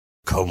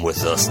Come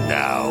with us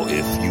now,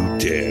 if you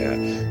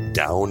dare,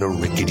 down a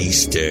rickety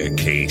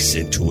staircase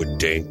into a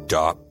dank,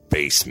 dark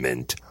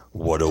basement.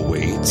 What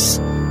awaits?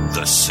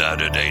 The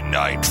Saturday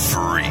Night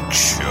Freak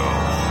Show.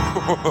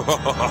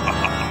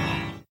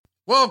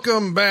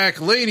 Welcome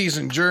back, ladies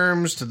and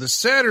germs, to the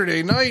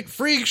Saturday Night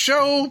Freak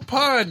Show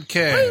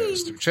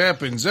podcast, which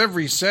happens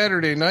every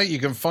Saturday night. You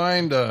can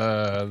find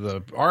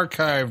the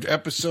archived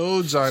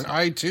episodes on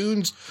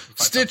iTunes,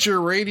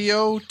 Stitcher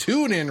Radio,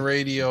 TuneIn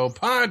Radio,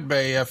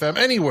 Podbay FM,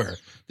 anywhere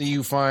that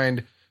you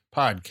find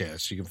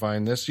podcasts. You can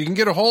find this. You can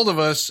get a hold of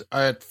us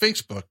at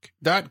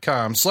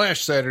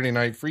facebook.com/Saturday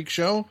Night Freak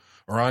Show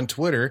or on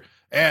Twitter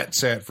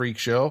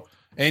 @SatFreakShow.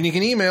 And you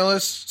can email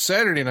us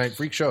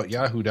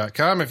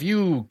SaturdayNightFreakShow@yahoo.com. If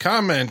you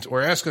comment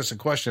or ask us a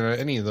question on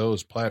any of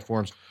those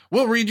platforms,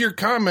 we'll read your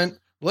comment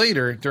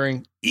later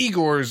during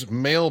Igor's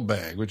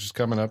mailbag, which is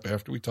coming up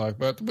after we talk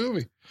about the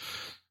movie.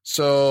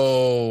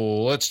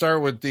 So let's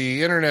start with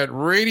the internet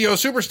radio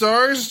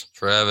superstars.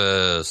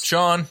 Travis.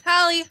 Sean.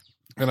 Holly.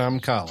 And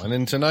I'm Colin.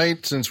 And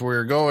tonight, since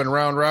we're going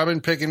round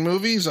robin picking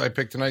movies, I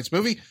picked tonight's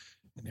movie,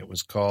 and it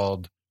was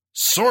called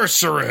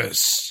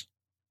Sorceress.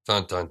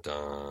 Dun, dun,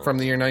 dun. From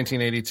the year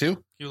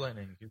 1982. Cue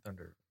lightning, cue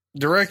thunder.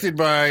 Directed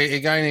by a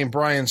guy named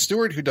Brian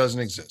Stewart, who doesn't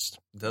exist.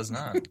 Does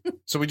not.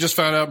 So we just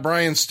found out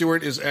Brian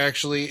Stewart is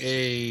actually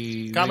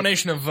a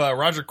Combination of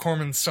Roger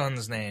Corman's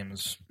sons'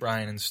 names,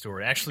 Brian and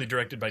Stewart. Actually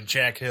directed by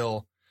Jack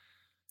Hill.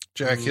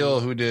 Jack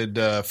Hill, who did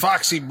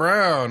Foxy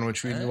Brown,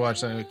 which we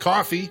watched on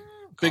Coffee,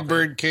 Big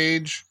Bird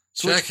Cage.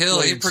 Jack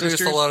Hill, he produced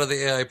Sisters. a lot of the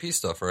AIP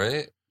stuff,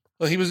 right?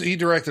 Well, he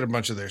directed a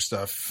bunch of their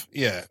stuff.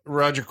 Yeah,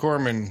 Roger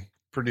Corman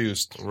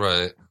produced.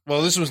 Right.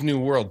 Well, this was New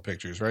World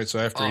Pictures, right? So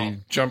after he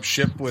jumped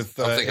ship with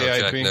I'm thinking of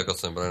Jack AIP.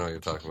 Nicholson, but I know what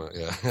you're talking about.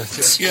 Yeah.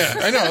 Yeah,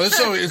 I know. That's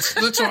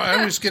why I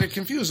always get it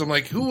confused. I'm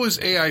like, who was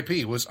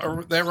AIP? Was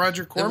that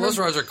Roger Corman? It was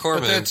Roger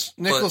Corman. But that's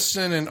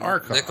Nicholson and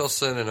Arkoff.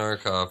 Nicholson and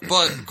Arkoff.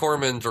 But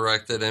Corman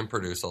directed and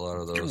produced a lot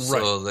of those.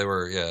 Right. So they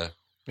were,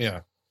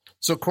 Yeah.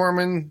 So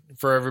Corman,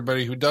 for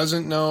everybody who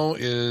doesn't know,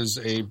 is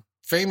a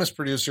famous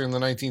producer in the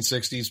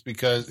 1960s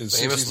because it's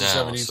famous 60s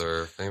now, and 70s.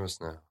 sir.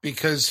 Famous now.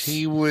 Because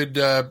he would,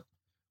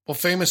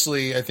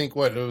 famously, I think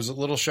it was a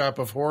Little Shop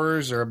of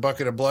Horrors or A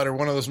Bucket of Blood or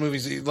one of those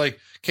movies. He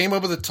came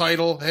up with a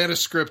title, had a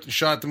script, and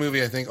shot the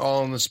movie. I think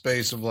all in the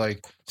space of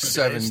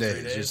 7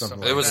 days or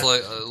something. It was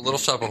that. Little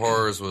Shop of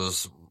Horrors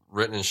was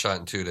written and shot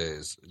in 2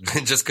 days,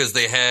 just because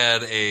they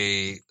had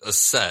a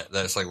set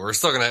that's we're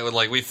still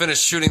gonna we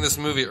finished shooting this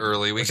movie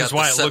early. Which is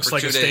why it looks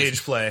like a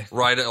stage play.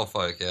 Right at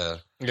Elfike,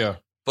 Yeah.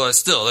 But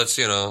still, that's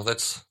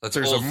There's old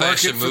a market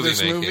fashioned for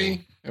this making.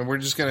 movie, and we're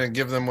just going to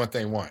give them what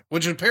they want,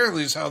 which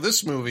apparently is how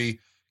this movie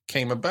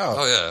came about.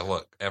 Oh yeah,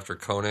 what after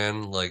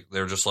Conan?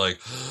 They're just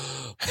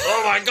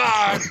oh my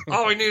god,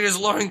 all we need is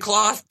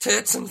loincloth,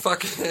 tits, and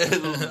fucking.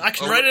 I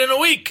can write it in a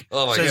week.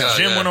 Oh my says god,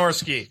 Jim yeah.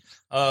 Wynorski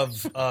of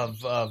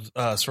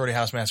Sorority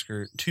House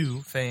Massacre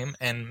 2 fame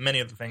and many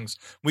other things.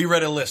 We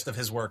read a list of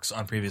his works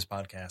on previous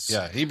podcasts.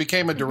 Yeah, he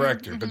became a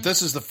director, but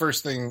this is the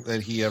first thing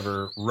that he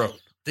ever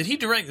wrote. Did he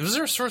direct? Was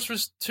there a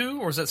Sorceress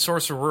 2 or was that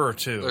Sorcerer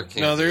 2?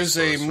 No, there's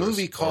a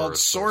movie called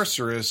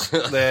Sorceress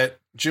that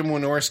Jim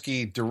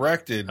Wynorski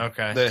directed.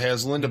 Okay. That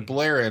has Linda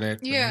Blair in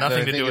it. Yeah. Nothing I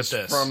to think do with it's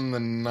this. From the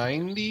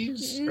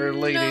 90s or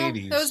late No,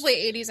 80s. That was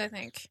late 80s, I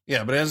think.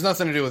 Yeah, but it has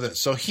nothing to do with this.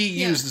 So he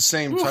Yeah. used the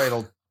same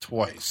title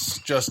twice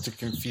just to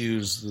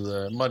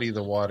muddy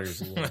the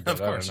waters a little bit.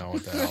 Of I course. don't know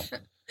what the hell.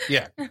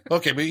 Yeah.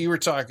 Okay, but you were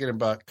talking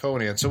about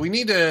Conan. So we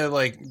need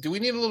to do we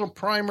need a little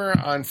primer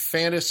on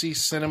fantasy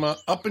cinema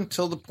up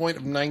until the point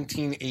of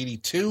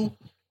 1982?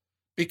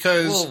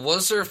 Because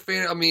was there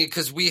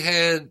because we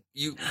had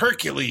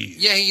Hercules.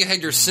 Yeah, you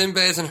had your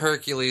Sinbads and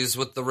Hercules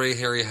with the Ray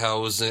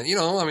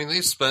Harryhausen.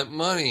 They spent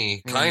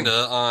money kind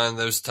of on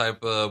those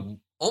type of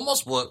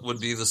almost what would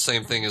be the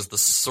same thing as the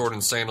Sword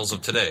and Sandals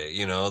of today.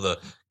 The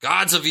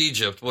Gods of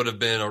Egypt would have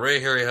been a Ray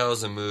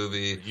Harryhausen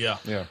movie. Yeah.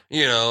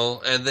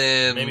 And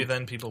then Maybe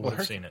then people would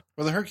have seen it.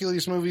 Well, the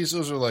Hercules movies,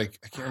 those are I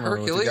can't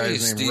remember what the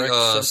guy's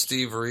Hercules, name.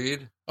 Steve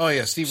Reed. Oh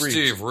yeah, Steve Reed.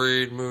 Steve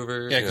Reed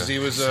movie. Yeah, because he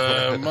was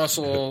a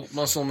muscle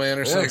man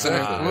or something.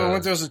 exactly. Remember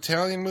what those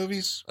Italian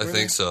movies? I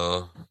think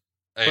so.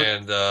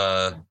 And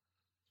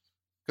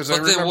Because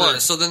but then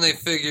what? So then they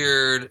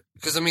figured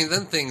because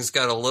then things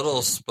got a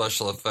little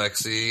special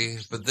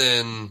effectsy. But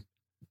then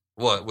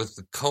what with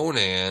the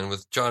Conan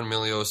with John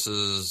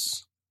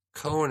Milios's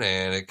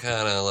Conan? It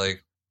kind of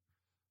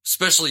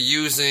especially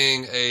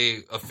using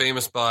a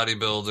famous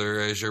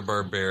bodybuilder as your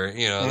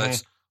barbarian.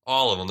 That's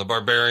all of them. The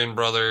Barbarian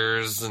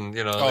Brothers, and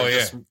they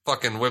just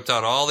fucking whipped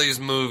out all these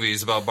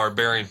movies about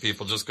barbarian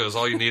people just because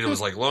all you needed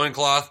was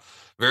loincloth,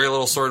 very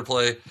little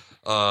swordplay.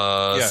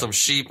 some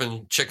sheep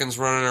and chickens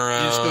running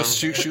around. You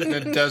just go shoot in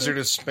the desert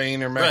of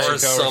Spain or or Mexico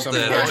something,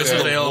 like or just in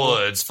that. the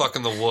woods,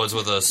 fucking the woods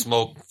with a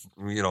smoke,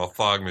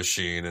 fog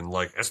machine, and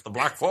like it's the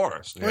Black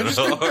Forest. You know?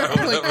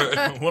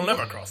 Whatever. We'll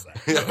never cross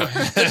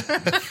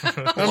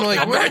that. I'm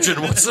like,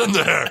 Imagine what's in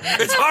there.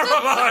 It's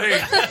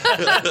horrifying.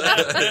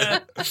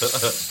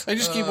 I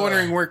just keep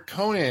wondering where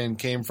Conan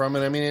came from,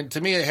 and I mean,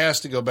 to me, it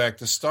has to go back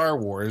to Star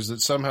Wars.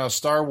 That somehow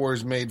Star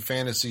Wars made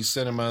fantasy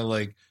cinema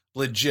like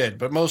legit,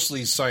 but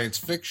mostly science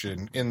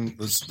fiction in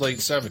the late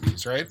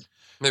 70s, right?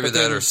 Maybe But that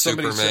then or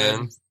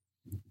Superman.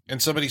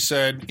 Somebody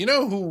said,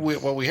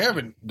 what we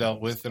haven't dealt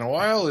with in a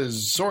while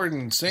is sword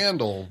and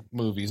sandal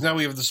movies. Now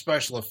we have the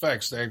special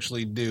effects to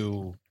actually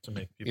do, To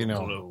make people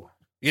glow.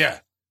 yeah.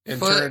 And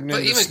But turn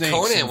into even snakes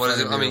Conan, in front of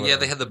you or they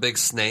whatever. had the big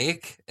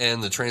snake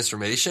and the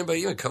transformation, but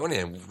even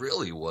Conan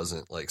really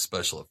wasn't like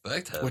special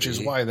effect heavy. Which is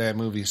why that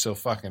movie is so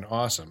fucking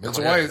awesome. It's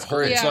Oh, why yeah, it it's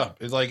holds great. Yeah. up.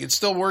 It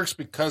still works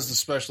because the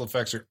special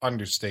effects are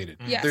understated.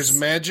 Yes. There's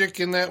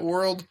magic in that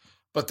world,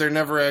 but they're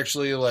never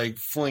actually like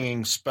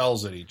flinging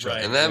spells at each other.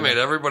 Right. And that made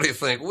everybody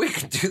think we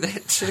could do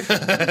that too.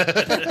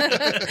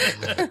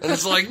 And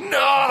it's like,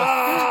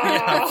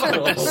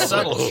 no,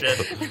 Subtle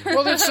shit.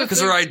 Well, that's the because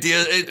thing. their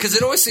idea, because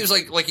it always seems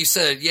like you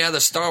said,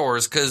 the Star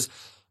Wars, because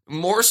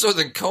more so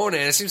than Conan,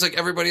 it seems like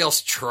everybody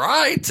else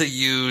tried to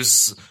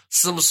use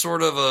some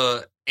sort of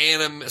a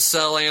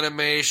cell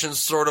animation,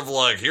 sort of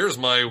like, here's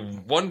my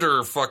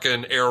wonder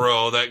fucking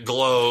arrow that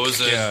glows,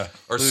 and,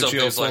 or something.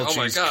 Lucio It's like, oh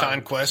my Fulci's god,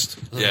 Conquest.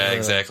 yeah,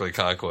 exactly,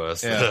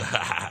 Conquest.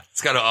 Yeah.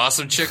 It's got an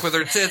awesome chick with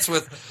her tits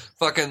with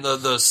fucking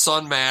the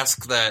sun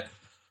mask that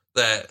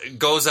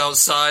goes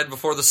outside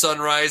before the sun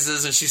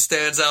rises, and she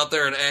stands out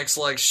there and acts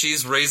like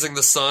she's raising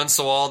the sun,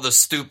 so all the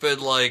stupid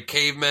like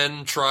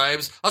cavemen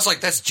tribes. I was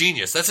like, that's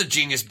genius. That's a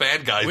genius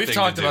bad guy. We've thing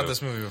talked to do. about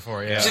this movie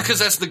before, yeah. Just because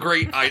that's the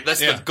great,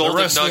 that's Yeah, the the golden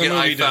rest of the nugget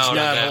I movie does found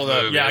in not that hold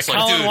up. movie. Yeah, It's like,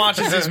 Colin dude,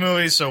 watches these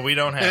movies, so we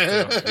don't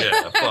have to.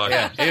 yeah, fuck.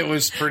 Yeah, it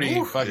was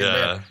pretty fucking Yeah.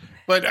 bad.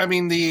 But I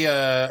mean,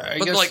 I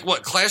But guess like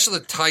what, Clash of the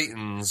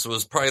Titans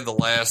was probably the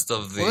last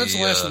of the. well, that's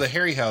the last of the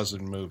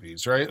Harryhausen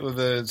movies, right? With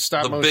the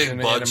stop the motion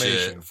big budget,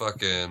 animation.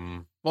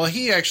 fucking. Well,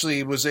 he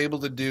actually was able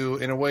to do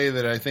in a way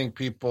that I think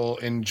people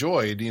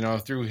enjoyed,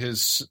 through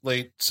his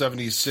late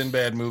 70s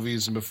Sinbad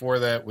movies, and before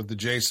that with the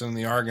Jason and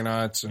the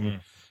Argonauts, and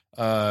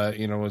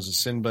was a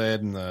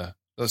Sinbad and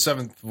the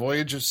Seventh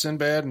Voyage of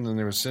Sinbad, and then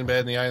there was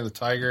Sinbad in the Eye of the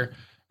Tiger,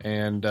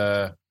 and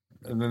then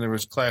there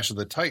was Clash of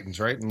the Titans,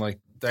 right? And like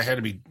that had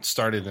to be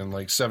started in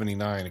like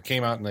 79. It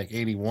came out in like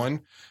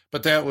 81,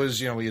 but that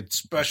was we had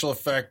special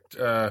effect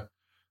or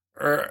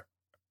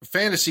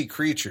fantasy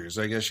creatures.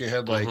 I guess you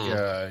had like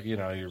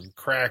your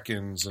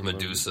Krakens and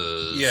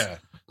Medusas.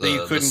 that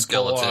you couldn't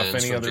pull off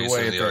any from other Jason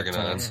way and at the that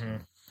time. Argonauts.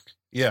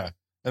 Yeah.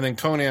 And then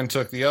Conan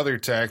took the other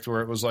tact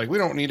where it was like, we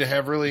don't need to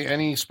have really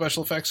any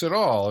special effects at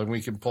all, and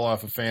we can pull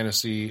off a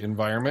fantasy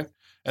environment.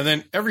 And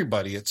then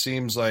everybody, it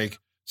seems like,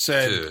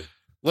 said, Dude.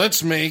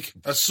 let's make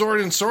a sword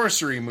and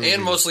sorcery movie.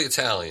 And mostly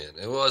Italian.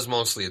 It was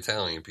mostly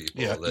Italian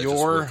people. yeah, that just your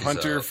worked these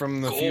Hunter out.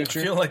 from the Gold. I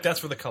future. feel like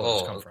that's where the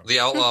colors come from.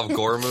 The Outlaw of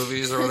Gore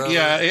movies or whatever.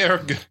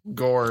 Yeah,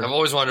 Gore. I've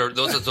always wondered,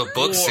 those are the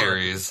book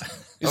series. I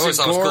Is always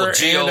it thought it was Gore cool. and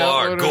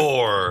G-O-R, Outlaw?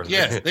 Gore.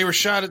 Yeah, they were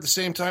shot at the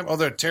same time. Oh,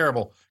 they're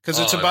terrible. Because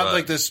it's Oh, about right.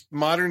 like this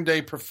modern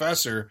day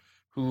professor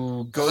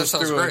who goes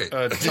sounds through great.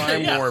 a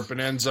time warp and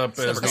ends up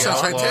as That the sounds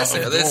outlaw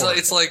fantastic. of It's Gore. like,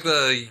 it's like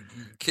the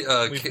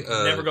We've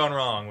never gone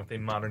wrong with a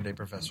modern day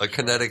professor. a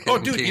Connecticut. Oh,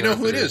 dude, you know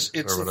who it King is? Arthur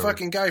It's or the whatever.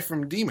 fucking guy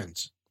from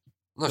Demons.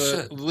 No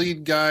the shit.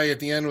 lead guy at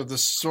the end with the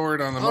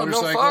sword on the Oh, no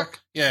motorcycle. fuck.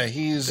 Yeah,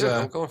 he's Dude,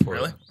 I'm going for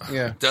Really? it.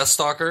 yeah.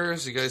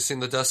 Deathstalkers. You guys seen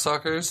the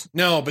Deathstalkers?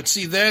 No, but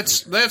see,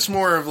 that's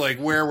more of like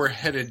where we're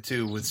headed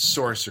to with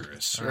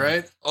Sorceress,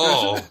 right?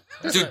 Oh,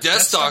 dude,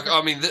 Deathstalker.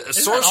 I mean, Isn't that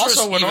Sorceress.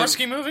 also a even-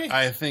 Wynorski movie?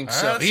 I think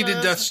so. That's He did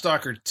a-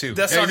 Deathstalker 2.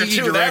 Deathstalker I think he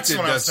 2, that's directed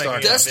what I was thinking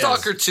of.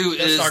 Deathstalker 2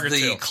 is Deathstalker the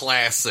 2.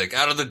 classic.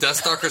 Out of the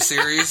Deathstalker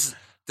series,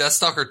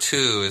 Deathstalker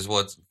 2 is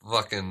what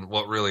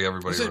really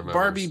everybody Is it remembers.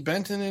 Barbie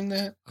Benton in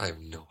that? I have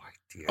no idea.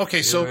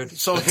 Okay, so dude.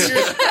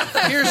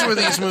 here's where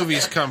these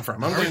movies come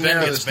from. I'm going to Everything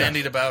narrow gets this down.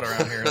 bandied about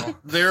around here.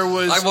 There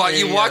was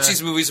you watch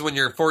these movies when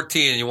you're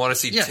 14 and you want to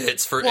see Yeah.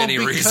 tits for Well, any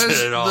reason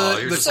because at all.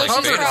 You're the just like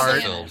cover fantasy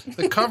art, films.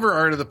 the cover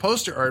art of the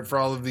poster art for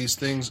all of these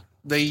things,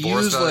 they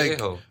Boris use like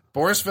Vallejo.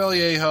 Boris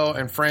Vallejo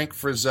and Frank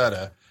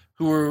Frazetta,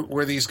 who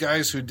were these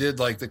guys who did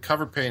like the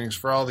cover paintings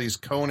for all these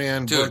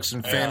Conan Dude, books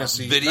and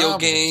fantasy video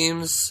novels.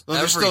 games. Well,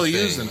 they're still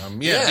everything. using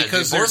them. Yeah,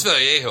 because dude, Boris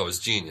Vallejo is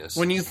genius.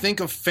 when you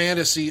think of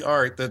fantasy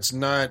art that's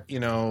not,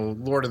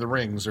 Lord of the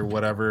Rings or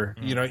whatever,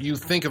 you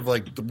think of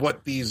like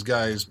what these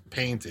guys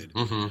painted.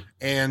 Mm-hmm.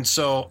 And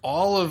so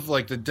all of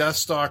like the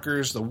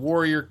Deathstalkers, the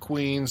Warrior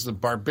Queens, the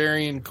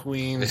Barbarian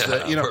Queens,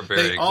 Yeah, they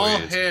Barbarian all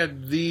Queens.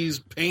 had these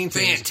paintings.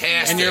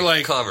 Fantastic And you're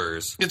like,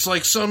 covers. it's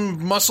like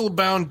some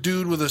muscle-bound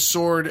dude with a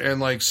sword and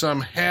like some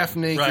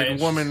half-naked Right.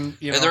 woman,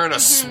 And they're in a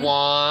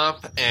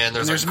swamp, and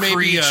there's There's a maybe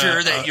creature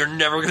a- that you're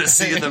never going to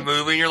see in the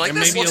movie. And you're like, and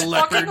this maybe looks a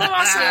leopard. fucking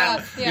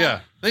awesome.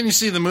 Yeah. Then you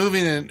see the movie,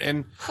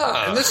 and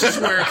this is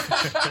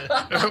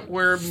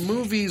where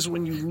movies,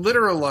 when you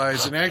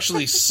literalize and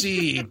actually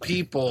see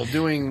people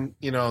doing,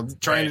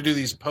 trying to do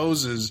these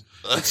poses,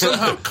 it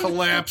somehow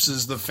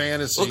collapses the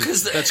fantasy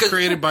that's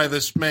created by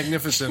this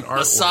magnificent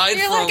artwork. Aside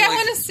You're from, like, I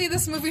want to see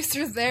this movie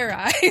through their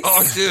eyes.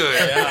 oh, dude,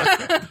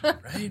 Yeah.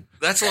 Right?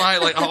 that's why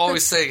I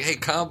always say, hey,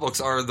 comic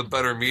books are the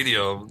better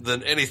medium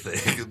than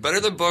anything. Better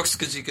than books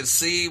because you can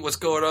see what's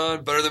going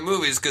on. Better than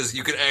movies because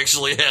you can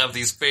actually have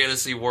these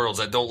fantasy worlds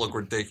that don't look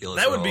ridiculous.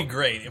 That at would be all.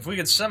 great if we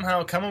could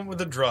somehow come up with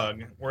a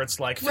drug where it's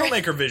like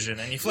filmmaker vision,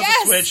 and you flip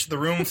Yes! a switch, the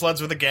room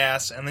floods with a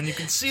gas, and then you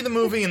can see the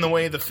movie in the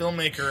way the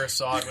filmmaker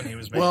saw it when he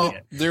was making Well,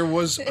 it. there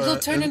was. It'll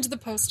turn into the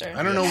poster.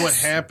 I don't know what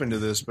happened to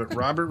this, but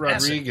Robert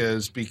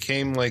Rodriguez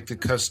became like the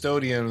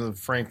custodian of the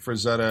Frank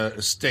Frazetta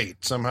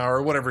estate somehow,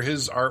 or whatever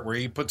his art, where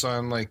he puts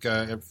on like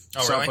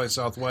South really? by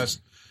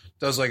Southwest,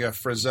 does like a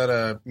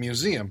Frazetta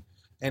museum,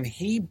 and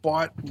he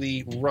bought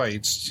the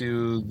rights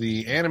to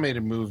the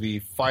animated movie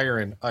Fire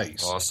and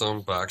Ice.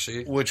 Awesome,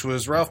 Bakshi. Which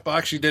was Ralph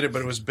Bakshi did it,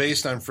 but it was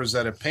based on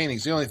Frazetta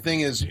paintings. The only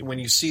thing is, when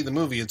you see the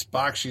movie, it's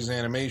Bakshi's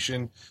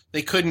animation.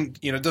 They couldn't,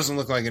 it doesn't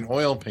look like an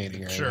oil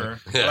painting or anything. Sure.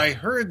 But I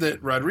heard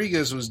that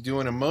Rodriguez was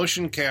doing a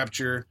motion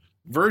capture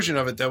version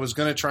of it that was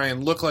going to try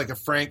and look like a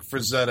Frank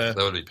Frazetta That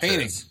would be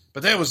painting. pissed.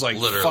 But that was like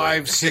Literally.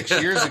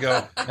 5-6 years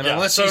ago, and Yeah,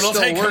 unless so he's it'll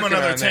still take him working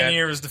another on 10 that,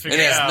 years to figure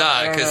And it he's out. not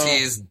I don't because know.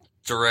 he's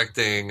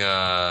directing.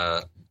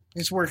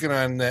 he's working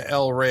on the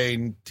El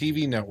Rey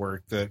TV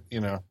network. That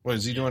what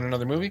is he doing?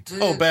 Another movie?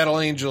 Dude. Oh, Battle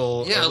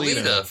Angel. Yeah,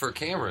 Alita. Alita for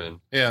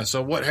Cameron. Yeah,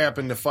 so what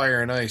happened to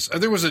Fire and Ice?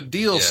 There was a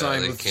deal Yeah,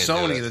 signed they with can't do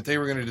Sony it. that they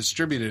were going to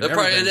distribute it. It and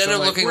probably- everything. it ended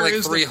So, up looking where like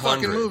is the fucking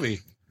 300. movie?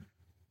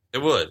 It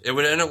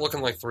would end up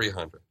looking like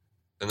 300,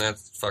 and that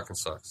fucking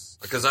sucks.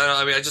 Because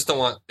I just don't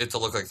want it to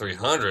look like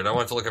 300. I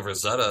want it to look like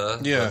Rosetta.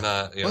 Yeah. but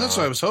not, Well, that's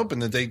why I was hoping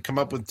that they'd come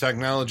up with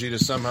technology to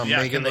somehow Yeah,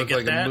 make it can they look get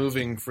like that? a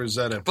moving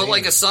Frazetta. But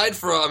like painting. aside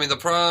from, the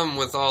problem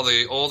with all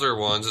the older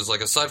ones is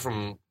like aside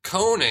from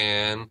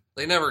Conan,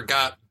 they never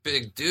got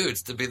big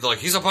dudes to be like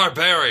he's a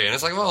barbarian.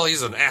 It's like, well,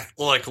 he's an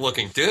athletic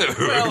looking dude.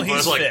 Well, But he's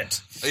it's like,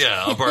 fit.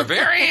 yeah, a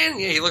barbarian.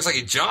 Yeah, he looks like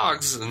he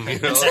jogs, and he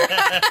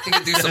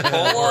can do some Or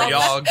pull-ups.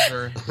 yogs.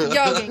 Or...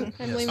 Jogging.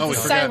 I believe oh, we it's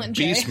a forgot silent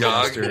J.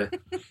 Beastmaster.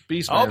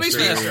 Beastmaster. Oh,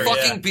 Beastmaster.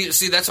 Fucking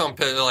see, that's what I'm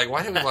pissed. Like,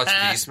 why didn't we watch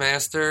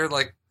Beastmaster?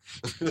 Like,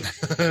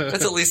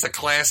 that's at least a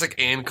classic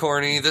and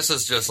corny. This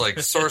is just like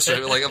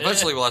sorcery. Like,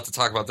 eventually we'll have to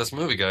talk about this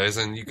movie, guys,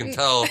 and you can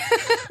tell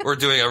we're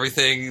doing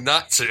everything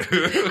not to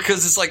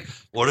because it's like,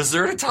 what is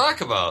there to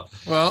talk about?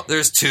 Well,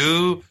 There's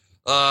two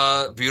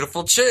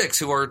beautiful chicks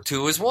who are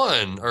two is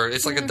one, or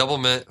it's like a double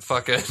mint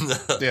fucking.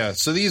 yeah.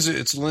 So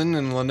it's Lynn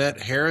and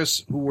Lynette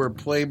Harris, who were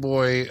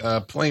Playboy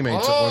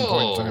playmates at one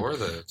point in time. were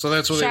they? So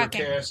that's what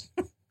Shocking. they were cast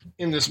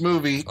in this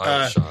movie.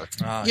 I was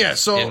shocked. Yeah.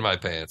 So In my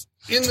pants.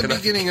 in the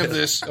beginning of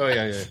this, oh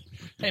yeah.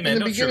 Hey, In man, the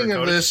don't beginning of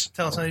sugarcoat it. this-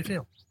 Tell us how you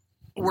feel.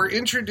 We're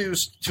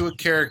introduced to a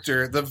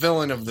character, the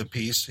villain of the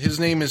piece. His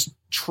name is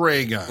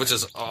Tragon. Which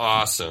is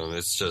awesome.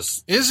 It's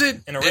just. Is it?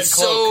 In a red It's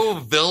cloak.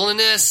 so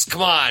villainous.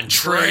 Come on,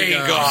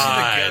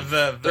 Tragon.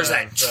 The- There's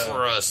that the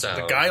truss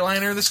sound. The guy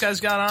liner this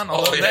guy's got on?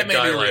 Although yeah, that may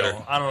guy be liner.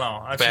 real. I don't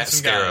know. I've seen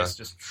some Bascara. guys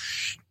just...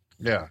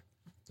 Yeah.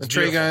 And It's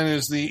Tragon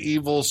is the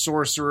evil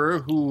sorcerer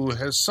who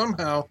has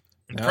somehow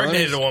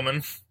impregnated a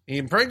woman. He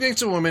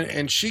impregnates a woman,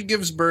 and she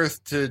gives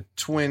birth to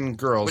twin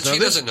girls. Which Now, he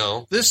this, doesn't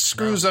know. This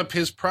screws up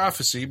his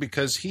prophecy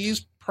because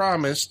he's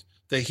promised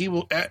that he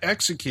will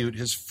execute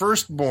his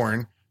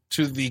firstborn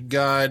to the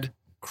god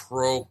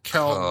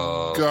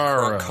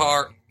Calgara.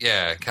 Calgara.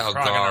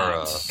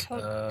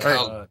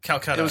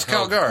 Calcutta. It was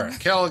Calgara.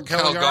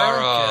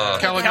 Calgara.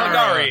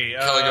 Caligari.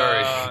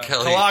 Caligari.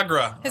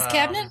 Calagra. His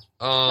cabinet?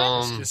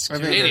 I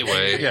think-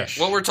 Anyway, Yeah.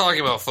 what we're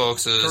talking about,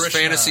 folks, is Karishma.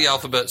 fantasy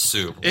alphabet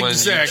soup. When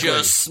Exactly. you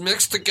just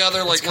mix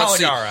together, like, It's let's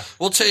see, Caligara.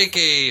 we'll take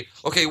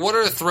what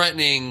are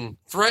threatening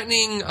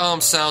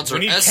sounds? We Or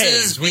need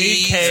S's, Ks. We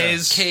need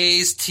B's, Ks.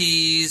 K's,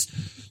 T's,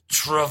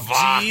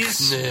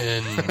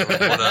 Travaknin,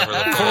 whatever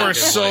the fuck.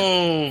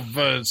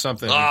 Corso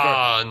something.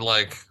 And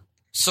like,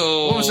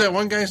 so. What was that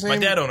one guy's name? My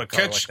dad owned a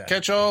car Catch like that.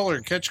 Catch All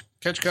or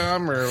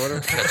Catchcom or whatever.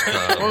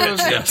 Ketchcom. was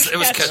it? Yes, it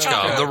was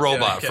Ketchcom, the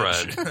robot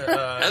Catch. friend.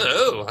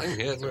 Hello, I'm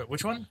here.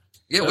 Which one?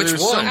 Yeah, which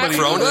There's one? somebody-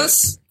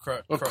 Cronus?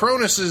 Well,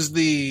 Cronus is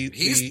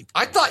the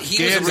I thought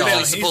he was Gandalf. originally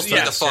He's- supposed to be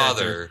the yes,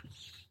 father.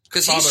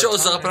 Because he Father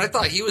shows time. up, and I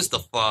thought he was the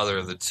father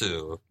of the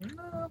two.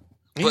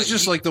 he's but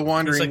just he- like the He's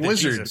wandering like the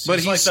wizard, Jesus. but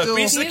he's he's like still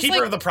he's the He's keeper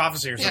like- of the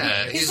prophecy or something.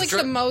 Yeah, He's like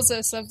dre- the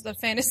Moses of the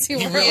fantasy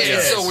He world. really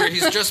It's is. so weird. He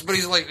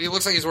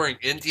looks like he's wearing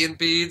Indian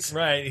beads.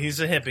 Right, he's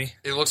a hippie.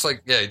 It looks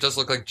like, he does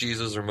look like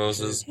Jesus or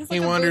Moses. He's he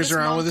like a wanders Buddhist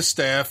around monk. with his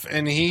staff,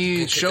 and he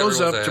Can kick shows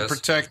up everyone's to ass.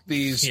 protect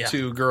these Yeah.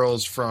 two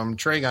girls from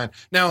Tragon.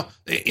 Now,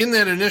 in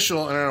that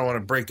initial, and I don't want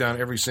to break down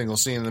every single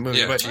scene in the movie,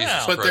 Yeah, but Jesus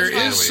Yeah. but Christ, there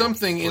why is do we-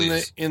 something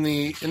please. in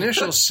the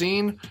initial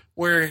scene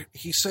where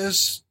he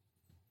says,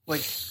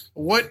 like,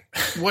 what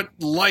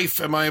life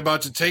am I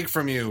about to take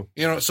from you?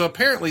 So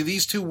apparently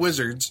these two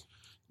wizards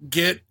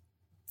get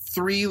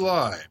 3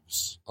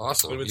 lives, It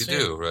Awesome. would You seem.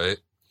 do, right?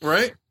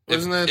 right?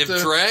 Wasn't that if the-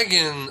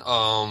 Dragon,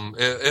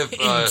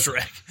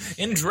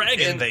 In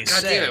Dragon, they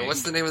God say. damn it,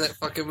 what's the name of that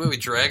fucking movie?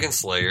 Dragon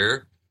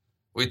Slayer.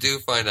 We do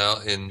find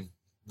out in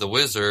The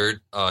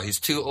Wizard, he's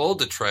too old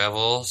to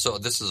travel. So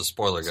this is a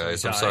spoiler,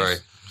 guys. I'm dies. sorry.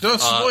 Don't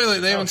spoil it.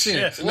 They haven't seen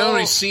shit. it.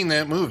 Nobody's seen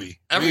that movie.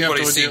 Everybody's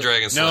We have to seen do-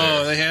 Dragon Slayer.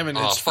 No, they haven't.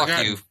 Oh, It's fuck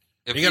forgotten. you.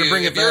 If You gotta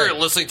bring it if you're back.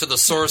 listening to the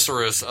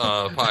Sorceress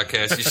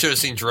podcast, you should have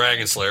seen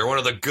Dragon Slayer, one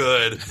of the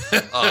good,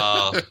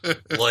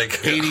 like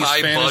 80s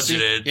high fantasy.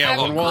 budgeted.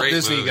 Yeah, when Walt great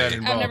Disney movie. got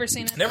involved. I've never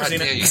seen it. Never God seen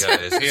damn it. you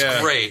guys! It's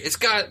Yeah. great. It's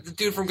got the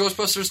dude from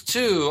Ghostbusters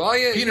 2. Oh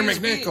yeah, Peter he's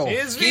McNichol.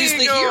 He's He's the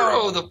Vigo.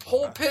 hero, the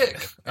pole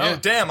pick. Oh,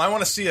 damn. I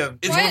want to see a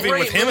It's a movie great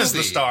with him as the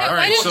movie. star. Yeah, All why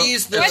right, didn't- so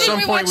he's the- why at didn't some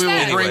we point watch we will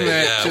that? bring Anyway,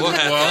 that yeah, to we'll the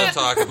have to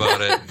talk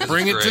about it. This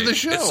Bring is it to great. the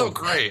show. It's so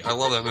great. I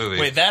love that movie.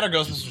 Wait, that or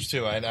Ghostbusters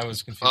 2? I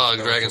was confused. Oh,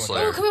 Dragon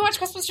Slayer. Oh, can we watch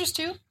Ghostbusters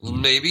 2?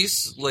 Maybe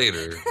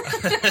later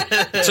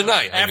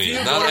tonight. I After mean,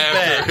 you not go to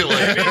after.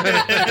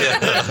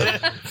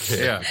 Like,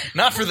 Yeah.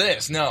 Not for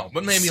this, no,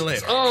 but maybe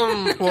later.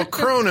 Well,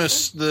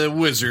 Cronus, the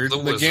wizard, The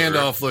the wizard.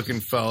 Gandalf-looking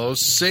fellow,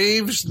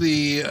 saves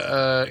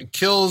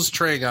kills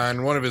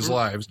Tragon, one of his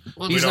lives.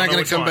 Well, He's we don't not know going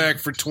which to come one. back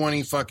for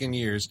 20 fucking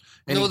years.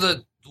 And no, he-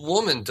 the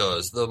woman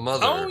does, the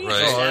mother, Oh, yeah.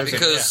 right? Oh, okay.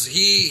 Because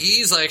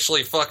he's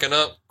actually fucking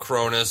up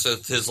Cronus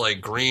with his like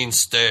green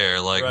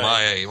stare, like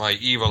Right. my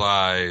evil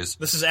eyes.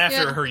 This is after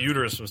Yeah. her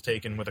uterus was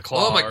taken with a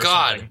claw. Oh my or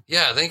god! something.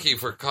 Yeah, thank you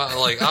for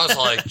like. I was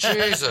like,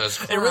 Jesus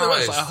Christ! It really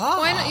was like,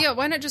 Why not? Yeah,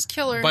 why not just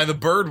kill her? by the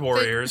Bird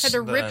Warriors. had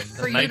to rip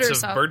the her Knights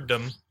uterus of out.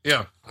 Birddom.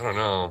 yeah. I don't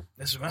know.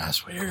 This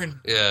is weird.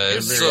 Yeah,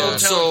 Here's it's the so old town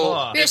so.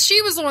 claw. Yeah,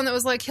 she was the one that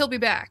was like, he'll be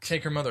back.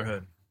 Take her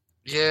motherhood.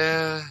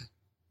 Yeah,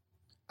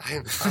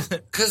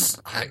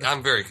 because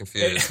I'm very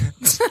confused.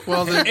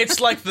 Well, It's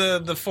like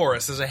the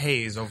forest. There's a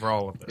haze over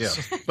all of yeah.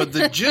 this. But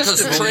the gist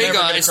Because of it, never Tragon,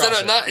 get instead across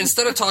of it. not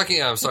instead of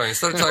talking, I'm sorry,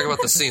 instead of talking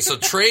about the scene, so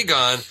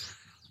Tragon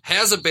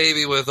has a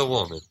baby with a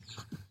woman.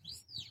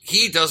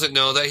 He doesn't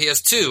know that he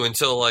has two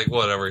until like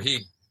whatever he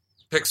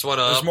picks one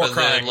There's up more and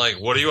crying. then like,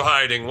 what are you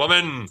hiding,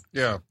 woman?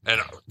 yeah. And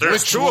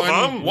there's Which two of one?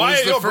 them. Why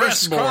Who's are the your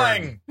breasts firstborn?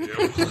 crying?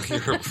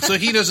 You're- So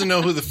he doesn't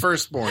know who the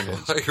firstborn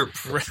is. you're-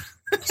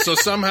 So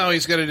somehow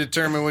he's got to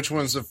determine which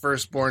one's the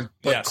firstborn.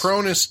 But Yes.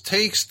 Cronus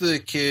takes the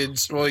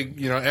kids. Well,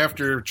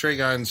 after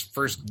Tragon's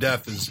first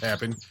death has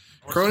happened,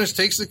 Cronus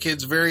takes the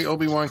kids, very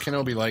Obi-Wan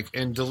Kenobi-like,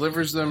 and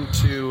delivers them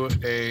to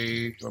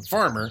a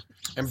farmer,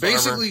 and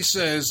basically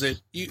says that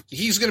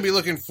he's going to be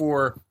looking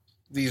for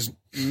these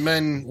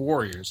men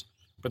warriors.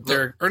 But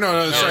they're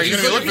sorry, he's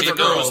he's gonna be looking looking for for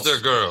girls. knows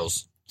they're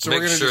girls. So we're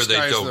Make gonna sure they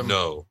disguise don't them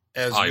know.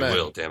 as I men.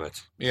 will, damn it.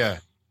 Yeah.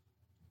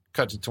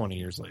 Cut to 20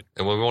 years later.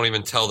 And we won't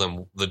even tell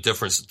them the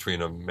difference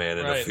between a man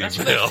and Right. a That's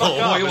what they female. fuck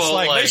up. We It's won't,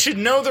 like, they should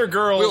know they're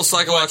girls. we'll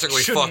psychologically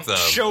but shouldn't fuck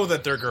them. Show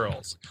that they're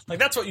girls. Like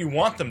that's what you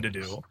want them to do.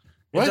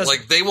 It What? doesn't-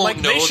 Like, they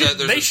won't know should, that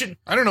there's they a- should.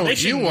 I don't know They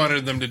what you should-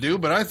 wanted them to do,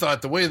 but I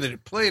thought the way that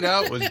it played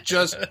out was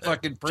just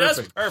fucking perfect.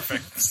 Just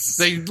perfect.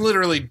 They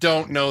literally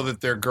don't know that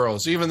they're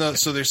girls, even though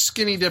so they're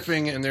skinny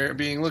dipping and they're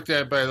being looked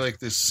at by like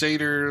this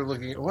satyr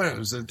looking. What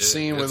was that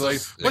scene with like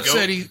what's goat.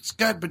 that he's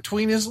got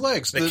between his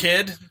legs? The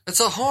kid.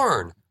 It's a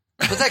horn.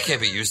 But that can't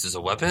be used as a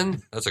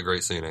weapon. That's a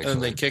great scene, actually.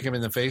 and they kick him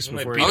in the face And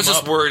they before. beat I He, was him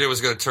just up. worried it was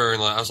going to turn.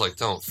 Like, I was like,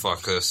 don't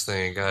fuck this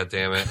thing. God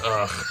damn it.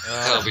 Ugh.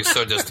 That'll be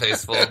so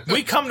distasteful.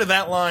 We come to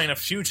that line a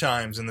few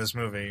times in this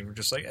movie. We're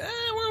just like, what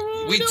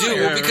are We doing do,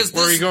 here? well, because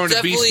were this you going to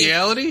definitely-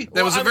 bestiality? That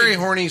Well, was a I very mean-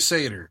 horny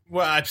satyr.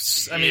 Well, I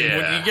mean, when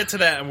Yeah. you get to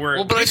that where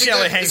Well, but I think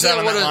bestiality that- hangs isn't out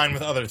on that that what a- line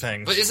with other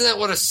things. But isn't that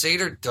what a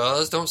satyr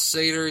does? Don't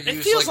satyr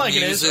use feels like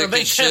like it is, music or they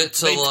and shit tempt-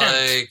 to they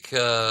tempt.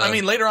 like? I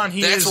mean, later on,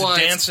 he that's is why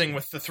it's- dancing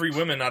with the three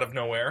women out of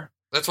nowhere.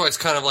 that's why it's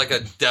kind of like a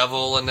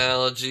devil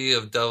analogy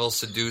of devil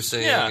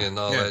seducing Yeah. and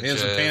all Yeah, that. he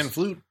has a jazz. pan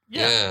flute.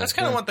 Yeah, Yeah. that's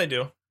kind of what they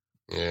do.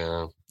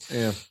 Yeah,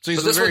 Yeah, so he's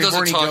but a this very one doesn't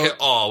horny talk goat. at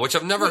all, which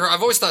I've never heard.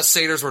 I've always thought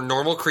satyrs were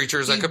normal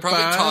creatures that He could probably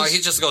buys- talk. He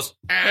just goes.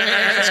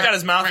 He's got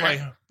his mouth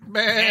like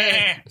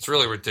It's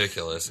really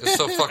ridiculous. It's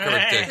so fucking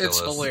ridiculous. It's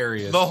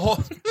hilarious. the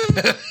whole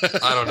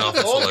I don't know if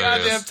it's whole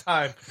hilarious. goddamn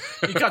time.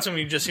 He cuts him,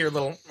 and you just hear a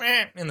little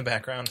in the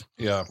background.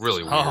 Yeah,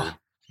 Really weird. Oh,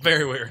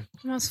 very weird.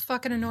 The most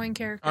fucking annoying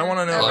character. I want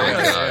to know Oh, my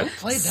who God.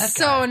 played that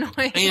so guy. annoying.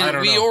 I And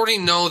don't we know. already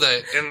know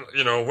that,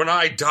 and when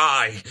I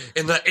die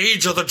in the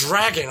age of the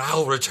dragon,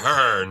 I'll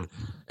return.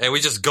 And we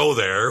just go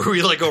there.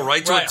 We like go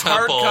right to Right, a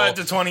temple. hard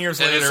cut to 20 years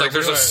and later. it's like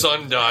there's a Right.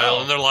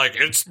 sundial, and they're like,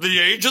 "It's the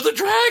age of the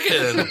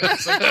dragon."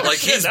 Like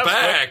shit, he's that was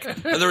back.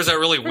 And there was that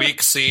really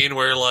weak scene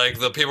where like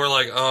the people were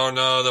like, "Oh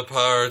no, the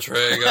power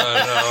Tragon,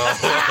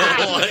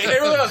 no." Like,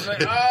 It really was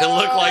like, it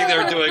looked like they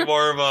were doing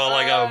more of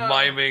a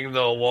miming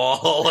the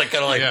wall, like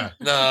kind of like, Yeah.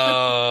 no.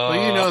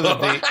 well, you know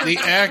that the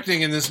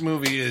acting in this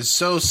movie is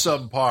so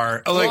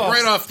subpar. Like Oh.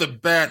 right off the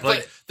bat, like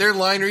But- their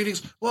line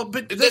readings. Well,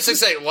 but That's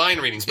exact line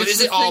readings, but it's is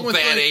the it all thing with,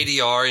 bad like-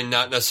 ADR and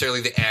not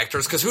necessarily the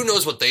actors? Because who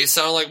knows what they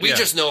sound like? We Yeah.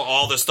 just know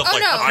all this stuff. Oh,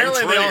 like no.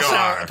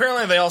 I'm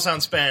Apparently they all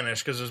sound Spanish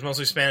because there's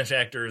mostly Spanish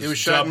actors. It was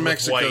shot dubbed in with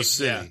Mexico white.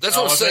 City. Yeah. That's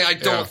what I'm was saying. it? I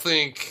don't Yeah.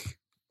 think.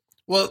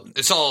 Well,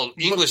 It's all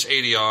English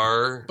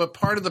ADR. but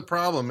part of the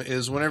problem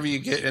is whenever you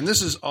get, and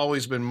this has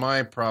always been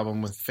my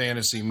problem with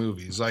fantasy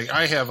movies. Like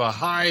I have a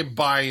high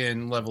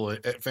buy-in level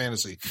at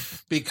fantasy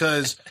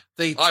because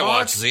they I talk.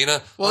 watch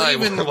Xena. Well, I-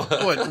 even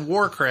what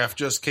Warcraft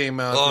just came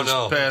out Oh, this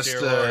no. past,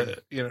 Dear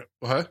Lord.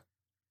 what?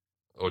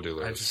 Oh, dear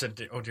Lord. I just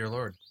said, "Oh dear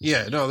Lord."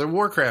 Yeah, no, the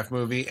Warcraft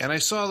movie, and I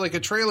saw like a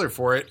trailer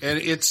for it, and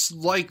it's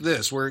like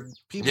this, where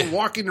people Yeah.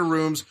 walk into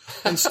rooms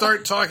and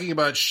start talking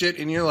about shit,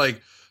 and you're like,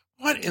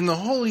 "What in the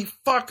holy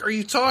fuck are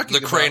you talking The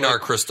about?" Kranar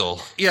Like,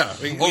 crystal. yeah,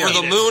 Over yeah.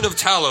 the moon of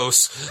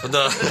Talos.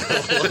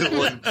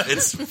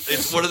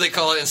 It's what do they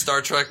call it in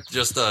Star Trek?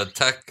 Just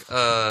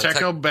Technobabble?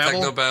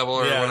 Technobabble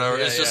or Yeah, whatever.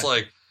 yeah, it's just yeah.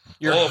 like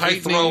You're if we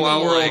heightening throw the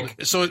out world,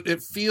 like so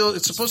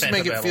it's supposed to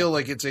make it Fantababble. feel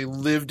like it's a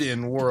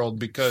lived-in world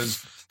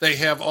because they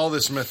have all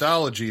this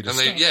mythology to and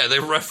stuff. they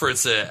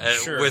reference it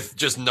Sure. with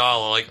just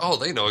knowledge, like, oh,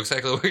 they know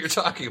exactly what you're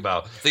talking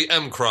about. The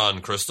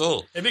Mcron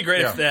crystal. It'd be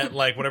great Yeah. if that,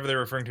 like, whatever they're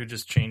referring to,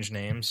 just changed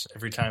names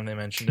every time they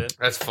mentioned it.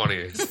 That's funny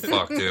as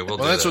fuck, dude. We'll Well,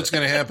 do that's that. what's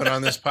going to happen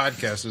on this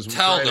podcast is we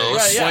Talnos. try to Right,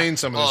 yeah. explain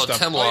some of Oh, this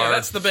stuff. Temlar. Oh, yeah,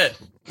 that's the bit.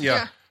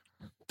 Yeah.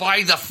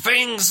 By the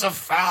fangs of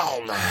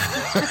Falna.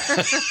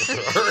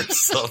 or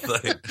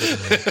something.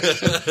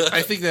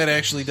 I think that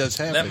actually does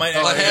happen. That might Oh,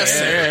 actually has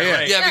to.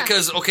 right. Yeah, Yeah.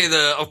 because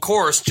of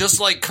course, just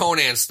like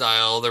Conan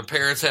style, their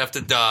parents have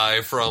to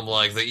die from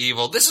like the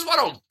evil. This is what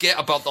I don't get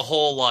about the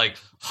whole like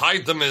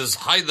hide them as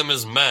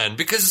men,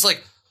 because it's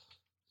like,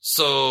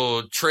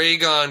 so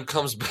Tragon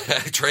comes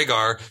back,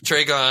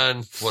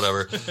 Tragon,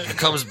 whatever,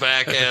 comes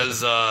back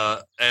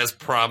as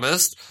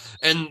promised.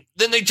 And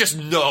then they just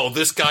know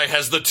this guy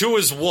has the 2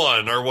 is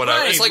 1 or whatever.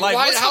 Right, It's like, like,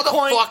 why? what's How the the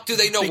point? fuck do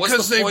they know? Because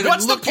what's the they've point? been of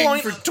What's the looking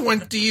point? for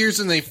 20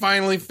 years and they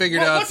finally figured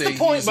Well, out what's that the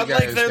point? he's the But guy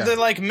like, who's they're got-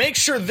 like, make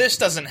sure this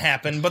doesn't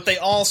happen, but they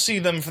all see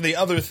them for the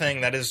other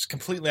thing that is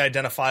completely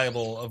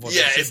identifiable of what.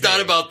 Yeah, they should it's not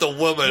be. about the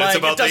woman. Like, it's it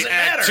about the doesn't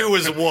act. matter. 2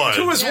 is 1.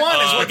 2 is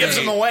 1 is what gives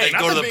they, them away. They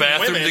not go to them the being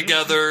bathroom women.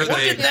 together. What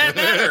did that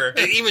matter?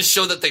 They even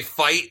show that they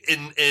fight in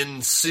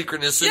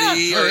synchronicity,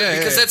 Yeah. Oh, yeah,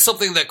 because yeah. that's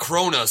something that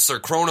Kronos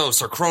or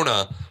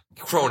Krona.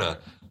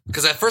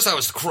 Because at first I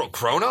was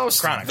Kronos,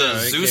 Chronic. the No,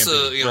 it Zeus,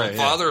 can't be. Right, yeah.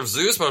 father of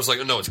Zeus. But I was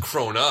like, no, it's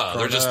Krona.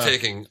 They're just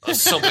taking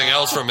something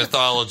else from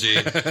mythology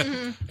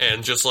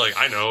and just like,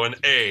 I know, an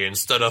A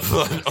instead of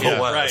an OS.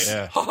 right.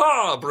 Yeah. Ha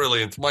ha!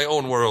 Brilliant. My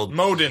own world.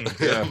 Modin.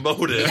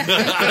 Modin.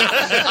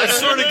 I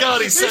swear to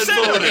God, he said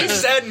Modin. He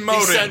said Modin.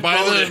 He said By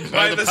Modin.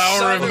 the power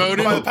son of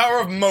Modin? By the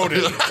power of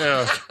Modin.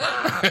 Yeah.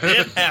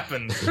 It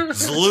happened.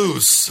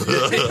 Zeus.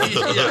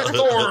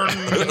 Thorn.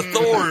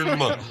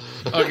 Thorn.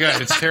 Oh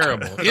god, it's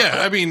terrible. Yeah,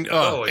 I mean,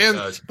 Oh, my and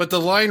gosh. but the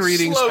line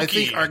readings, I Slowkey.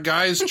 think, are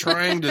guys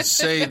trying to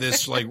say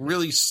this like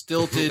really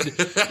stilted,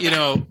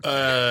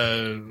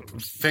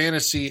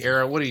 fantasy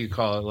era. What do you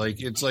call it?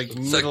 Like it's like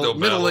middle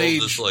Technobabble,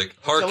 age. just like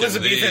hearken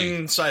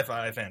Elizabethan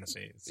sci-fi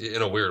fantasy. thee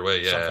in a weird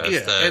way. Yeah, Yeah,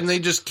 it's that, and they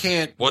just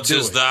can't. what's do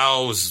his it.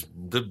 thou's?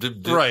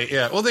 Right,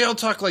 yeah. Well, they all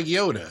talk like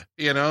Yoda.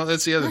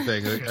 That's the other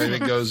thing I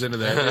think goes into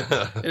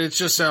that. And it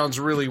just sounds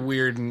really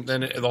weird, and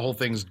then the whole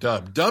thing's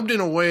dubbed in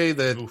a way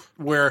that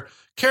where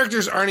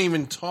characters aren't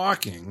even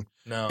talking.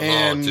 No.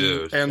 And,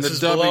 dude. and This the is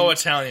dubbing, below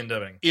Italian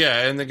dubbing.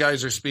 yeah, and the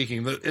guys are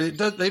speaking.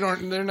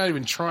 They're not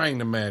even trying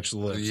to match the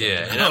lips.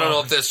 Yeah, and I don't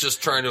know if that's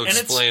just trying to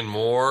it's- explain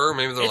more.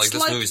 Maybe they're it's like,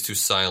 this like- movie's too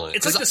silent.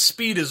 It's like 'Cause the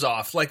speed is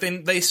off. Like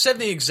they said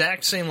the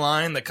exact same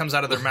line that comes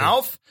out of their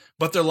mouth,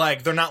 but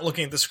they're not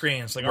looking at the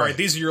screen. It's like, all right,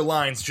 these are your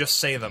lines, just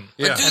say them.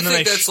 Yeah. I do And then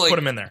think they that's like put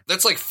them in there.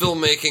 That's like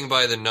filmmaking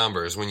by the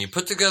numbers. When you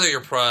put together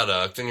your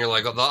product and you're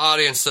like, the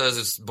audience says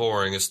it's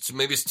boring.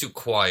 Maybe it's too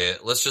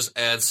quiet. Let's just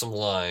add some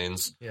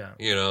lines. Yeah.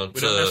 You know,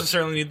 We don't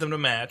necessarily need them to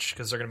match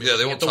because they're going to be Yeah,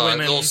 they looking won't at the talk.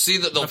 women. They'll see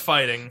that the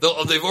fighting.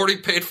 They've already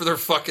paid for their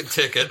fucking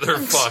ticket. They're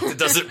fucked. It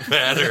doesn't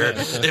matter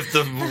if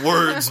the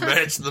words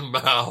match the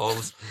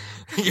mouths.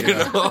 You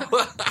know,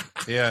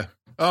 Yeah.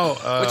 Oh,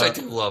 which I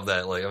do love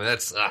that. Like, I mean,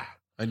 that's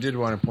I did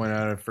want to point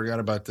out, I forgot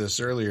about this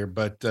earlier,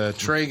 but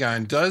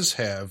Tragon does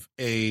have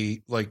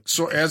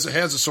has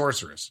a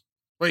sorceress.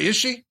 Wait, is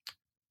she?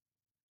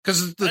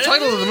 Because the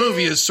title of the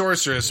movie is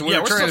Sorceress, and Yeah,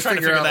 we're trying to still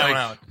figure out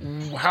that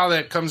how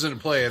that comes into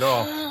play at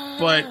all.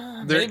 But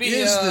there is Maybe,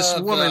 this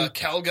woman.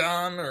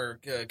 Calgon or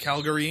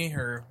Calgary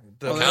or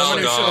the Well,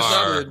 Calgar. that's what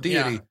it's the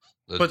deity.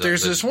 Yeah. But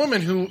there's this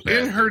woman who,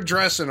 in her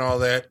dress and all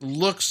that,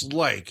 looks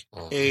like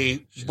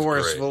a she's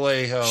Boris great.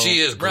 Vallejo. She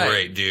is great,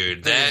 Right.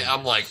 dude. That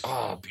I'm like,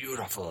 oh,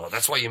 beautiful.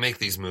 That's why you make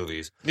these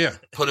movies. Yeah.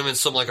 Put them in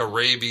some like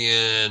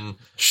Arabian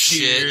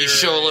shit. Sheer, You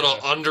show a little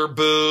under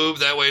boob.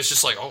 That way, it's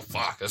just like, oh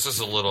fuck, this is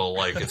a little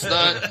like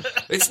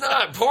it's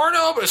not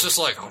porno, but it's just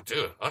like, oh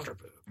dude, under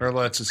boob. Or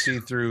lots of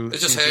see-through. It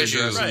just see-through has you-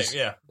 dresses. Right,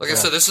 yeah. Like I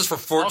said, this is for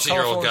 14-year-old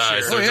colorful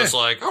guys. and They're sheer. just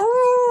like,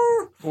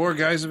 oh. Or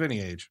guys of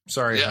any age.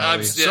 Sorry, Yeah, Holly.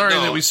 yeah, Sorry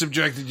no. that we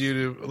subjected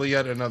you to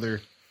yet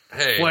another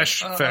Hey,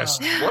 flesh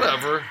fest.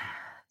 whatever.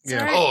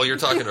 Yeah. Right. Oh, you're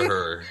talking to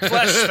her.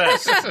 Flesh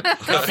Fest.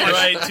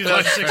 Copyright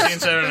 2016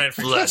 Saturday Night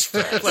Flesh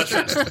Fest. Flesh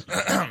Fest.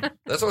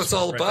 That's what it's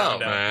all Write that about, one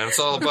down. man. It's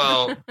all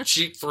about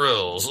cheap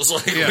thrills. It's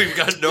like Yeah. we've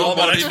got all no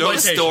about money, no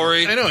exploitation.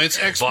 story. I know, it's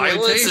Violence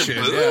exploitation.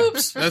 and Yeah.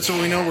 boobs. That's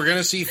what we know. We're going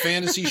to see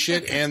fantasy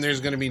shit, and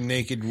there's going to be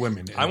naked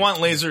women. I want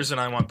lasers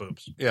and I want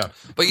boobs. Yeah.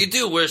 But you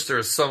do wish there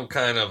was some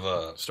kind of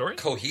a Story?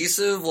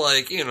 cohesive,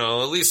 like, you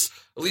know, at least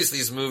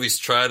these movies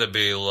try to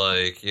be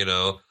like, you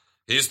know,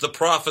 he's the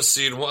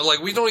prophesied one.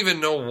 Like, we don't even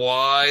know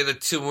why the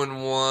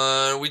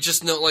 2-in-1. We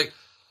just know, like,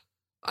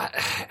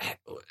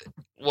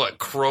 what,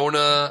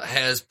 Krona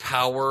has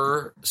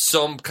power,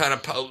 some kind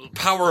of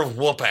power of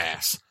whoop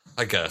ass,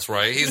 I guess,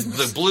 right? He's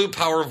the blue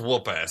power of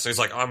whoop ass. So he's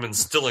like, I'm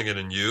instilling it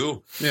in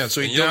you. Yeah, so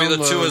And he you'll be the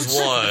 2 downloads as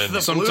one.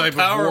 The some blue type of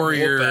power of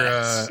warrior.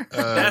 whoop-ass.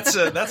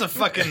 That's a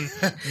fucking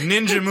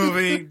ninja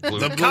movie. Blue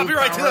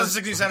Copyright power-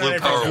 2016 Saturday blue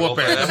Night power Fever. of Whoop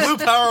whoop ass. The ass.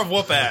 blue power of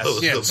whoop ass.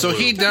 Yeah, The so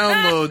he blue.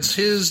 downloads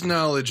his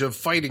knowledge of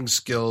fighting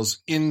skills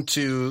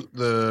into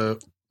the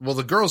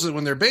girls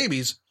when they're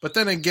babies, but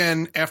then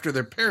again after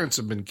their parents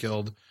have been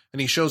killed, and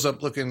he shows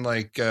up looking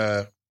like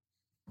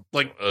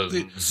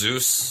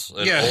Zeus,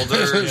 an yeah,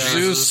 older Zeus,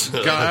 Jesus.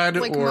 God,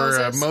 Like or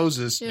Moses.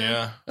 Moses,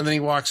 Yeah. and then he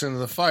walks into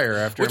the fire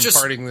after Which is-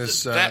 imparting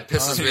this. That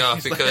pisses me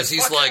off because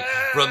he's like,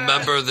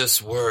 remember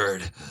this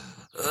word.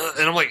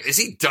 And I'm like, is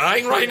he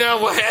dying right now?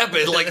 What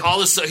happened? Like, all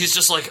of a sudden, he's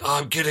just like, oh,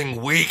 I'm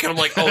getting weak. And I'm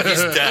like, oh,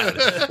 he's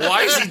dead.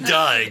 Why is he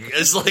dying?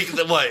 It's like,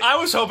 what? I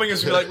was hoping it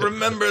was going to be like,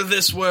 remember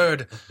this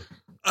word.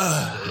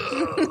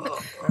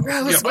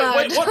 Rosebud.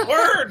 Wait, what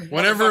word?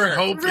 Whenever Motherfucker.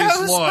 hope is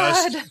Rosebud.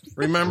 lost,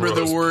 remember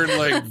the Rosebud. word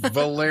like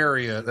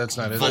Valeria. That's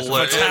not it. That's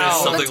Valet- Vital.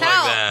 something Vital. like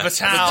that.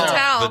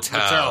 Vital.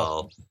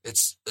 Vital.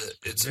 It's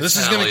This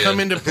is going to come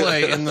Italian. into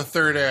play in the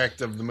third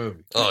act of the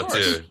movie. Oh,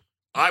 dude.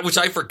 Which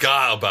I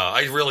forgot about.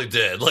 I really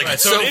did. Like, Right,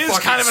 it's so it is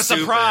fucking kind of a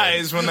stupid.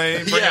 surprise when they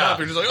bring it Yeah. up.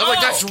 You're just like, I'm like,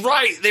 oh. that's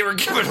right. They were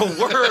given a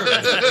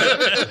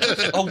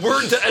word. A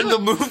word to end the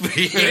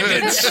movie. They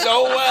did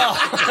so well.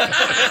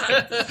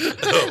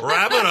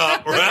 Wrap it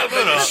up. Wrap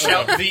it up.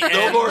 Shout the No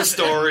end. more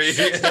story.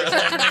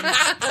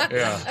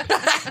 Yeah.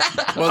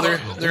 Well,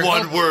 they're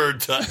One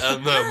word to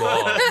end them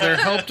all. they're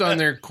helped on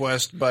their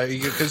quest by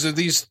because of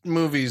these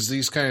movies,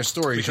 these kind of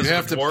stories. Because you of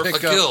have to dwarf-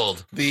 pick A up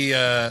guild.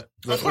 the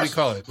what do you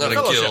call it? Not a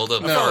fellowship. guild, a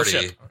No, party.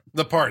 fellowship.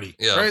 The party.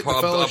 Yeah, right. The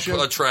fellowship.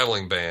 a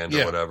traveling band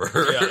Yeah. or whatever.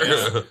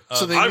 Yeah.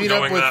 So they I'm meet up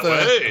going with that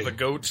way. The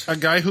goat. a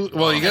guy who.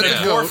 Well, you got And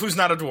the a goat, dwarf who's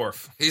not a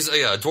dwarf. He's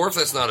a dwarf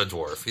that's not a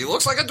dwarf. He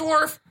looks like a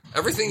dwarf.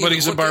 Everything, but you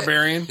he's a look at-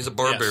 barbarian. He's a Yes,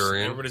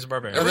 barbarian. everybody's a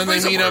barbarian. And then they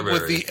everybody's a meet up with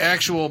barbarian. the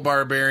actual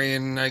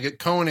barbarian. I get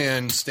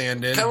Conan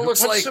stand in. Kind of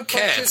looks What's like the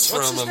fuck Cats is-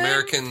 what's from his name?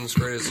 American's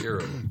Greatest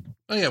Hero.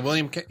 Oh yeah,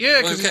 William.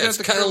 Yeah, William because he's got Cats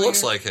the kind of curly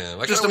looks hair. like him.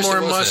 I Just a kinda wish more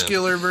it was him.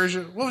 muscular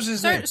version. What was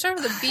his name? Start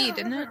with a B,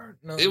 didn't it?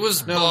 It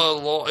was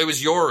No. it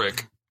was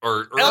Yorick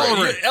or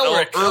Elric.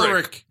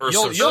 Elric or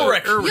some shit.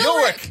 Ulrich.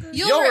 Ulrich.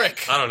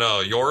 Ulrich. I don't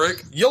know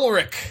Yorick,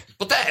 Ulrich.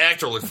 but that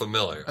actor looked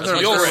familiar. I thought was it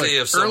was trying to Ulrich. see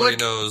if somebody Erlich?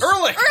 knows.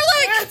 Erlich.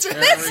 Erlich! There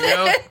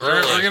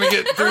we go. We're gonna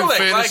get through Erlich,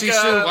 fantasy like,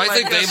 soon. Well, I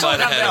think Like, they might Silicon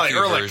have had a Valley, few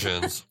Erlich.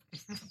 versions.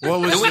 What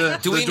was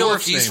Do we the know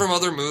if dwarf's he's name? from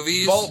other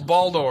movies? Baldor.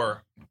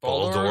 Baldor?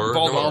 Baldor.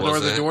 No, it Baldor the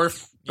wasn't.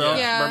 dwarf? Yeah.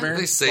 Did Barbarian?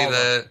 they say Baldor.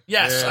 that?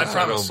 Yes, Yeah. I I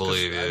promise. don't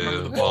believe I remember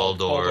you. the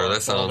Baldor.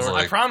 That sounds Baldor.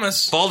 like I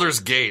promise. Baldur's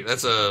Gate.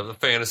 That's a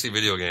fantasy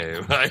video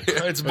game.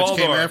 It's Which Baldor.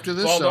 came after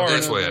this? Baldor.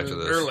 It's way after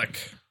this. Erlich.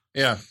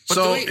 Yeah. But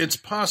So do we- it's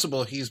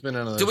possible he's been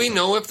in other Do we stuff.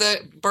 know if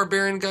that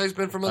barbarian guy's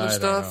been from I other don't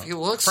stuff? know. He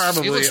looks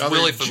Probably He looks other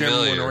really Jim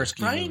familiar.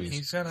 Wynorski Right? movies.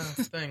 He's got a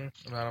thing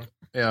about him.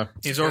 Yeah.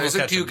 He's Yeah, Orville he's a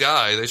Ketchum. cute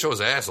guy. They show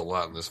his ass a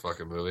lot in this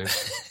fucking movie.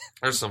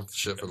 There's some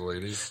shit for the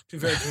ladies. Two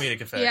very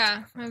comedic effects.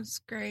 Yeah, that was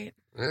great.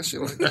 Yeah, she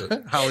liked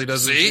it. Holly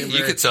doesn't See, seem you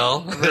very, could tell.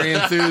 very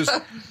enthused.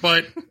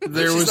 But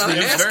there She's was not an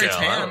the ass very gal.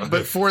 tan.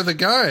 but for the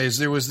guys,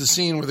 there was the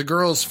scene where the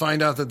girls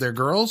find out that they're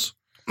girls.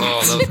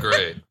 Oh, that was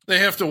great. They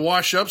have to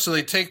wash up, so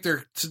they take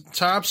their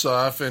tops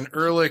off, and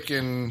Ehrlich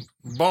and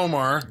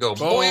Bomar Go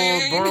Balder.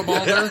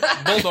 Baldor.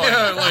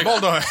 Yeah, like-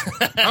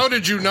 Baldor. How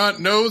did you not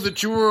know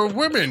that you were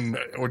women,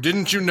 or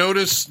didn't you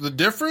notice the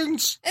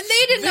difference? And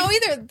they didn't know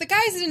either. The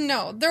guys didn't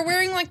know. They're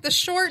wearing like the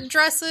short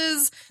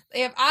dresses.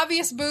 They have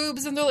obvious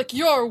boobs, and they're like,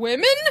 "You're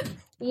women?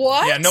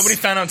 What?" Yeah, nobody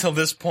found out until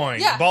this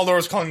point. Yeah. Baldor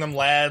was calling them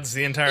lads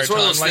the entire It's time.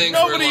 one of those like, things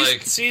where, nobody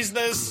like, sees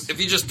this. If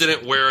you just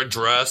didn't wear a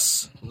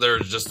dress, they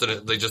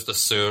just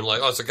assume like,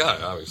 oh, it's a guy,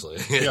 obviously.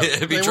 Yeah. It'd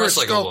be They wear dressed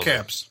like a skull woman.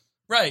 caps,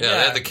 Right, Yeah, yeah.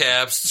 they had the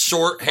caps,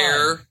 short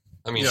hair.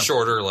 I mean, Yeah.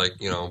 shorter, like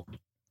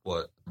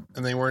what?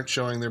 and they weren't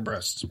showing their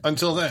breasts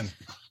until then.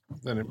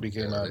 Then it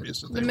became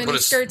obvious that The they were. mini But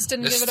it's- skirts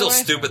didn't It's give it still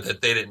away. stupid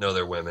that they didn't know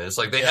they're women. It's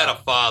like they Yeah. had a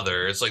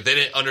father. It's like they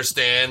didn't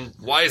understand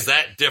why is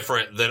that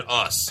different than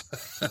us.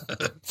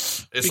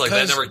 It's like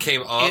that Because never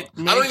came up. It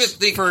I don't even makes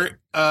think. for,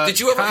 Did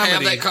you ever have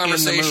comedy that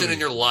conversation movie. in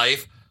your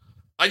life?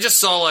 I just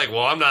saw like,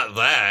 well, I'm not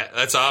that.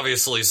 That's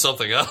obviously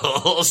something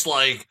else.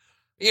 Like,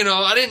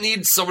 I didn't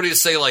need somebody to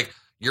say like,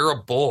 you're a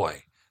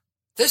boy.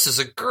 this is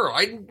a girl.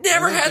 I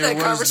never I think had there that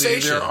was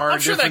conversation. there are I'm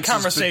sure that differences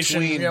conversation.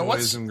 between Yeah, boys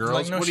what's and girls.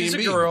 like? No, What do she's you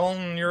a mean? girl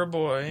and you're a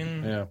boy.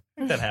 And Yeah.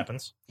 that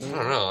happens. I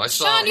don't know. I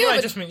saw. Sean, you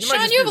have a Sean,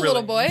 you have a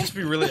little boy. Just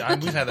be really.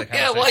 We've had that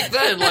Yeah, conversation. like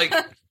then, like,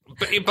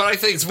 but I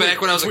think it's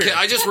back when I was a It's kid.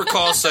 weird. I just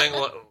recall saying,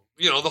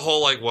 the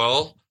whole like,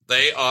 well,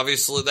 they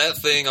obviously that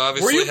thing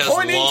obviously Were you has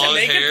pointing long to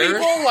naked hair.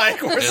 people?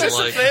 Like, was and, this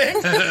like- a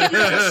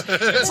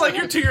thing? It's like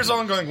you're 2 years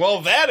old and going,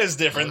 well, that is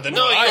different than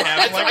No, what I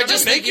have. I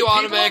just think you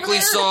automatically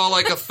saw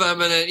like a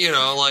feminine,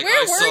 like Where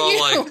I were saw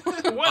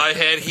you? like I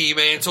had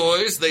He-Man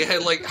toys. They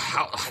had like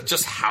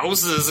just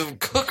houses and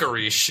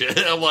cookery shit.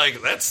 I'm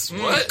like, that's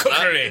what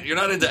cookery. You're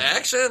not into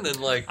action and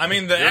like. I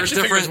mean, the there's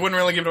action figures wouldn't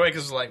really give it away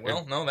because it's like,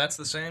 well, no, that's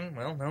the same.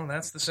 Well, no,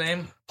 that's the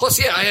same.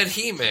 Plus, yeah, I had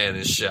He-Man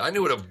and shit. I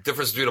knew what a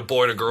difference between a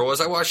boy and a girl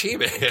was. I watched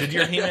He-Man. Did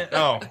your He-Man?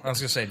 Oh, I was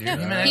gonna say, did your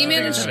He-Man?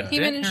 He-Man and have a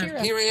He-Man dick? and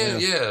She-Ra. He-Man,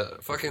 yeah,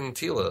 fucking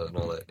Tila and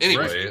all that.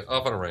 Anyway,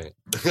 off on a rant.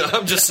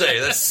 I'm just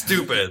saying that's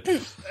stupid.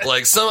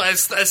 Like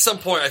at some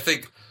point, I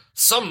think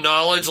some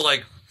knowledge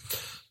like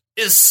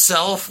is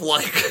self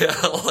like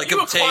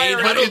obtained. I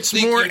But don't it's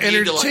think more you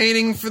need to, like-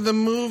 entertaining for the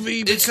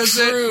movie It's because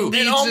true. it It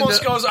leads almost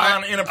into goes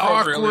on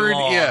inappropriately awkward,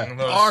 long, yeah,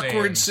 those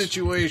awkward scenes.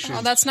 situations.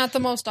 Oh, that's not the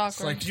most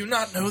awkward. Like, do you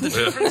not know the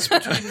difference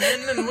between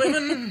men and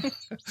women?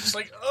 It's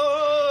like,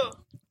 oh,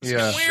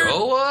 yeah. weird.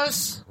 Show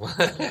us.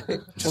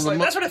 Just like,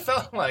 that's what it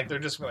felt like. They're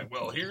just like,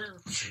 well, here.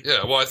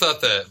 Yeah, well, I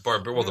thought that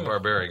the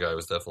barbarian guy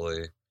was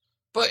definitely,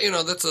 but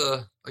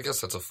I guess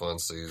that's a fun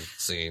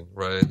scene,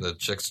 right? The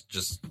chicks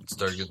just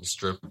start getting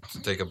stripped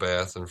to take a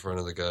bath in front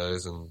of the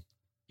guys, and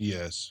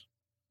Yes.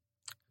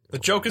 The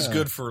joke is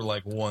good for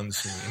like one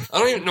scene. I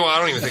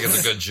don't even think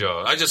it's a good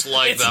joke. I just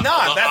like It's the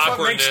not. the That's what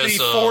makes awkwardness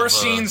the of, four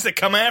scenes that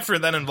come after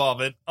that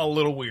involve it a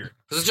little weird.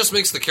 because it just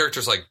makes the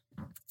characters like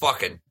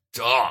fucking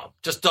dumb.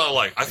 Just dumb.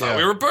 Like I thought Yeah.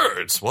 we were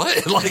birds.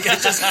 What? Like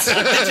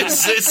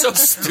it's so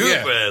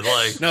stupid.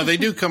 Like. No, they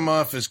do come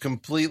off as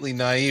completely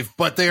naive,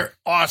 but they're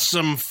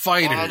awesome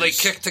fighters. Oh, they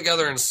kick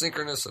together in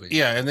synchronicity.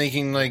 Yeah, and they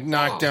can like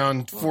knock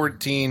down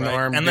 14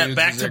 armed And that dudes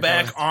back as to they're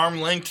back going.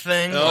 arm length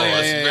thing. Oh, yeah,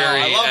 it's yeah,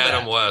 very I love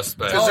Adam that. West.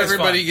 Back. Because Always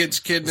everybody fun. gets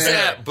kidnapped.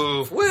 Zap,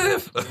 boof,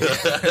 whiff.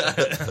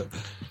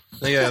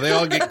 Yeah, they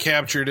all get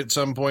captured at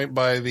some point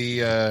by the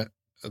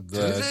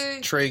they?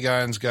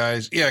 Tragons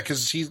guys. Yeah,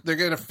 because they're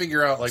gonna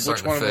figure out like which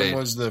Starting one to of them fade.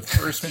 was the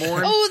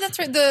firstborn. Oh, that's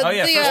right. The Oh,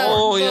 yeah, the, first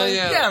Oh, the- yeah,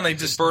 yeah. Yeah, and they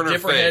just Burn her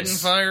dip her head in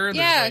face. fire.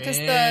 They're Yeah, like, because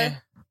eh.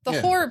 the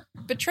Yeah. whore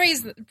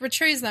betrays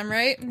them,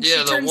 right? And Yeah,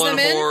 she the turns one them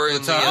in. whore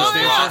in the Top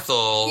station.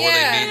 brothel where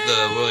Yeah. they meet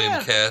the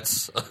William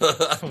Katz.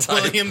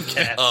 William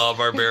Katz.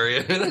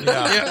 Barbarian.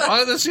 Yeah.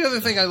 Yeah, that's the other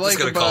thing I like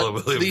gonna call about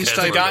it William these Katz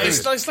type of Barbarian.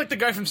 things. It's like the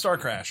guy from Star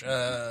Crash.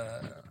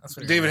 That's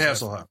what David you're gonna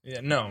Hasselhoff. say. Yeah,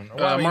 no.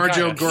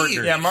 Marjo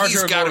Gortner. Yeah, Marjo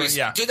He's gotta Gortner, be,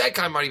 yeah. Dude, that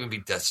guy might even be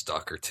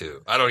Deathstalker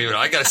too. I don't even know.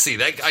 I gotta see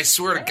that. I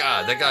swear to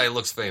God, that guy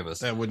looks famous.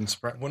 That wouldn't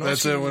surprise. Wynorski.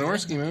 That's a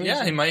Wynorski movie.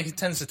 Yeah, he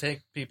tends to take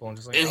people and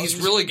just like, And oh, he's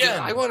use really it good.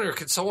 again. I wonder,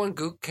 could someone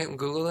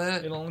Google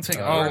that? It'll only take.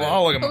 Where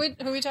I'll look him Who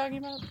up. are we talking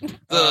about?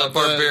 The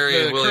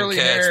barbarian the William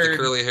Katz, the curly-haired-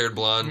 curly-haired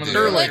blonde dude.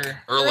 Ehrlich.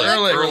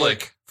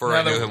 Ehrlich. For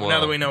I Now knew him that, well. now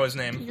that we know his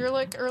name.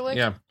 Ehrlich.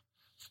 Yeah.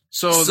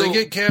 So they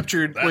get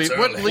captured. That's Wait,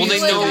 what early.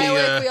 leads Well, to they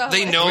know- the?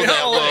 They know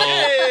that well.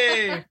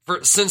 Hey!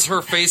 Since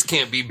her face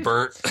can't be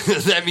burnt,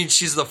 that means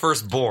she's the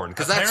firstborn.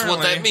 Because that's what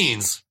that Apparently.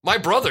 means. My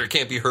brother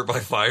can't be hurt by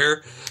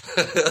fire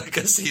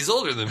because he's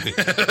older than me.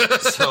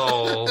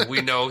 So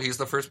we know he's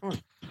the firstborn.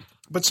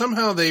 But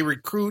somehow they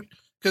recruit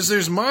because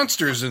there's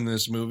monsters in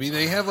this movie.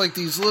 They have like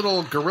these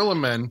little gorilla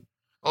men.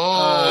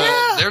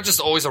 Oh, they're just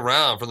always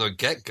around from the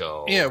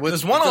get-go. Yeah, with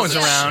There's one always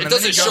doesn't- around. it and then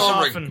doesn't he goes show him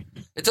off like- and-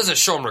 It doesn't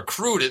show them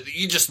recruited.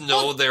 You just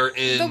know Well, they're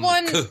in the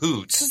one-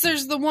 cahoots. Because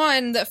there's the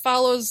one that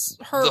follows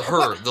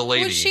her. The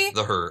lady, Who's she?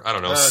 the her. I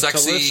don't know,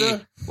 sexy.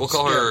 Talissa? We'll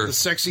call Yeah, her the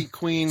sexy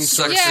queen.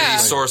 sexy Yeah.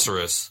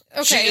 sorceress.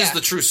 Okay, she is yeah.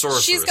 the true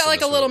sorceress. She's got in like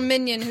a this little movie.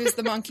 minion who's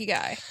the monkey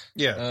guy.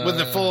 Yeah, with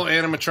the full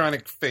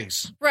animatronic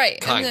face. Right.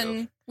 Kind and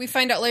then we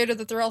find out later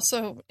that they're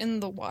also in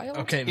the wild.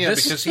 Okay, Yeah,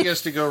 this because he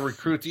has to go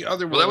recruit the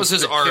other one. Well, that was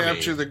his to army.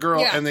 Capture the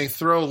girl, Yeah. and they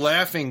throw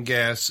laughing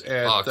gas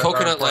at the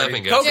coconut our party.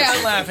 laughing gas. coconut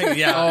Yeah. laughing.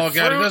 Yeah. Oh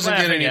god, it Fruit doesn't get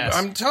laughing, any. yes.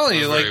 I'm telling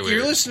you, Very like weird.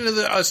 you're listening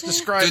to us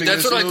describing. Dude,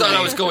 that's this what I thought movie.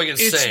 I was going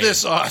insane. It's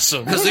this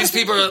awesome. Because these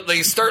people,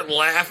 they start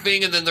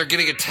laughing and then they're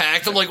getting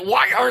attacked. I'm like,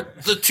 why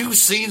aren't the two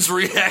scenes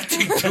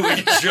reacting to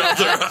each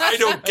other? I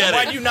don't get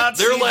Why it. do you not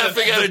They're see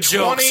laughing the at a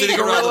joke 20 sitting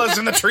around. gorillas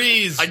in the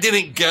trees? I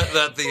didn't get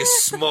that the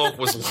smoke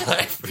was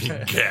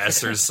laughing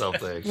gas or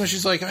something. Well,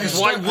 she's like,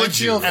 Why would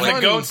you? and the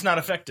funny. goat's not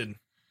affected.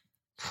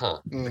 Huh.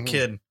 Mhm.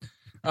 Kid.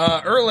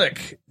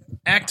 Ehrlich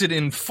acted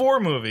in 4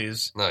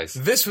 movies. Nice.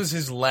 This was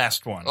his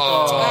last one.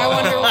 Oh. I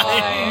wonder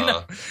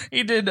why.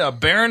 He did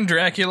Baron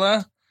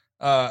Dracula,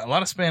 a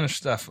lot of Spanish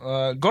stuff.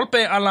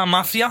 Golpe a la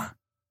Mafia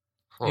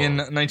Huh. in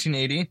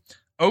 1980.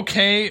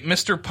 Okay,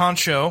 Mr.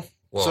 Poncho.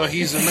 Whoa. So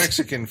he's a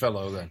Mexican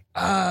fellow then.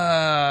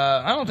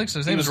 I don't think so.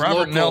 His He name is was Robert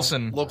local-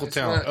 Nelson. Local He's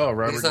talent. not- Oh,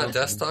 Robert. He's not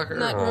Nelson. Deathstalker?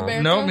 Not Oh.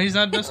 Roberto. No, he's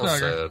not That's Deathstalker.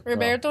 sad.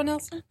 Roberto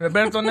Nelson.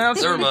 Roberto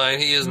Nelson. Never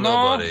mind. He is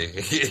No. nobody.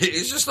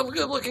 He's just a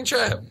good-looking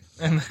chap.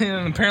 And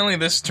then apparently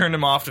this turned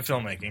him off to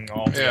filmmaking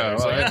altogether. Yeah, He's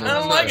well, like, I I know.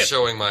 don't I'm like not it.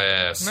 showing my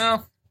ass.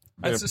 No.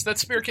 That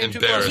spear came too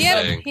close.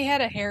 Embarrassing. He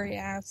had a hairy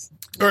ass.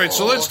 All right,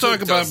 so let's who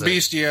talk about doesn't?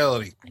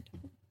 bestiality.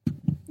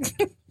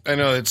 I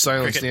know it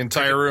silenced the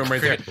entire room right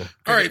there.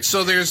 All right,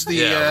 so there's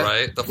the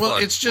right. The well,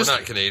 fuck? it's just We're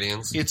not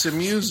Canadians. it's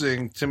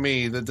amusing to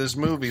me that this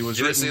movie was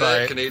You didn't written see that?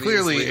 by Canadians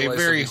clearly a legalized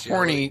very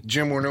bestiality. horny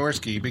Jim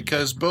Wynorski,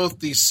 because both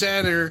the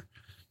satyr,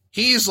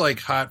 he's like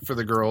hot for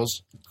the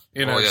girls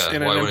in, Oh, yeah.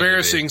 in Why an wouldn't he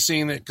embarrassing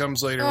scene that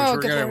comes later, Oh,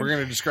 which good we're Lord.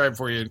 gonna describe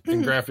for you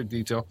in graphic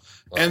detail.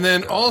 Oh, And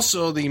then God.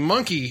 also the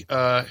monkey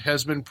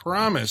has been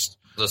promised.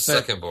 The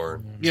second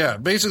born. Yeah,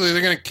 basically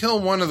they're going to kill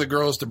one of the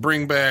girls to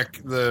bring back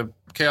the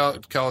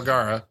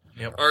Caligara.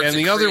 Or And to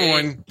the other create-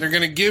 one, they're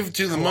going to give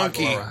to the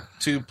monkey Caligara.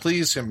 to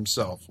please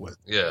himself with.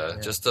 Yeah,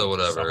 just to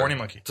whatever. It's a horny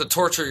monkey. To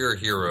torture your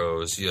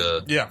heroes, yeah.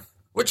 Yeah.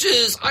 Which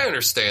is, I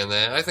understand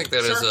that. I think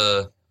that is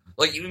a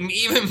like even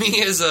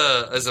me as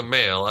a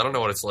male, I don't know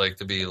what it's like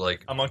to be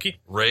like A monkey?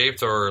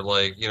 raped or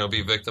like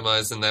be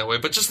victimized in that way.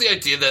 But just the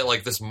idea that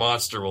like this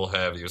monster will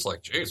have you is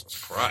like Jesus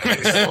Christ,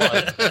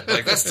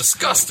 like that's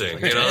disgusting.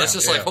 That's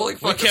just like holy We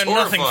fuck. care That's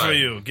nothing horrifying. for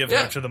you. Give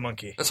Yeah. that to the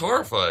monkey. That's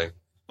horrifying.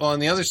 Well, on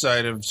the other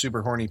side of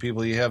super horny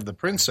people, you have the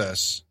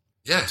princess,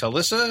 Yeah,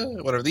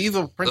 Talissa, whatever, the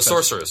evil the princess.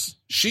 sorceress.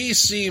 She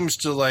seems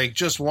to like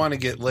just want to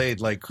get laid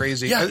like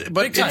crazy. Yeah, But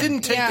big it time.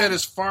 didn't take Yeah. that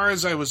as far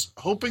as I was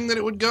hoping that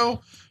it would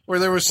go, where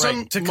there were some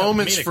Right, to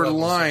moments comedic for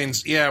levels.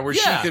 lines, where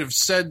she Yeah. could have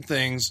said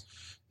things,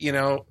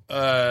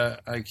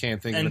 I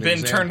can't think of And an been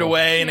example. turned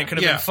away, and it could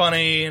have Yeah. been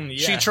funny. And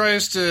She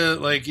tries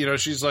to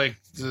she's like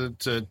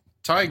to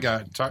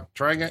Trigon.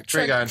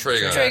 trigonometry.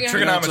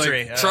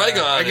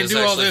 Trigon I can is do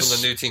all actually this,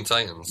 from the New Teen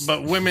Titans.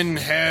 but women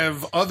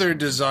have other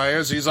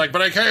desires. He's like,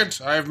 but I can't.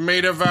 I've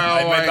made a vow.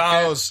 I made can't."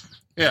 vows.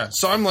 Yeah,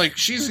 so I'm like,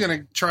 she's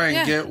gonna try and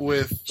Yeah. get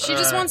with. She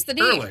just wants the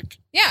D. Ehrlich,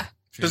 Yeah.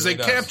 because She they really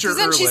does. capture Because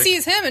then she Ehrlich.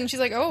 sees him and she's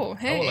like, oh,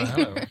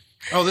 hey.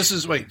 Oh, this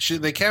is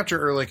they capture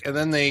Ehrlich, and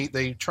then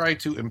they try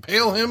to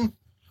impale him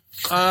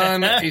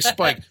on a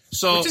spike.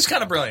 So Which is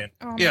kind of brilliant.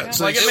 Oh my Yeah, God. it's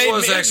like- Like, It made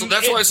was me- actually.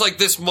 That's why it's like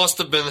this must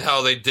have been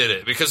how they did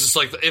it, because it's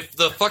like if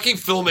the fucking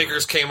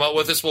filmmakers came up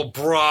with this, well,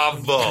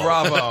 bravo,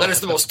 Bravo. That is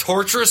the most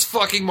torturous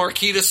fucking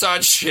Marquis de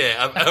Sade shit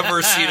I've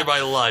ever seen in my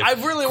life. I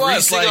really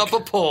was, greasing like- up a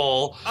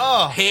pole,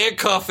 Oh.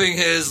 handcuffing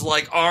his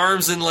like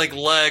arms and like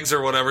legs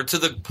or whatever to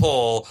the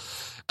pole,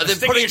 and then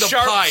Sticking putting a the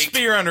sharp pike.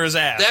 spear under his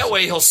ass. That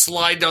way he'll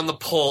slide down the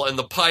pole, and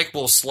the pike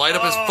will slide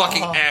up his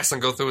fucking ass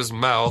and go through his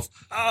mouth.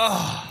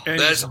 Oh. and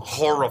That's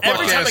horrifying.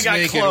 Every time ass it got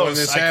naked close, when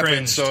this I happened,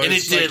 cringed. so And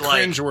it's it did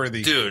like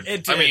cringeworthy. dude.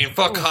 It I did. mean,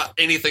 fuck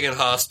anything in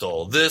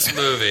Hostel. This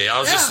movie, I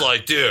was just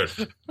like, dude,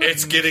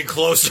 it's getting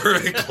closer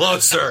and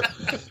closer.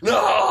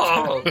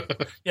 No,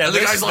 Yeah, and the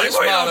this- guy's like, this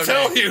wait, I'll bothered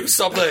tell me. you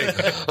something.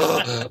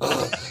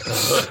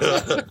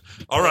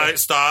 All right,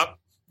 stop.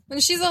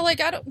 And she's all like,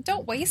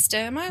 don't waste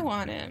him. I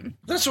want him.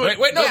 That's what.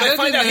 Wait, no, but they that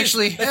find didn't out he's-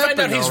 actually they find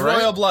happen, out he's though, right?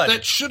 royal blood.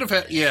 That should have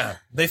had. Yeah,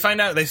 They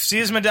find out, they see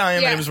his medallion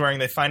that Yeah. he was wearing.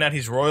 They find out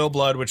he's royal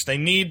blood, which they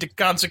need to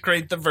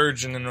consecrate the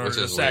virgin in order Which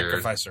to is weird.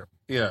 sacrifice her.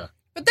 yeah.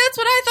 But that's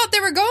what I thought they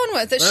were going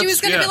with. That she That's-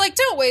 was going to yeah. be like,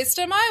 don't waste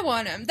him. I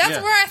want him. That's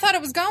Yeah. where I thought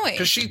it was going.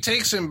 Because she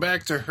takes him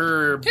back to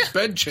her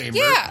bedchamber,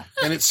 Yeah.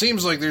 and it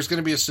seems like there's going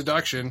to be a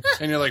seduction,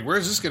 and you're like,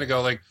 "Where's this going to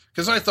go?" Like,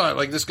 because I thought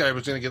like this guy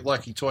was going to get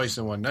lucky twice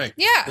in one night.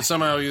 Yeah. that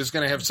somehow he was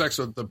going to have sex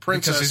with the Because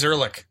princess, he's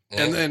Ehrlich.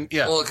 and then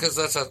Well, because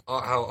that's how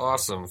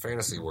awesome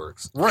fantasy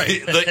works.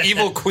 right. The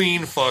evil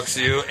queen fucks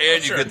you,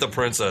 and you Sure. get the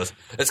princess.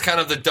 It's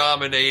kind of the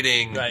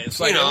dominating. Right. It's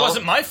like, you know, it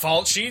wasn't my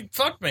fault. She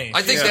fucked me.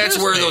 I think Yeah. that's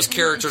where those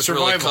characters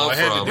really Survival. come I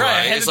had to from, do it. Right, I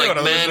right? had It's to do like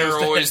it. men Otherwise are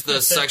there's- always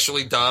the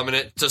sexually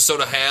dominant. So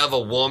to have a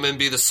woman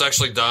be the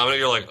sexually dominant,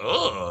 you're like,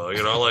 oh,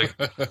 like,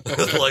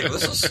 like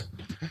this is,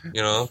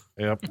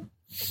 Yep.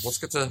 let's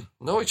get to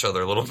know each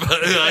other a little bit.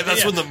 That's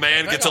Yeah. when the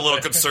man gets a little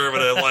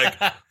conservative, like,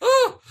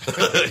 oh,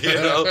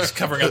 Just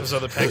covering up his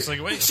other pecs.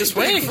 Like, wait, just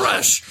waiting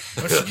fresh.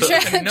 Tra-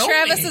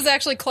 Travis is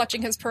actually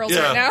clutching his pearls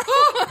Yeah. right now.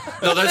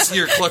 No, that's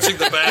you're clutching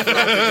the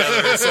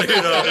bathroom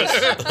together.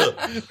 So,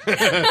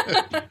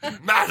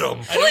 Madam,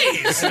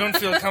 please. I don't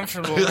feel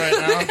comfortable right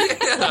now.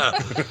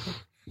 Yeah.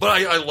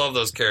 But I love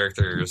those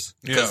characters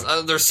because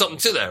Yeah. there's something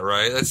to that,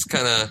 right? That's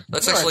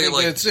actually I think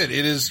like that's it.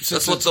 It is. that's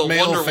since what it's the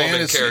male Wonder Woman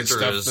fantasy character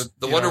stuff is. that,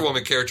 The you Wonder know,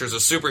 Woman character is a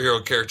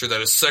superhero character that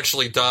is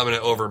sexually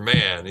dominant over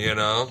man. You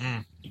know,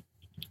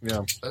 Yeah.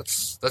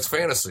 that's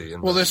fantasy.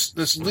 And Well, this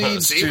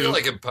leads see, we to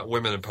like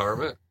women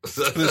empowerment.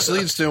 this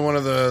leads to one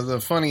of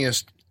the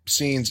funniest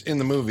scenes in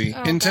the movie,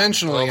 Oh,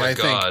 intentionally, Oh, my I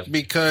think, God.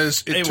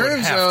 because They it would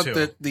turns have out to.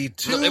 that the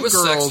two No, it was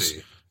girls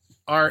sexy.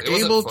 are It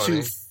wasn't able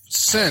funny. to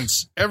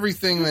sense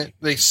everything that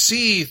they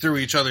see through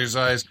each other's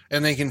eyes,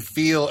 and they can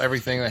feel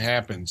everything that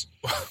happens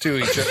to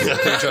each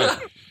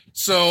other.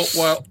 So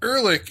while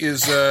Ehrlich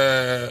is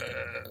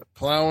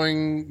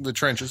plowing the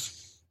trenches,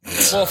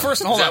 Well,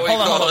 first, hold that on, what you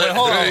hold on, call hold on, it?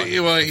 hold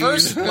on. well, he's-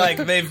 First, like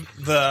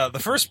the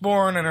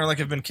firstborn and Ehrlich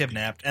have been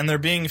kidnapped, and they're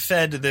being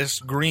fed this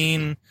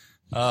green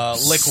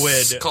It's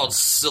liquid. called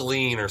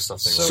Celine or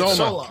something.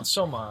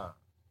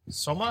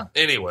 Soma?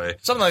 Anyway,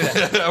 Something like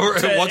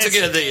that. once It's-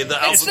 again,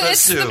 the alphabet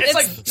soup. it's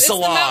like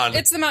Salon.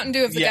 It's the Mountain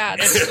Dew of the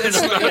gods. It's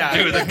nothing to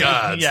do with the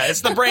gods. Yeah,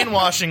 it's the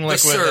brainwashing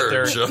liquid that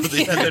surge of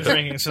the- they're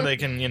drinking so they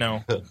can,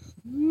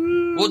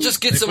 Well,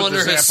 just gets They him put the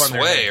under his zap on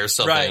their sway head. or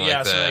something Right, like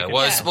yeah, so they that. can-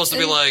 Well, it's Yeah. supposed to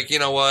be like, you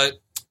know what?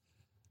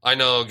 I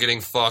know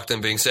getting fucked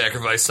and being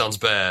sacrificed sounds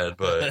bad,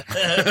 but drink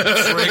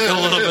a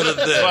little bit of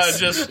But this.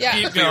 just Yeah.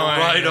 keep Be going.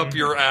 right up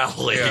your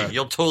alley. Yeah.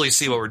 You'll totally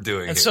see what we're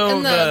doing And here. so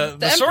And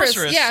the Empress,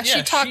 sorceress,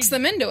 she talks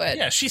them into it.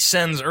 Yeah, she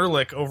sends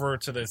Ehrlich over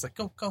to this. Like,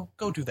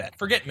 go do that.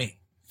 Forget me.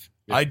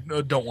 I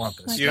don't want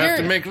this. You have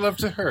to make love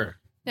to her.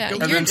 Yeah, And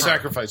you're- then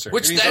sacrifice her.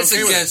 Which And he's that's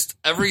okay with it. against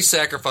every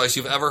sacrifice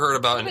you've ever heard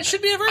about. And it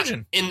should be a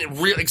virgin.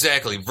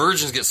 Exactly.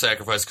 Virgins get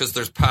sacrificed because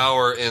there's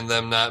power in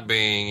them not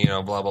being,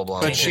 blah, blah, blah.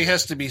 blah, But she blah.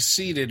 has to be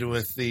seated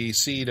with the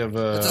seed of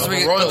a Doesn't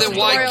make it- royalty. but then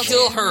why Royalty.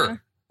 kill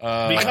her?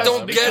 I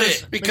don't get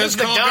it. Because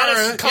the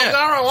goddess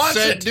Kaldara wants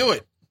said it. do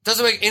it.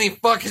 Doesn't make any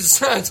fucking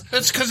sense.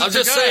 That's because I'm it's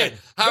just a guy. saying.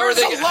 How are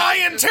There's they? a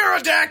lion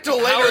pterodactyl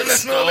How later are in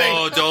this they- movie.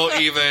 Oh, don't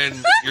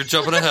even. You're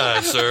jumping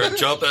ahead, sir.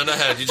 Jumping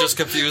ahead. You just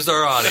confused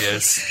our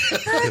audience.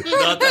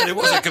 Not that it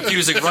wasn't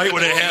confusing right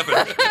when it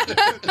happened.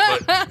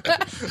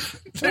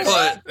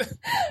 But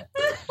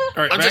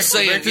All right, I'm just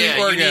saying, back to the yeah,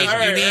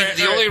 orgasm.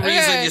 the only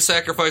reason Okay. you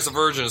sacrifice a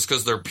virgin is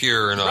because they're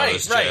pure and all Right,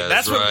 this right. jazz,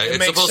 That's what right? it It's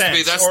makes supposed sense.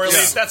 to be. That's or at the-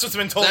 least that's what's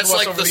been told That's to us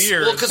like over the the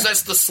years. well, because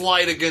that's the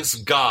slight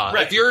against God.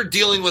 Right. If you're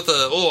dealing with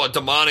a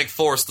demonic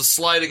force, the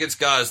slight against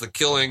God is the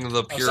killing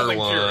the pure something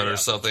one pure, yeah. or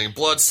something.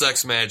 Blood,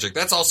 sex, magic.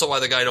 That's also why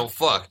the guy don't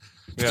fuck.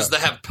 Because they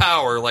have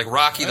power, like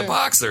Rocky the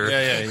boxer.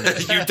 Yeah.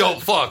 You don't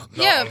fuck.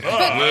 Yeah,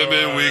 but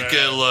Women,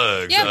 weekend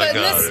legs. yeah, I but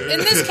got it.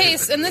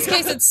 in this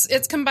case,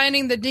 it's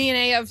combining the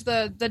DNA of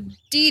the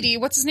deity.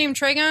 What's his name?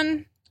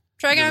 Trigon.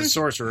 The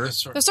sorcerer.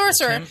 The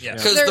sorcerer. Him? Yes.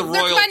 Because They're the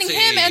combining royalty-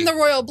 him and the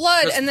royal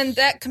blood, and then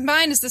that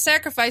combined is the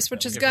sacrifice,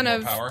 which is Give him gonna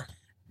more power.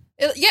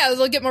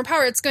 they'll get more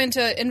power. It's going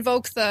to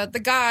invoke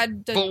the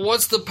god. But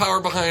what's the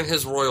power behind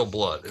his royal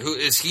blood? Who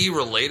is he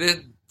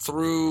related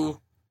through?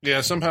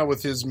 Yeah, somehow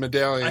with his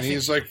medallion, I think-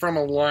 he's like from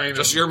a line.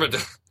 Just of, your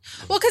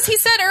Well, because he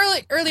said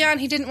early on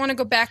he didn't want to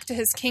go back to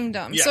his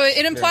kingdom, Yeah. so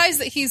it implies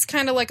that he's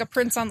kind of like a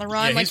prince on the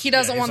run. Yeah, like he's- he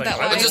doesn't yeah, he's want like,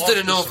 that I I life. just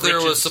didn't know if His there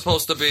was riches.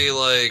 supposed to be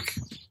like,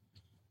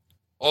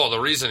 oh, the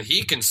reason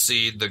he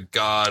conceded the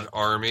god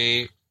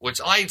army, which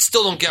I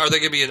still don't get. Are they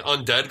going to be an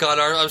undead god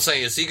army? I'm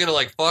saying, is he going to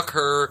like fuck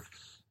her?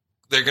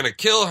 They're going to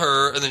kill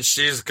her, and then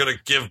she's going to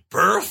give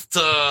birth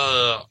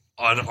to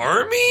an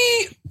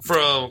army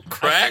from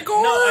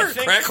Krakor?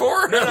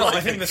 Krakor? No,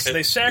 I think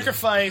they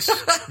sacrifice,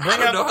 I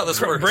don't know how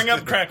this works. bring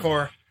up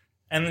Krakor,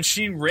 and then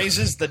she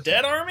raises the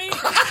dead army.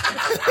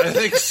 I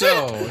think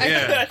so.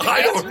 Yeah.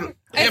 I don't.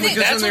 I Yeah, think because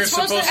then that's they're what's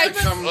supposed supposed to to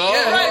happen. come. Oh.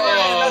 Yeah,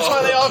 Right. That's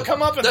why they all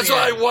come up. At That's the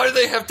why. end. Why do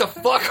they have to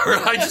fuck her?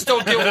 I just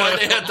don't get why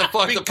they have to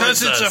fuck the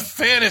because princess. it's a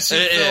fantasy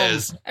It film.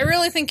 is. I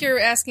really think you're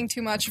asking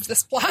too much of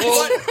this plot.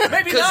 Well,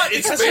 Maybe 'Cause not.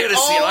 it's because fantasy. It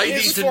all I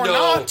is need to for know.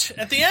 naught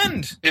at the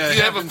end. Yeah, If it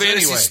you have a happens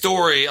fantasy anyway.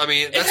 story, I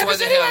mean, that's why happens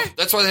they anyway. have.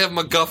 That's why they have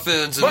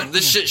MacGuffins, and But-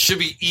 this shit should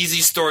be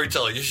easy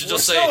storytelling. You should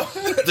just say,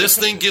 so- "This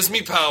thing gives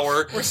me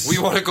power. We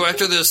want to go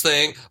after this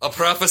thing. A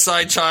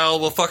prophesied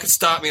child will fucking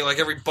stop me, like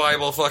every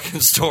Bible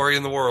fucking story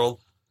in the world."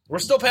 We're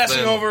still passing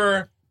Then-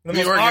 over the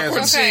most orgasm. awkward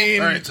Okay.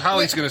 scene. All right,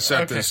 Holly's going to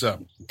set Okay. this up.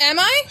 Am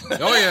I?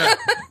 Oh yeah.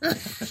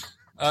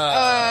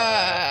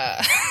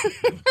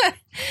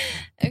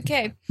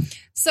 Okay.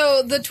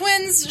 So the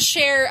twins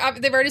share.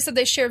 They've already said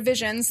they share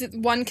visions.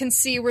 One can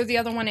see where the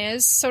other one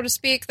is, so to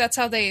speak. That's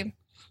how they,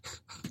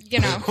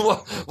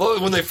 Well,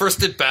 when they first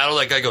did battle,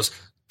 that guy goes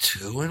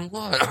 2 and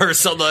 1 or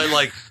something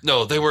like.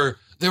 No, they were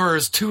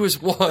as 2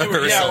 as 1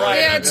 or Yeah, something. right.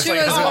 Yeah, It's 2 like,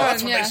 as oh, one,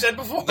 That's what yeah. they said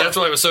before. That's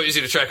why it was so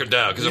easy to track him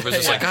down because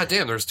everybody's just like, God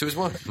damn, there's 2 as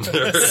 1.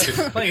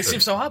 Like, it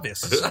seems so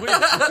obvious. It's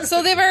weird.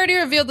 So they've already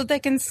revealed that they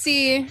can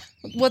see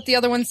what the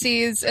other one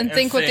sees and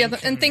think what the other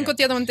what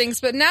the other one thinks.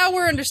 But now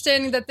we're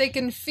understanding that they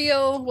can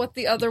feel what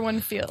the other one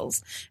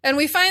feels, and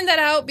we find that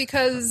out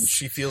because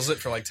She feels it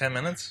for like 10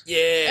 minutes.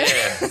 Yeah.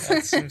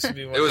 That seems to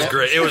be what It was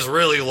great. It was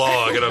really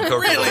long and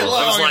uncomfortable. Really I was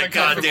long and like,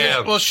 God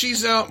damn. Well,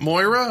 she's out.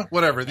 Moira,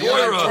 whatever. The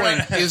Moira. other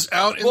twin is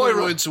out in Moira.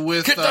 the woods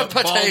with Get the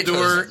potatoes.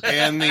 Baldur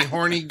and the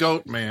horny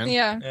goat man.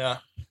 yeah, Yeah.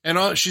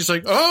 And she's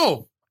like,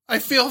 "Oh, I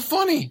feel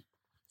funny."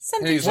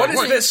 something. He's What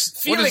like, is this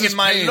what feeling is this in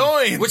my pain?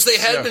 loins? Which they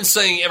had Yeah. been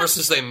saying ever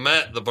since they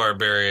met the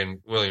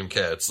barbarian William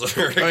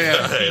Katzler. Oh,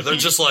 yeah. They're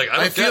just like, I I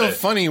don't feel get it.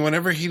 funny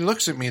whenever he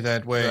looks at me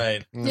that way.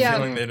 Right. Yeah.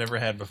 Feeling they never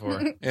had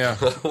before. Yeah.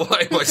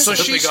 Why am I So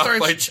she slipping off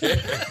my starts-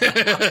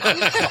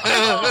 chair?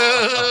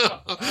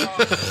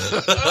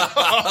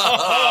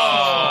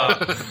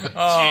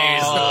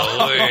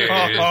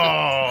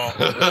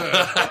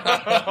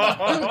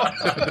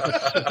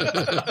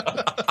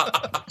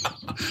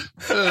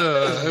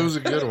 It was a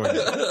good one.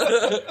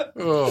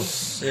 Oh,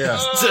 yeah.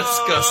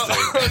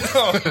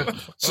 Disgusting.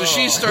 So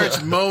she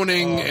starts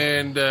moaning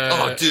and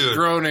dude.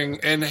 groaning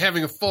and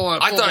having a full-on.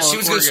 I thought she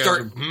was going to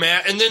start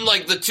mad, and then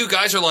like the two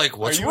guys are like,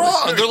 "What's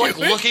wrong?" They're like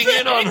looking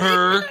in on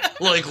her,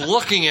 like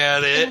looking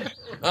at it.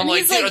 I'm And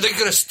like, he's dude, like- are they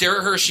going to stare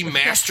at her? She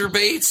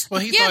masturbates? Well,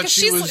 he Yeah, thought because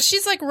she was.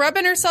 she's like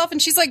rubbing herself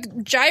and she's like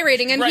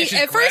gyrating, and Right, he she's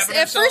at grabbing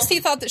herself. first he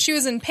thought that she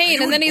was in pain,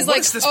 Dude, and then he's what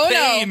like, is this "Oh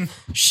pain?" no,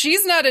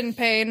 she's not in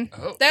pain.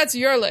 That's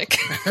your lick."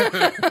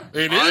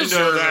 It is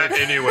her.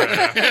 anyway.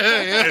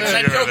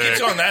 That joke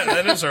keeps on.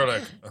 That is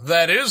Ehrlich.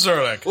 That is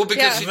Ehrlich. Well,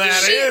 because Yeah.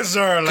 he, She- is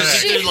Ehrlich.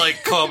 because he did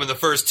like come in the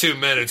first 2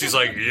 minutes. He's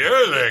like,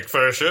 you're like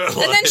for sure. And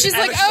then she's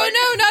like,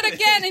 "Oh no, not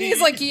again!" And he's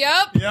like,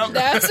 "Yep, Yep.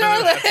 that's her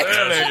lick."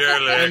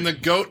 And the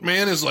goat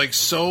man is like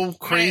so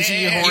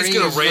crazy horny. He's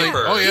gonna rape like,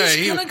 her. Oh yeah,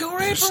 He's gonna go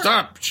rape her.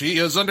 Stop! She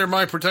is under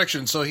my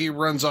protection, so he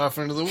runs off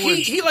into the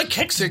woods. He like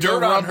kicks To go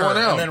dirt on rub her one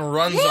out. and then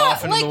runs Yeah,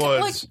 off into like the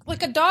woods.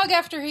 like a dog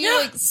after he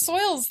like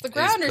soils the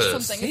ground or pissed.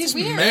 something. It's He's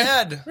weird.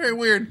 mad. Very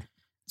weird.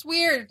 It's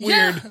weird.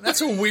 Yeah,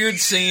 that's a weird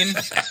scene.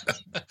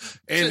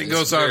 And it It's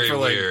goes on very for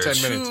like weird.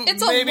 10 minutes.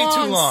 It's a Maybe long,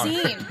 too long.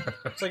 scene.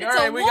 It's like, It's all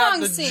right, a we got long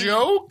the scene.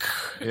 joke.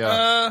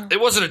 Yeah. It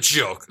wasn't a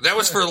joke. That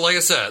was for, like I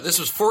said, this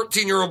was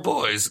 14-year-old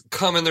boys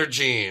come in their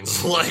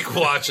jeans, like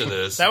watching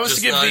this. That was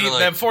Just to give not even,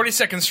 that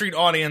 42nd Street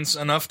audience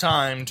enough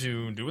time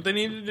to do what they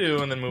needed to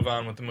do and then move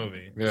on with the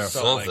movie. Yeah.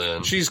 So, like,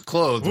 something. She's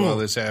clothed while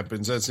this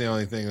happens. That's the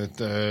only thing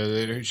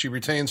that she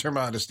retains her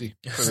modesty.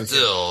 For this.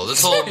 Still,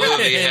 this whole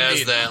movie has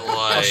Indeed. that while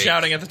like.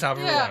 shouting at the top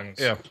of her Yeah. lungs.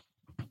 Yeah.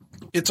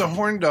 It's a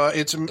horn dog.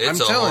 I'm a telling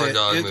horn you.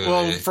 dog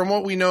Well, movie. from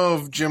what we know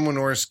of Jim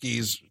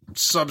Wynorski's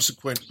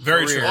subsequent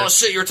Very career, true. Oh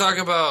shit! You're talking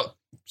about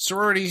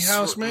Sorority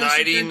House Massacre.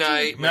 Nighty too?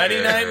 Nightmare.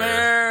 Nighty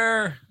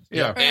Nightmare.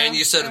 Yeah. And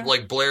you said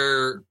like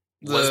Blair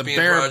The lesbian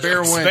Bear project.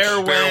 Wench.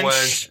 Bear Bear Wench.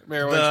 Wench.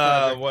 Bear Wench The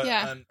Project. what?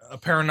 Yeah. A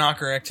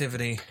Paranknocker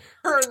activity.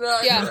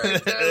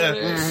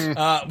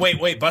 Yeah.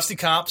 Wait, Busty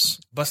Cops.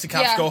 Busty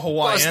Cops Yeah. go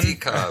Hawaiian. Busty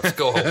Cops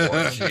go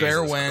Hawaiian. Jesus Bear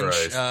Wench.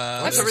 Christ.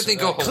 Why does there's, everything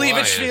go Hawaiian?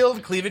 Cleavage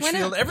Field. Why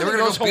not? Everything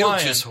They were goes going to go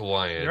Hawaiian. Beetlejuice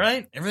Hawaiian.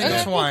 Right? Everything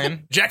goes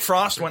Hawaiian. Jack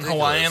Frost went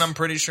Ridiculous. Hawaiian, I'm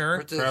pretty sure.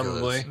 Ridiculous.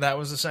 Probably. That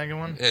was the second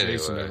one.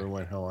 Jason Anyway. never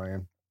went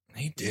Hawaiian.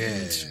 He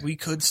didn't. Yeah. We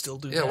could still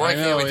do Yeah, that. why I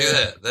can't know, we do yeah.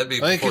 that? That'd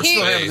be I think for it's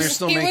still space. happening. They're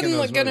still he making wouldn't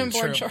those look good in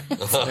movies. board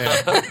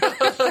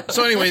True. shorts.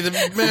 So anyway, the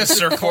massive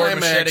Surfboard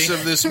climax machete.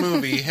 of this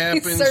movie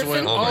happens surfing.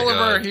 when Oh my all of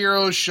God. our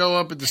heroes show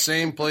up at the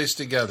same place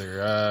together.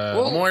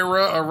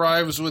 Moira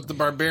arrives with the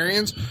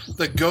barbarians.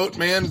 The goat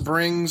man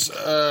brings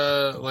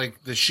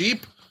like the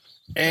sheep,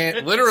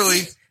 and literally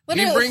he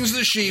Literally. brings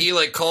the sheep. He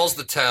like calls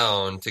the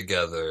town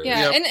together.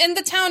 Yeah, Yep. and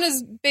the town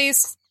is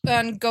based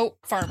on goat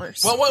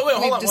farmers. Well, wait,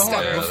 hold We've on.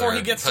 discovered. Yeah, Before he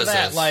they're gets to that,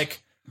 peasants.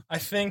 like, I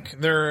think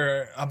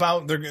they're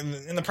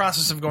in the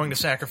process of going to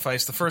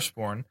sacrifice the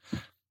firstborn.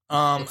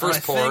 The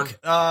firstborn.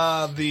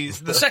 I think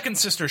the second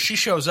sister, she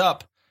shows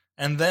up,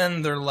 and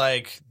then they're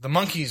like, the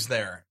monkey's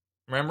there.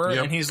 Remember?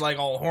 Yep. And he's like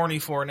all horny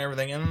for it and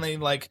everything. And then they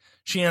like,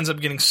 she ends up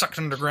getting sucked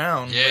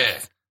underground. Yeah.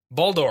 with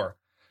Baldor.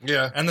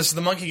 Yeah, And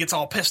the monkey gets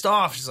all pissed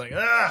off. She's like,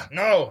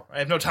 no, I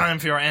have no time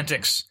for your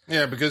antics.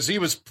 yeah, because he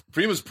was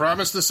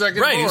promised the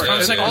second Right, he was born.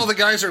 promised And second- all the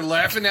guys are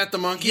laughing at the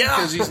monkey Yeah.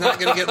 because he's not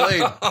going to get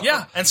laid.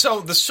 Yeah, and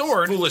so the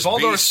sword, Foolish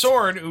Baldor's beast.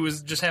 sword, who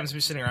just happens to be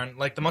sitting around,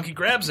 like the monkey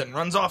grabs it and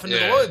runs off into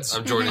Yeah. the woods.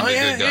 I'm joining Oh, the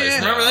yeah, good guys yeah,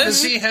 now. Remember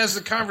this? Because he has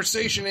the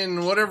conversation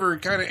in whatever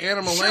kind of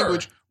animal Sure.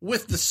 language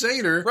with the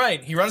satyr,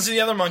 Right, he runs to the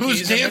other monkeys. who's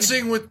and then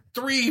dancing with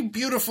three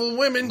beautiful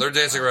women. They're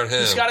dancing around him.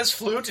 He's got his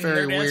flute and Very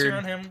they're dancing weird.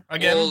 around him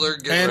again. Well, they're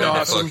getting And ready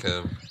awesome. to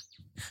fuck him.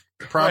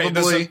 Right,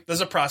 Probably.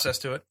 there's a process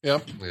to it.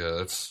 Yep. Yeah,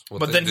 that's what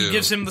But they then do. he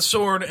gives him the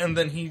sword, and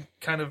then he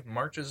kind of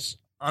marches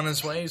on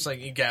his way. He's like,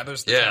 he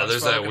gathers the Yeah,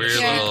 there's that townsfolk weird and-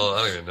 Yeah. little. I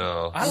don't even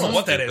know. I don't know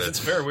what that is. Stupid. It's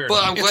very weird.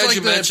 But I'm It's glad like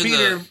you the mentioned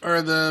Peter the.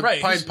 or the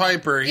Right, Pied he's-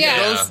 Piper. He Yeah.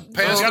 goes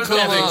past Oh, the come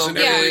buildings on, and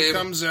babe. everybody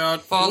comes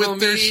out Follow with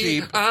their me,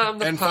 sheep I'm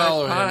the and Pied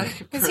follow him. Piper.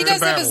 Because he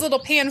does have his Babble. little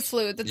pan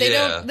flute that they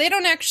Yeah.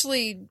 don't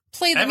actually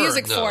play the Ever.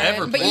 music No, for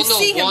ever. it, but Well, you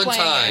see him one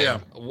playing time. it.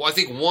 Yeah. I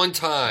think one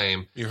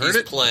time You heard he's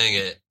it? playing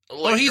it.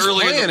 Like he's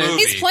early in playing the it.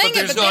 movie. He's playing But it,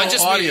 there's but No, no I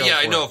just audio mean,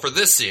 I for know it. for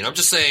this scene. I'm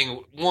just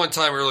saying one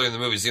time early in the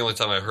movie is the only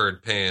time I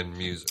heard pan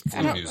music.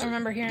 I don't music.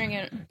 remember hearing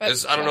it.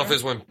 But I don't know if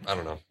it's when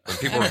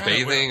people were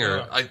bathing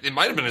or it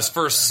might have been his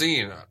first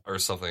scene or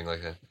something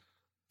like that.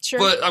 sure.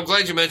 But I'm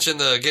glad you mentioned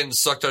the getting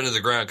sucked under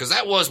the ground because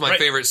that was my Right.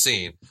 favorite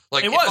scene.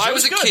 Like It if was. I It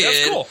was was a good. That was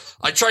kid, cool.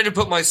 I tried to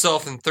put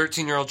myself in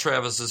 13-year-old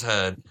Travis's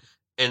head,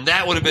 and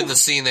that would have been the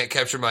scene that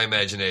captured my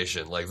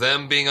imagination. Like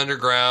them being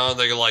underground,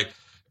 they go like,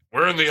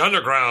 "We're in the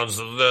undergrounds,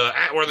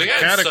 we're the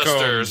ancestors,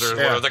 catacombs, or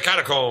yeah. we're the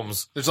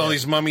catacombs." There's all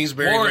these mummies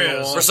buried in the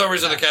Warriors. wall. For some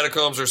reason, the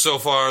catacombs are so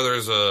far.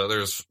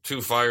 There's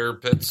 2 fire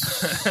pits.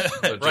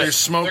 There's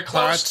smoke They're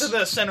close pots. to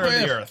the center of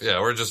the earth.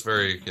 Yeah, we're just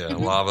very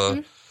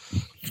lava.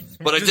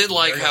 But I did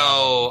like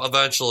how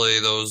eventually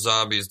those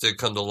zombies did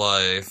come to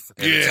life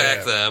and Yeah.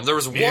 attack them. There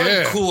was one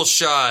Yeah. cool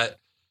shot.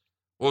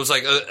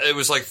 It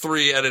was like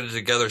 3 edited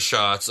together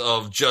shots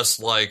of just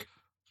like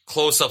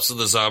close-ups of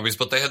the zombies,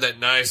 but they had that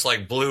nice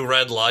like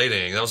blue-red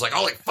lighting. I was like,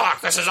 "Holy fuck,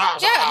 this is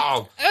awesome!"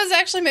 yeah, that was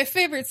actually my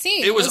favorite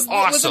scene. It was Was in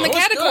awesome. the It was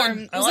good.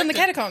 catacombs. I It was in the liked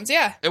it. catacombs.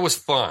 Yeah, It was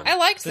fun. I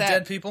liked The that.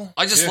 dead people.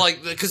 I just Yeah.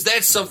 like because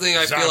that's something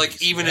I feel like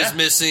Zombies, even yeah. is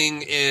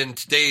missing in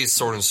today's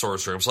sword and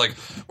sorcery. It's like,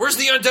 where's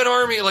the undead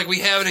army? Like we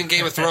have it in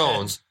Game of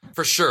Thrones.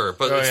 for sure.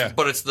 But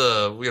it's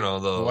the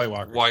the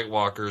White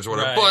Walkers or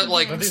whatever. Right. But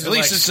like But these at are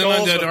least like it's an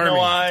skulls undead with army. No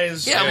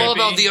eyes, yeah, I'm all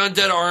maybe. about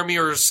the undead army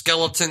or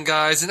skeleton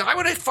guys, and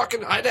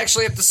I'd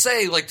actually have to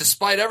say, like,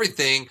 despite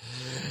everything,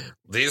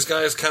 these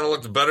guys kind of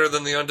looked better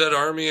than the undead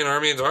army and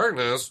Army of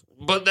Darkness.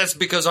 But that's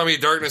because Army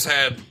of Darkness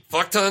had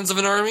fuck tons of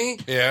an army.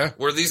 Yeah.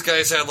 Where these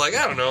guys had, like,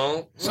 I don't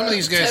know. Some of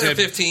these guys 10 or had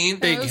 15.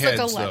 big it was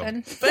heads, like though.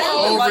 11.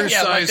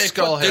 Oversized they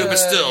skull put head. Dude, but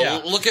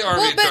still, look at Army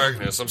Well, of but-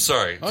 Darkness. I'm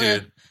sorry, Oh, yeah.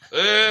 dude.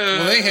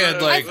 Well, they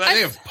had like I-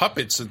 they have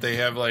puppets that they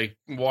have like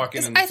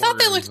walking. In the I thought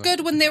they foreground. looked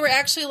good when they were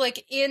actually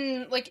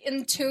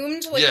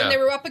entombed, like Yeah. when they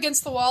were up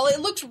against the wall. It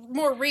looked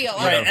more real.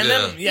 Right, and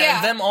them, Yeah.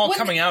 and them all When-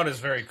 coming out is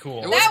very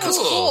cool. It was That was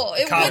cool.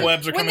 cool.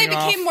 Cobwebs are when they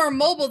coming became off. more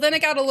mobile, then it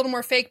got a little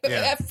more fake. But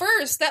Yeah. at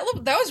first, that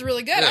was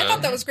really good. I Yeah.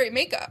 thought that was great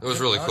makeup. It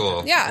was really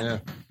cool. Yeah. Yeah.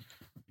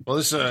 Well,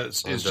 this is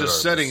Undead just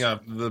armies. setting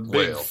up the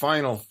big Whale.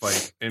 final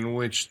fight in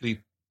which the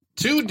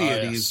two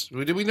deities.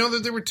 Did we know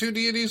that there were two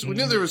deities? We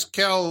knew there was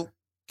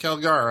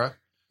Calgara.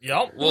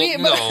 Yep. Well, we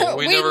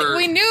never.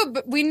 we knew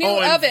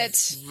and of it.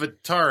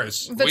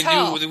 Vitaris.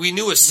 Vital. We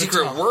knew a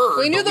secret Vital. word.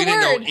 We knew but the we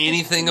didn't know word.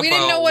 anything We about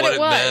didn't know what it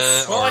was.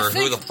 meant Well, I or who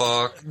think- the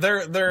fuck.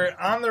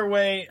 They're on their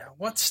way.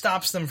 What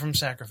stops them from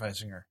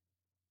sacrificing her?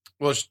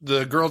 Well,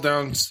 the girl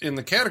down in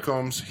the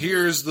catacombs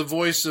hears the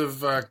voice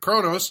of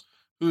Kronos,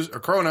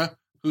 Krona,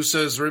 who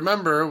says,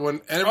 "Remember,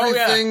 when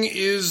everything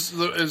is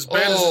as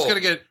bad as it's going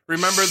to get,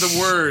 remember the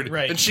word."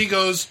 Right. And she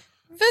goes,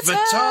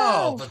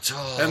 Vital.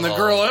 Vital. And the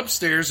girl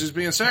upstairs is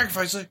being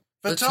sacrificed, like,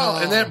 Vital. Vital.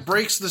 And that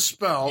breaks the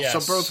spell. Yes. So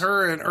both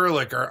her and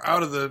Erlich are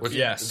out of the. Which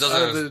Yes. it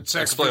Out of the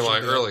doesn't explain why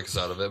sacrificial deal. Ehrlich's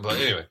out of it, but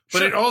anyway.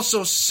 But it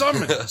also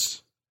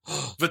summons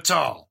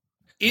Vital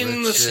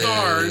in the Which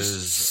stars.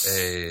 is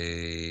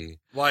a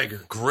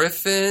Liger.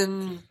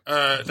 griffin,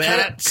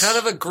 Bat. kind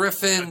of a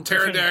griffin,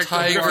 Pterodactyl.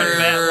 tiger, Griffin,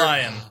 bat,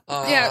 lion.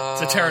 Yeah.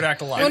 It's a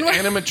pterodactyl An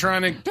lion.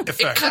 animatronic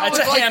effect. kinda It's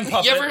looked a like- hand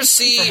puppet. You ever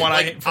see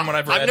from what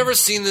I've read? I've never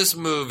seen this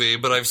movie,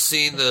 but I've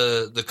seen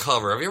the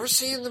cover. Have you ever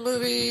seen the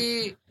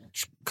movie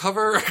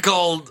cover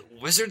called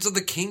Wizards of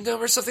the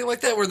Kingdom or something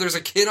like that, where there's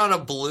a kid on a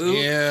balloon?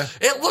 Yeah.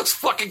 It looks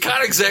fucking kind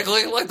of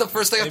exactly like the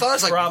first thing I They thought. I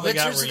was like, probably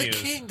got Wizards of the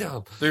reused.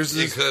 Kingdom. There's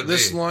It could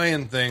this be.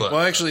 lion thing. But-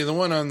 Well, actually, the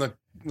one on the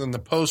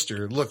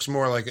poster looks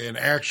more like an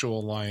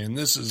actual lion.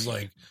 This is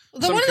like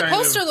The some one in the kind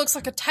of- poster looks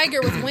like a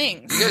tiger with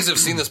wings. You guys have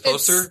seen this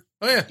poster?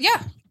 Oh yeah,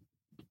 Yeah.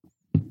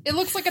 It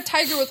looks like a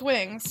tiger with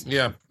wings.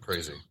 yeah.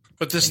 Crazy.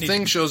 But this And he-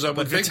 thing shows up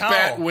but with big Vital,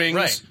 bat wings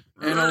right.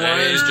 and a And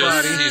lion's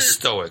body. he's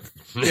stoic.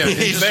 Yeah,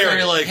 he's just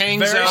very like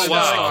hangs very out in the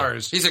wow.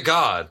 stars. He's a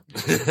god.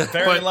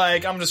 Very But-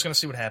 like, I'm just going to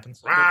see what happens.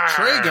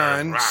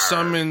 Tragon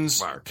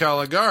summons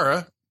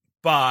Caligara,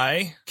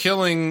 By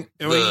killing.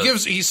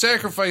 He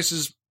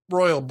sacrifices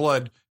royal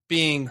blood,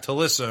 being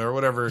Talissa or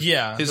whatever.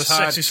 Yeah, his the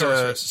hot sexy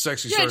sorceress.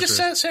 sexy yeah, sorceress.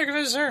 just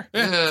sacrifices her.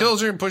 Yeah, Yeah.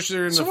 kills her and pushes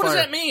her in So the what fire.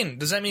 does that mean?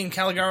 Does that mean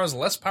Caligara is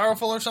less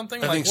powerful or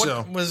something? I Like, think what,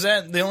 so. Was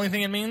that the only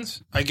thing it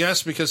means? I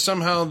guess because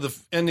somehow the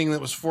ending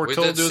that was We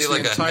foretold did to us see, the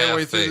like, a entire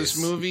way half through this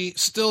face. movie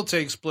still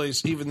takes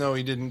place, even though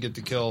he didn't get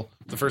to kill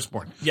the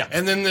firstborn. Yeah.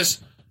 And then this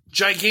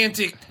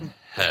gigantic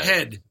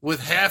head with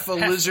half a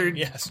lizard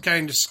yes.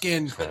 kind of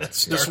skin. Star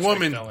This Trek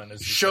woman villain, as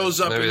you shows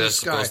up Maybe in the that's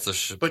sky,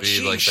 supposed to but be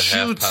she like the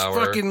half shoots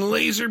power. fucking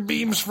laser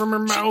beams from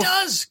her She mouth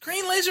does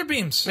green laser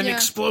beams. and Yeah.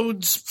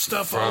 explodes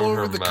stuff From all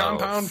over her the mouth.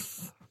 compound.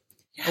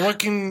 What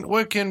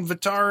can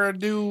Vitara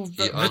do?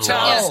 He Vital.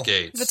 unlocks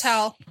gates.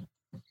 Vital.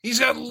 He's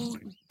got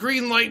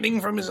green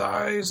lightning from his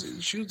eyes.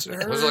 It shoots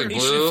at her. Was it like He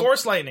blue? shoot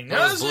force lightning. That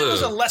No, was it was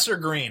blue. a lesser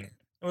green.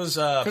 It was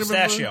been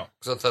pistachio.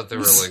 Because I thought they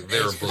were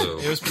blue.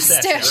 It was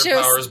pistachio. Their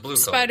power is Pistachios, blue color.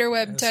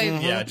 spiderweb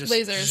type Yeah, just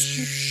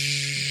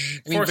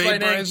lasers. He Force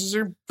lightning. vaporizes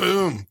her.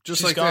 Boom. Just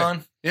She's like gone.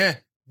 that. Yeah.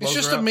 It's Blows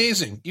just her up.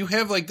 amazing. You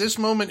have like this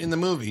moment in the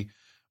movie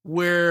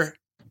where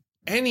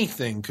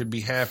anything could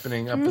be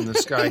happening up in the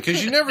sky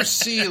because you never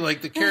see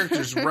like the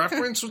characters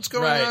reference what's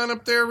going Right. on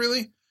up there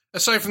really.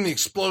 Aside from the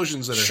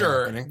explosions that are Sure,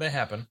 happening. they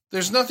happen.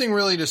 There's nothing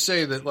really to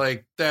say that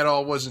like that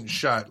all wasn't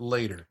shot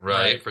later.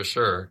 Right, for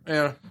sure.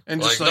 Yeah.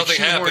 And Like, just like nothing shoehorned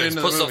happens.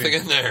 into Put the something movie.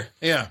 in there.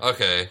 Yeah.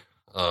 Okay.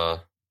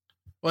 Well,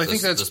 I think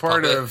This- that's this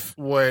part puppet? of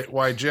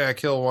why Jack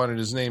Hill wanted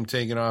his name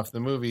taken off the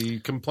movie. He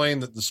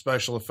complained that the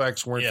special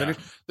effects weren't Yeah. finished.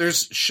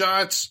 There's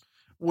shots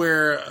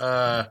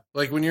where,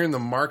 like when you're in the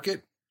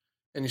market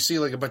and you see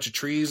like a bunch of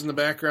trees in the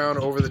background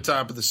over the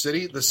top of the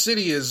city. The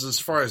city is as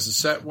far as the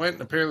set went.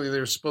 And apparently,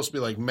 there's supposed to be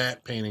like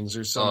matte paintings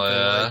or something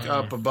yeah? like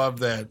up above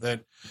that.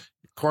 That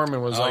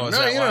Corman was Oh, like, is no,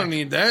 that you why? don't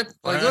need that.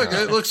 Like, Wow. look,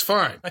 it looks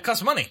fine. That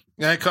costs money.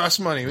 Yeah, it costs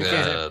money. We Yeah,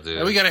 can't. dude.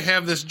 And we got to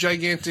have this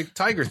gigantic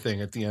tiger thing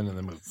at the end of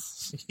the movie.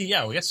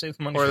 Yeah, we got to save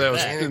the money. Or for that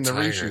was that. in the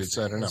Tiger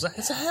reshoots. I don't know.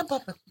 It's a hand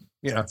puppet.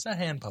 Yeah. It's a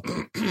hand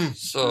puppet.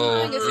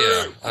 So, I guess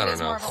yeah, I it don't is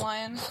more of a know.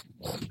 lion.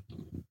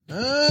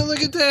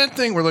 Look at that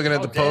thing. We're looking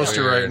at the damn.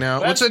 poster right now.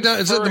 That's What's that down?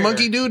 Is that the furrier.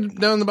 monkey dude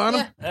down the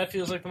bottom? Yeah. That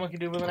feels like the monkey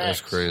dude with an That's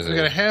axe. crazy. We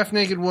got a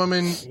half-naked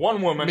woman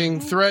One woman being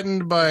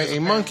threatened by a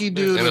monkey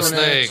dude And a with an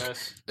axe. snake.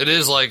 It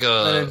is like And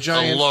a a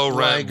giant low rent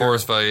liger.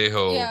 Boris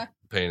Vallejo Yeah.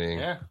 painting.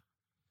 Yeah.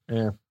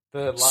 Yeah.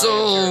 The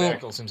So- lion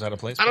pterodactyl seems out of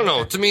place. I don't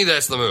know. To me,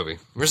 that's the movie.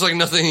 There's like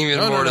nothing even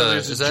No, more to.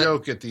 there's Is a that?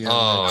 joke at the end.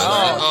 Oh,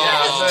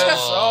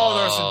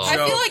 there's a I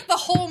joke. feel like the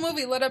whole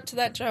movie led up to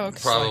that joke.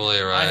 Probably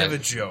right. I have a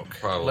joke.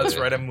 Probably. Let's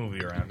write a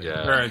movie around it.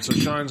 Yeah. All right, so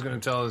Sean's going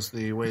to tell us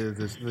the way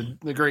that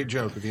the great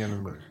joke at the end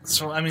of the movie.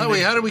 So I mean, Oh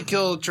wait, how do we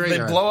kill Traegon? they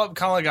blow up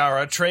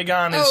Caligara.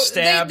 Traegon is Oh,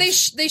 stabbed.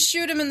 they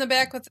shoot him in the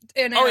back with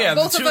an arrow. Oh yeah,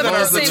 both the of two them that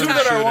at are the the same two time.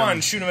 that are Shoot one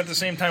him. shoot him at the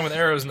same time with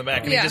arrows in the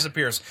back, and Yeah. he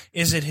disappears.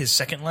 Is it his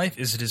second life?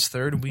 Is it his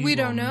third? We will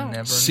don't know.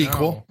 Never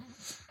Sequel? know.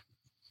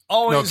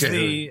 Always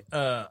Okay.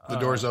 the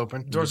door's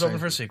open. Doors You're open saying?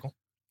 for a sequel,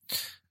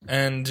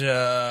 and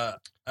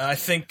I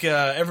think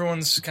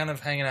everyone's kind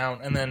of hanging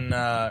out, and then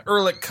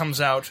Ehrlich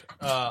comes out,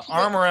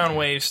 arm around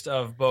waist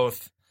of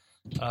both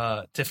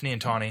Tiffany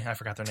and Tawny. I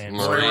forgot their names.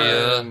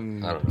 Maria. I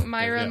and- don't know.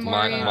 Myra and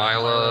My, Maria.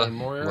 Mila.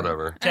 Moira?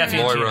 Whatever. Taffy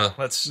and Moira. Tina.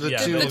 Let's The yeah,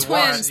 two- they The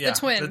want- twins, the yeah,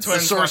 twins. the The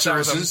twins.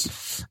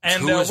 sorceresses.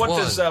 And Who was what one?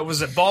 does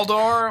was it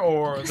Baldor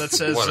or that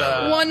says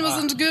Whatever. One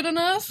wasn't good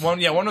enough. one?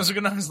 Yeah, one was good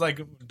enough. It's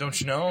like, don't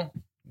you know?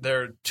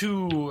 They're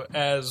two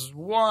as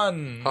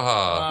one.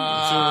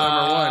 Haha. Two of them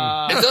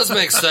are one. It does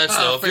make sense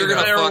though. If you're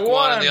gonna They're fuck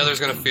one and the one.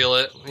 other's gonna feel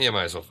it, you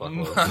might as well fuck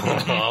one.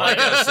 I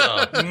guess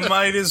so.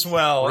 Might as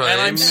well. Right.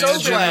 And I'm so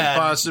Imagine the glad.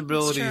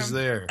 possibilities It's true.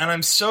 there. And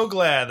I'm so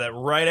glad that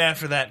right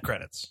after that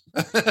credits.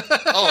 Oh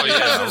There's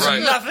yeah,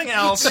 right. nothing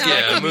else that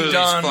Yeah, can be movie's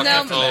done.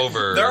 fucking No.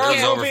 over. There are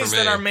It's over movies for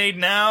that me. are made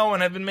now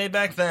and have been made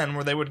back then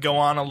where they would go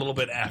on a little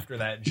bit after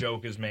that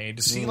joke is made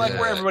to see like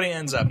where Yeah. everybody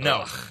ends up.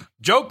 No.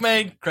 Joke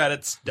made,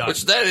 credits, done.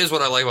 Which that is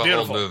what I like about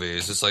Beautiful. old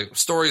movies. It's like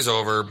story's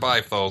over, bye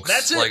folks.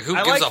 That's it. Like who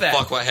I gives like a that.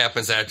 fuck what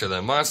happens after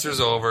them?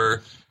 Monster's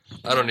over.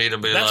 I don't need to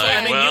be That's like, what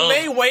I mean. well, You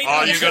may wait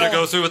are you until- gonna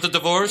go through with the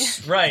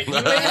divorce? Right. You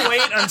may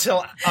wait until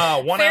 1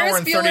 Ferris hour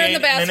and Bueller in 38 the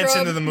minutes bathrobe.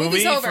 into the movie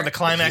Movie's over. for the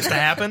climax to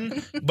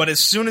happen. But as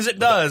soon as it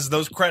does,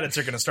 those credits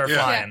are going to start Yeah.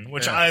 flying,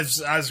 which Yeah.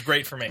 is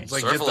great for me. It's like,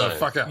 Start get the flying.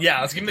 fuck out.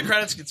 Yeah, let's give me the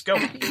credits. Let's go.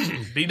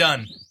 Be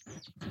done.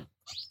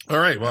 All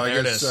right. Well, There I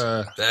it guess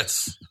is.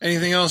 That's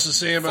anything else to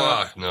say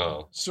about fuck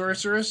no.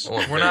 Sorceress? I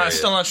won't We're bury not it.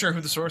 still not sure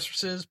who the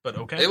sorceress is, but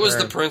okay. It was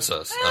the Right.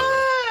 princess.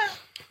 I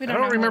We I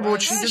don't know who remember it what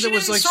was. she did She that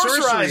was didn't like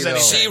sorcerize sorcery. though. anything. don't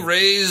know. She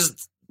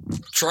raised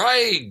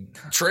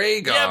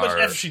Traegon. Yeah, but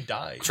after she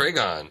died,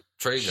 Traegon.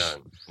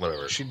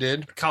 Whatever. She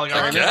did. I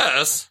Caligari.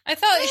 guess. I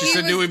thought She he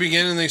said, was, "Do we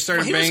begin?" And they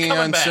started Well, he was banging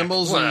coming on back.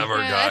 cymbals. and- Whatever,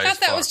 Yeah, guys. I thought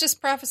that fuck. was just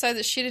prophesied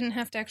that she didn't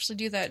have to actually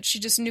do that. She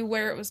just knew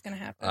where it was going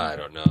to happen. I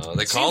don't know.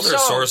 They called her so-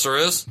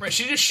 sorceress. Right,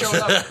 she just showed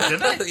up,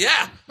 didn't they?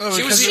 Yeah. Oh,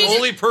 she was because the she did-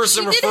 only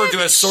person she did referred have- to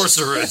as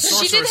sorceress.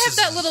 She did have Sorceress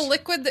that is- little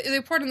liquid that they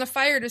poured in the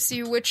fire to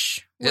see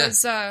which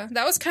was that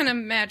was kind of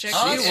magic.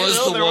 Oh, She yeah, was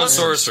no, the there one was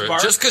some sorceress.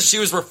 spark. Just because she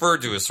was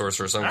referred to as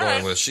sorceress, I'm All going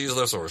right. with she's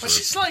the But sorceress.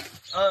 she's like,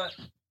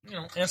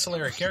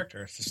 ancillary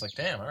character. It's just like,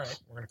 damn, all right,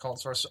 we're gonna call it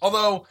sorceress.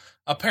 Although,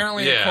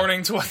 apparently, Yeah.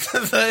 according to what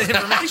the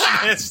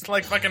information is,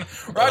 like fucking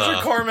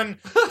Roger Corman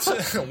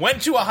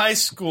went to a high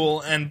school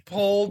and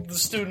polled the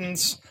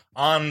students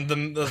on the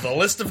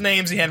list of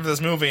names he had for this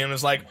movie and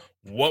was like,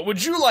 what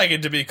would you like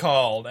it to be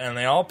called? And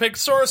they all picked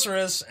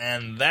sorceress,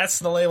 and that's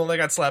the label that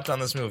got slapped on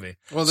this movie.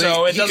 Well,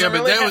 so it doesn't but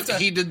really that have was, to.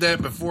 he did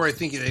that before. I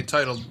think they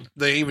titled.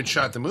 They even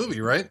shot the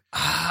movie, right? It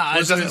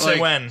Wasn't doesn't it say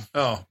like- when.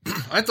 Oh,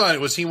 I thought it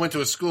was. He went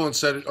to a school and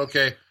said,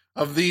 "Okay,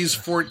 of these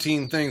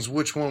 14 things,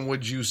 which one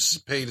would you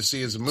pay to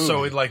see as a movie?"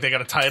 So they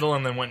got a title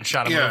and then went and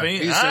shot a yeah, movie.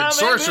 he said Maybe.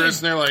 sorceress,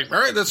 and they're like, "All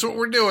right, that's what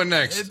we're doing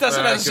next." It doesn't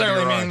I could be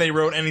necessarily wrong. mean they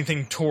wrote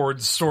anything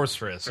towards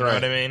sorceress. You know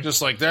what I mean?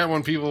 Just like that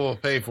one, people will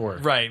pay for it.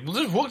 Right.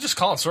 We'll just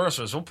call it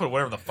sorceress. We'll put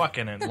whatever the fuck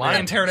in it.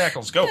 Lion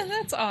pterodactyls, go. Yeah,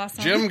 that's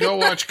awesome. Jim, go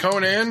watch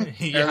Conan,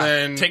 Yeah, and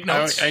then take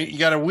notes. You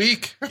got a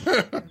week.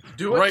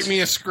 Do it. Write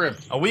me a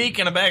script. A week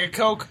and a bag of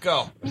Coke,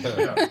 go.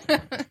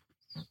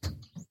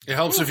 It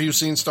helps if you've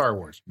seen Star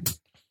Wars.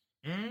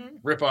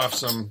 Rip off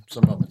some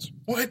moments.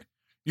 What?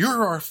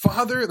 You're our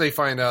father? They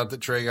find out that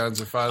Traegon's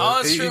their father. Oh,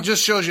 that's true. It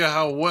just shows you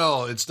how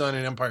well it's done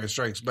in Empire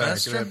Strikes Back.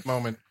 That's in true. that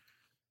moment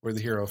where the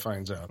hero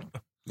finds out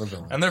the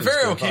villain. And they're is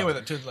very their okay father. with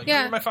it, too. Like,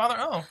 Yeah. you're my father?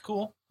 Oh,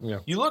 cool. Yeah.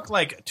 You look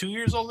like 2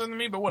 years older than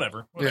me, but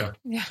whatever. Whatever.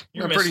 Yeah.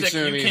 You're Well, pretty mystic.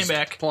 soon You he's came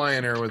back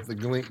plying her with the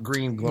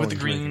green glowing with the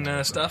green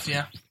drink. stuff,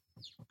 yeah.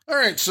 All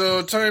right,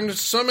 so time to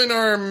summon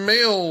our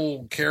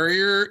mail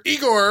carrier,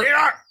 Igor.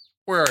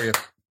 Where are you?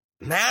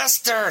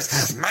 Masters,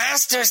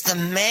 the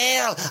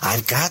mail.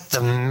 I've got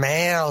the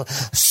mail.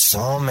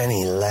 So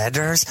many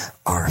letters.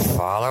 Our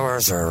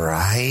followers are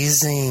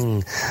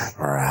rising.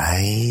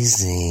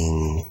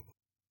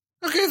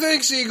 Okay,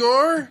 thanks,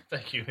 Igor.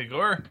 Thank you,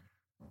 Igor.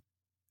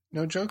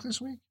 No joke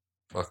this week?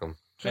 Fuck 'em.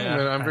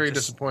 Man, I'm very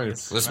just- disappointed.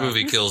 This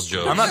movie kills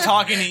jokes. I'm not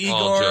talking to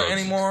All Igor jokes.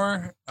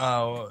 anymore.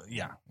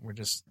 Yeah, we're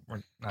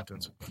not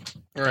doing so.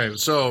 All right,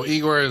 so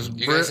Igor has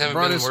You guys haven't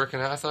brought been his... working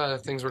out. I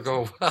thought things were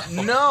going well.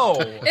 No.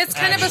 It's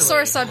kind of a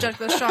sore subject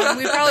with Sean.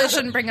 We probably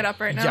shouldn't bring it up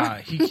right now. Yeah,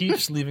 he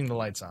keeps leaving the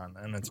lights on,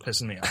 and it's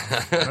pissing me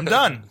off. I'm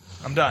done.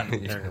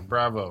 Okay,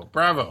 bravo.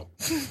 All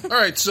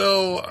right,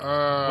 so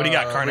What do you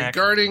got, Karnak?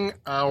 regarding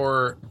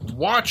our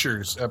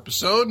Watchers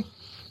episode,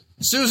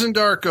 Susan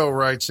Darko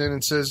writes in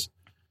and says,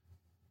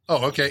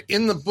 Oh, okay.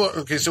 In the book,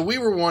 okay. So we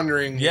were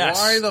wondering Yes.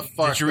 why the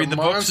fuck Did you read the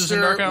book, Susan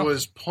monster Darko?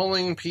 was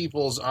pulling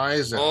people's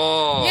eyes out.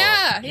 Oh.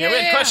 Yeah, Yeah, we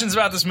had questions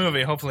about this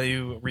movie. Hopefully,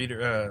 you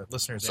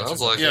listeners. Sounds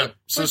answered like Yeah. it.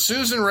 So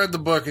Susan read the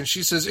book, and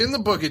she says in the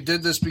book it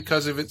did this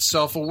because of its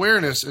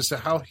self-awareness as to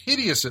how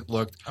hideous it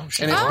looked, Oh,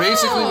 shit. and it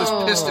basically was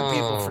pissed at Oh.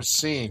 people for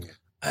seeing it.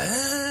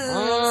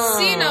 Oh,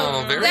 See,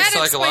 no, very that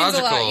explains a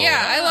psychological. lot.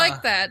 Yeah, I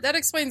like that. That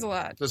explains a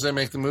lot. Does that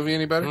make the movie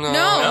any better? No,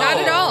 not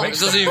at all. It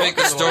doesn't even make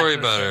the story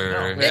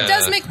better. No. It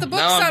does make the book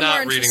now sound I'm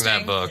more not reading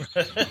that book.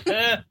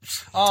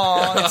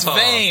 Oh, it's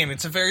vain.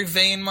 It's a very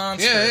vain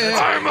monster. Yeah.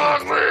 I'm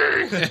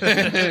ugly.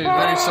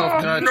 Very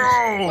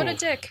self-conscious. What a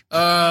dick.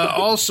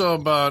 Also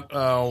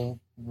about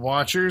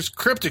watchers,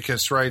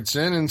 Crypticus writes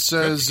in and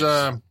says,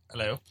 Hello.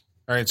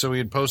 all right, so we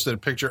had posted a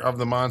picture of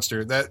the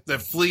monster. That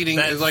fleeting,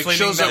 That it like fleeting-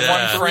 shows up that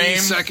one one 3 frame,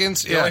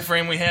 seconds. The only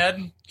frame we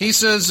had. He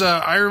says,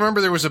 I remember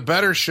there was a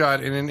better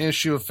shot in an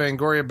issue of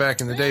Fangoria back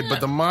in the day, but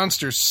the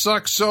monster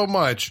sucks so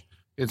much,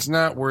 it's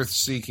not worth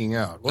seeking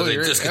out. Well, they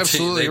you're just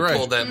absolutely they right.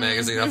 pulled that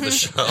magazine off the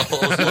shelf.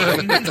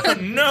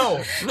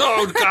 No.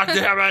 No,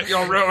 goddamn it, you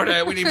ruined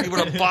it. We need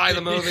people to buy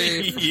the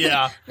movie.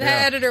 Yeah. The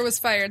editor was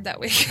fired that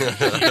week.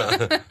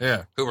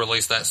 Yeah. Who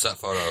released that set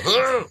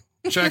photo?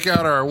 Check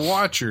out our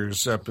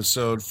Watchers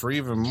episode for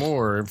even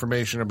more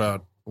information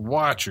about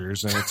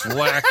Watchers and its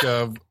lack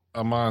of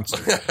a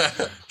monster.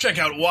 Check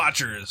out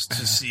Watchers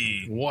to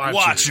see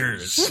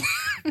Watchers.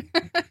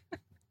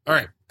 All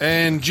right.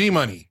 And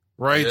G-Money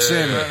writes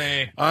in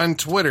Honey. on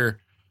Twitter,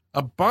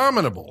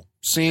 Abominable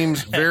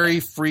seems very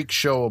freak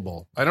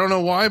showable. I don't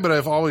know why, but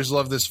I've always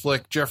loved this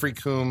flick, Jeffrey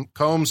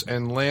Combs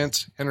and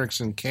Lance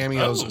Henriksen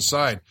cameos Oh.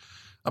 aside.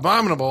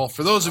 Abominable,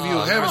 for those of you who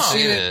haven't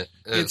seen it,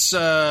 it's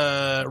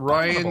Ryan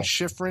Abominable.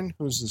 Schifrin,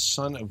 who's the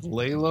son of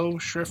Lalo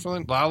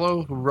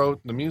who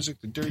wrote the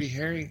music, The Dirty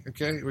Harry.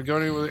 Okay, we're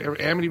going to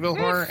Amityville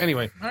Horror.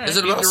 Anyway, All right. Is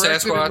it he about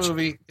directed a Sasquatch?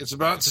 movie. It's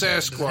about Does it have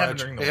it Sasquatch.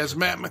 during the It has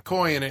Matt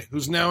McCoy in it,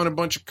 who's now in a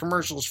bunch of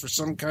commercials for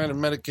some kind of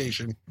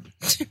medication.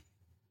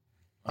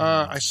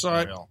 I saw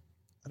it. Real.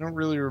 I don't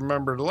really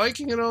remember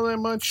liking it all that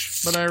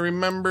much, but I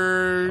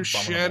remember Abominable.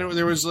 Shadow.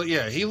 There was,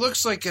 yeah, he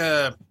looks like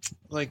a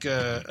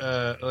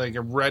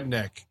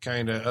redneck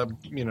kind of,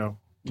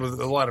 with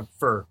a lot of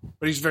fur,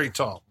 but he's very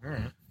tall. All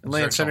right. And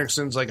Lance Very tall.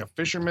 Henriksen's like a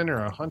fisherman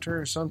or a hunter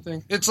or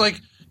something. It's like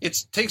it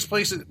takes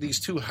place at these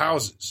two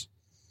houses,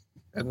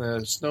 and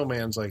the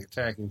snowman's like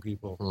attacking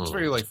people. It's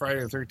very like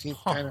Friday the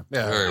 13th kind of.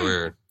 Yeah, Very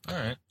weird. All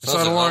right. I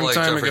saw it a long like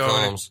time Jeffrey ago.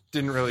 And it Combs.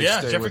 didn't really. Yeah,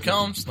 stay Jeffrey with me.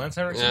 Combs, Lance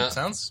Henriksen. Yeah.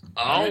 Sounds.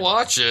 I'll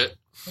watch it.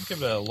 I'll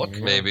give it a look.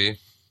 Maybe.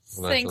 Thanks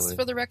Eventually.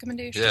 for the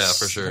recommendation. Yeah,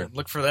 for sure.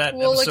 Look for that.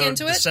 We'll look episode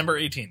into it. December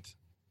 18th.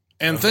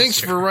 And Oh, thanks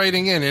that's for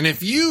writing in. And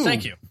if you,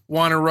 Thank you.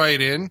 want to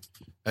write in,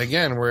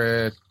 again,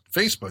 we're at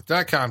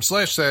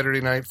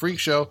facebook.com/Saturday Night Freak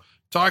Show.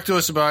 Talk to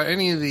us about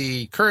any of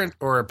the current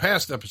or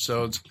past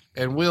episodes,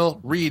 and we'll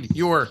read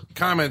your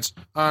comments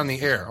on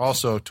the air.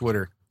 Also,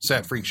 Twitter,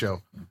 Sat Freak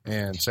Show,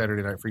 and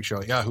Saturday Night Freak Show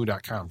at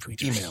yahoo.com for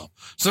email.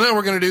 So now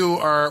we're going to do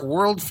our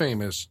world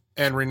famous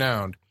and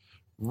renowned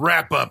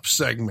wrap-up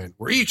segment,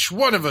 where each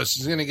one of us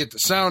is going to get to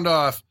sound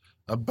off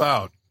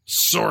about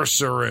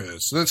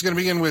Sorceress. So that's going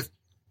to begin with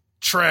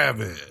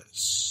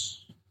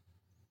Travis.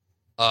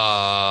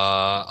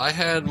 I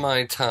had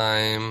my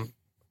time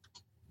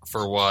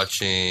for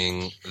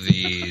watching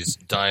these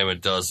dime a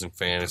dozen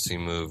fantasy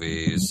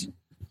movies.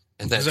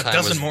 And that There's a time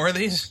dozen was, more of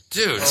these?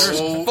 dude, there's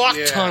Oh, fuck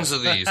yeah. tons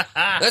of these.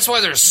 That's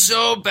why they're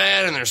so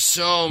bad and there's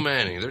so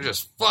many. They're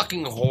just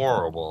fucking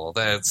horrible.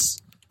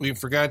 We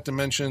forgot to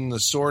mention The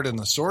Sword and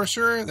the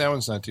Sorcerer. That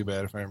one's not too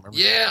bad, if I remember.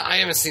 Yeah, I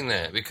haven't seen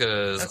that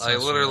because That I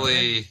sounds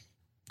literally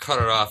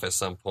cut it off at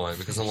some point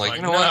because I'm like, Like,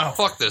 you know no. what?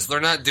 Fuck this. They're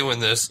not doing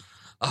this.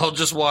 I'll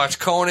just watch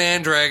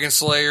Conan, Dragon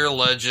Slayer,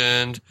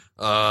 Legend.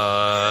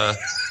 The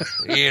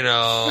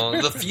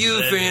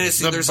few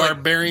fantasy. The There's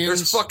Barbarians.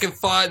 There's fucking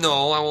five.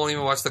 No, I won't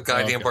even watch the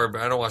goddamn Okay.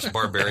 I don't watch the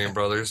Barbarian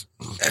Brothers.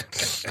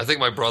 I think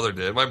my brother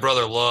did. My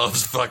brother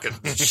loves fucking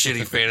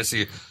shitty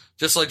fantasy.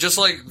 Just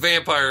like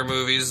vampire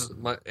movies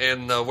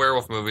and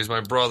werewolf movies.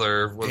 My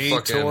brother would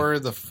fucking. Ator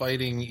the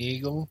Fighting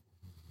Eagle.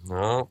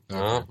 No.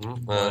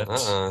 What?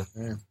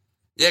 Yeah.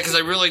 Yeah, because I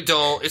really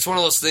don't. It's one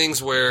of those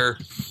things where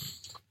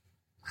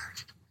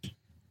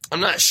I'm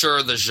not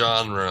sure the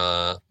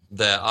genre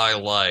that I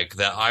like,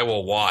 that I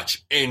will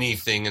watch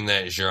anything in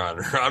that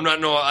genre. I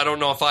don't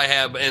know if I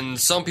have, and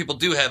some people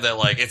do have that,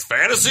 like, it's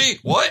fantasy?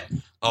 What?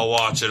 I'll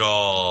watch it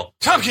all.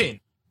 Tom Kane.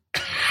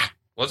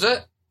 What's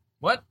that?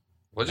 What?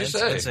 What'd you I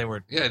say? didn't say a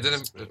word. Yeah, it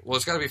didn't. Well,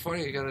 it's got to be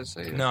funny. You got to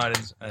say it. No, I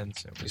didn't say a You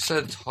word.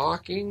 said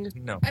talking?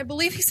 No. I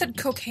believe he said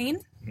cocaine.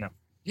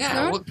 Yeah.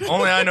 Huh? Well,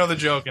 Only I know the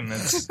joke, and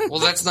that's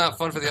that's not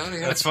fun for the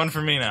audience. that's fun for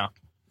me now.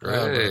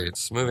 Great.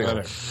 Moving on.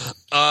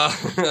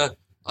 Whatever.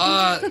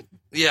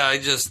 Yeah, I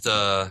just,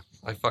 I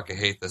fucking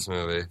hate this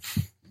movie.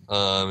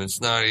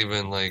 It's not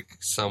even, like,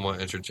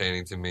 somewhat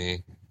entertaining to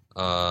me.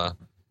 I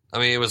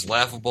mean, it was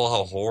laughable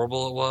how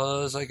horrible it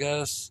was, I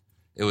guess.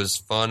 It was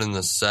fun in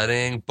the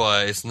setting,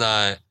 but it's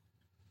not...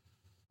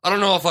 I don't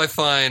know if I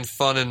find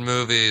fun in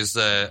movies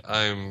that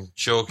I'm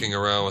joking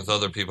around with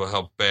other people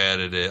how bad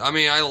it is. I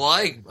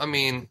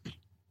mean,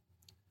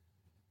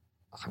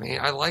 I mean,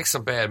 I like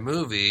some bad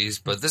movies,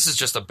 but this is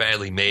just a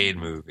badly made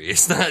movie.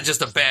 It's not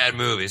just a bad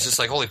movie. It's just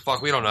like, holy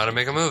fuck, we don't know how to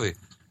make a movie.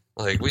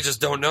 Like, we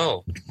just don't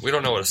know. We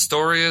don't know what a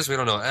story is. We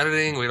don't know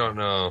editing. We don't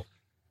know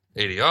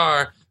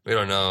ADR. We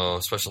don't know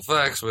special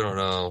effects. We don't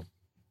know.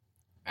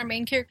 Our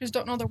main characters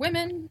don't know they're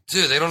women.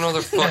 Dude, they don't know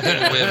they're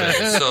fucking women.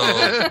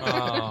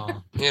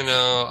 So, you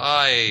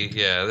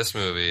know, this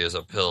movie is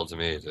a pill to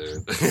me,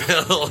 dude.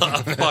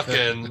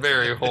 Fucking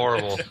very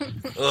horrible.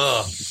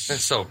 Ugh,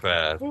 it's so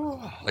bad.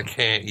 I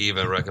can't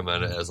even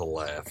recommend it as a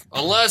laugh.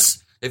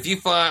 Unless, if you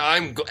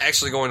find,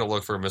 actually going to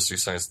look for Mystery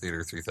Science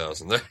Theater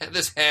 3000.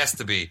 This has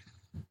to be.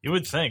 You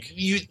would think.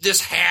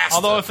 This has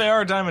Although to. if they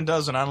are a dime a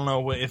dozen, I don't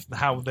know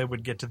how they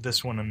would get to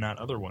this one and not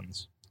other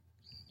ones.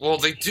 Well,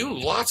 they do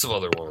lots of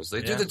other ones.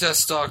 They do the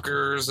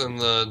Deathstalkers and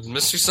the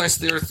Mystery Science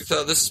Theater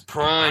 3000. This is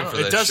prime for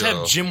that It does show.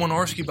 have Jim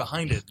Wynorski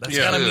behind it. That's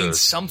Yeah, gotta dude. mean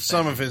something.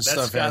 Some of his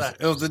That's stuff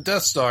has. The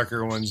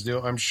Deathstalker ones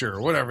do, I'm sure.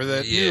 Whatever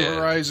that New Yeah.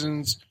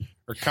 Horizons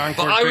or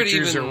Concord But I would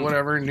Pictures even- or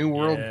whatever New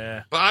World.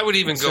 Yeah, But I would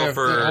even go The whole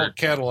for.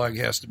 catalog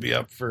has to be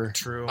up for.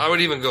 true. I would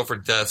even go for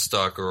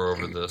Deathstalker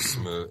over this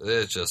movie.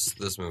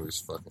 This movie's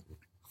fucking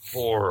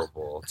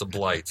horrible. It's a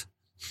blight.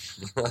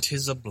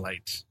 Tis a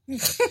blight.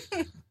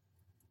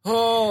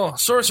 Oh,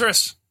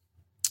 Sorceress.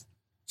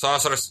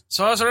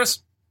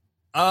 Sorceress.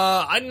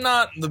 I'm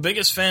not the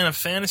biggest fan of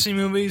fantasy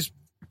movies,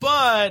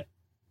 but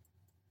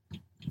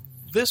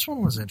this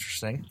one was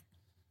interesting.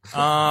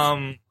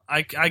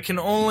 I can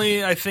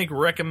only, I think,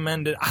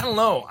 recommend it. I don't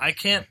know. I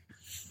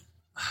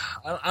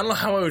don't know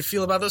how I would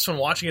feel about this one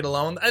watching it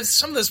alone.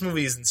 Some of this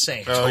movie is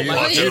insane. Oh,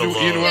 watch it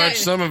alone. you'd watch Yeah.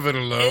 some of it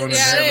alone. And Yeah,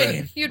 have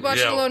Insane. it. you'd watch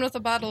Yeah. it alone with a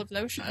bottle of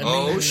lotion.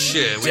 Oh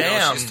shit! We know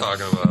Damn. what she's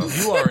talking about.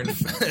 You are in.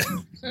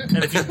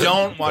 And if you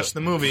don't watch the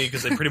movie,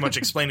 because they pretty much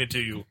explain it to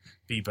you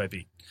beat by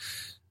beat.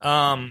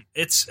 Some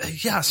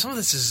of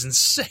this is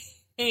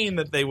insane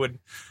that they would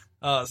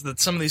that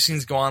some of these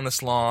scenes go on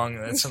this long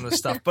and some of this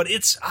stuff. But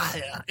it's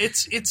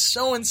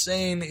so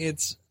insane.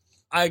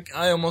 I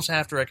almost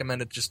have to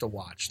recommend it just to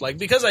watch, like,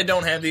 because I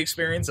don't have the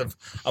experience of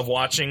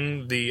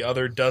watching the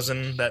other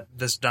dozen that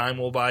this dime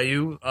will buy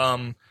you.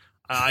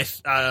 I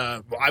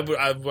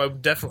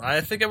would definitely.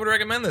 I think I would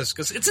recommend this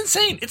because it's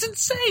insane. It's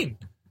insane.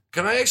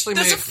 Can I actually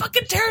There's make? a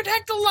fucking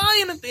pterodactyl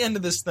lion at the end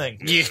of this thing.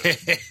 Yeah.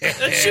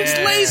 It shoots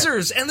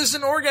lasers, and there's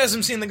an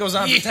orgasm scene that goes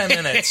on for 10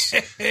 minutes.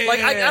 Like,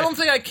 I don't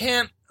think I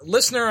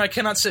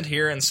cannot sit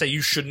here and say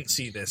you shouldn't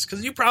see this,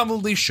 because you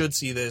probably should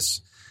see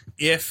this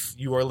if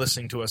you are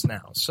listening to us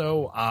now.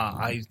 So,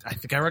 I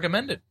think I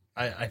recommend it.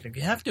 I think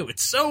you have to.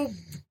 It's so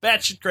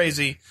batshit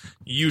crazy.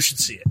 You should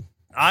see it.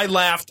 I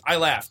laughed a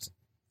lot.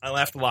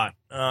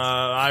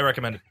 I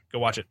recommend it. Go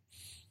watch it.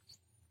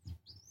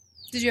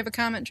 Did you have a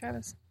comment,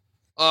 Travis?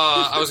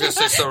 I was going to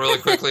say something really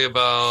quickly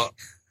about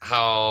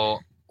how,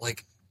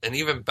 like, an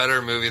even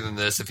better movie than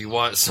this, if you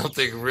want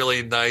something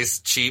really nice,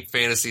 cheap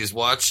fantasies,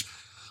 watch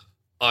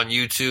on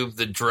YouTube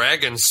the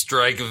Dragon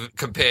Strike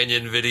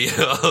companion video.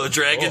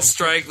 Dragon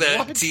Strike,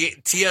 that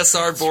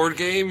TSR board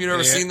game. You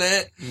never seen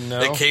that? No.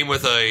 It came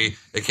with the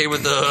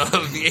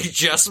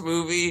VHS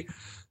movie.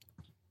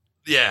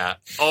 Yeah.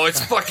 Oh,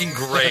 it's fucking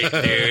great,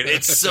 dude.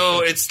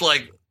 It's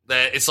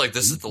like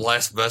this is the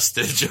last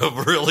vestige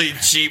of really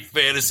cheap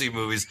fantasy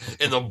movies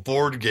in the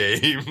board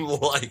game.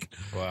 Like,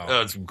 Wow.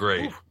 oh, it's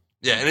great.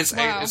 Yeah, and it's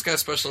Wow. got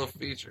special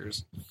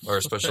features or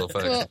special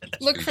effects. Well,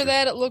 look for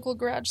that at local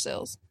garage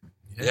sales.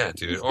 Yeah,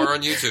 dude, or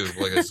on YouTube,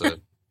 like I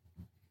said.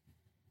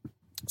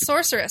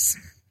 Sorceress.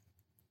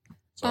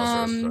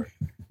 Sorry.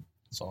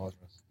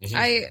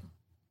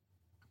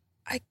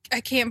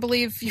 I can't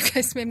believe you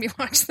guys made me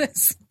watch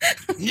this.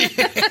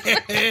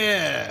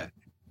 Yeah.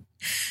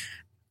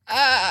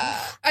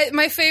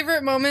 My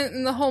favorite moment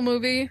in the whole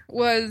movie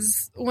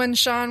was when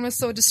Sean was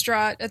so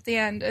distraught at the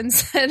end and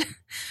said,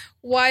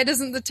 "Why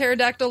doesn't the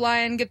pterodactyl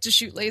lion get to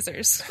shoot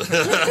lasers?"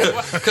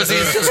 Because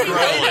he's just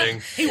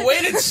growling. He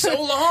waited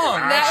so long.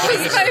 That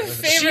was my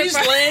favorite She's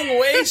part. laying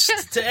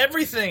waste to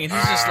everything, and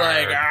he's just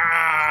like,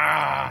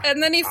 ah.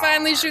 And then he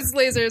finally shoots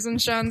lasers, and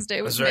Sean's day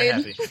I was was very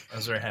made. happy. I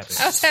was very happy.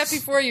 I was happy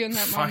for you in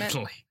that moment.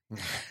 Finally.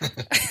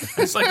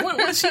 It's like, what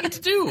does he get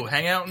to do?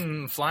 Hang out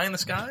and fly in the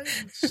sky?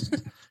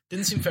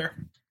 Didn't seem fair.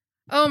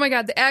 Oh my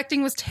god, the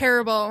acting was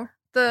terrible.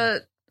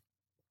 There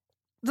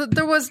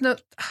was no.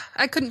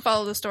 I couldn't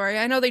follow the story.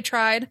 I know they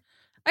tried.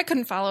 I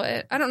couldn't follow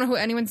it. I don't know who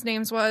anyone's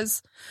names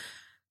was.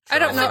 I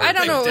don't know. I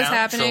don't know what was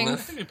happening. I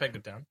think we pegged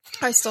it down.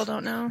 I still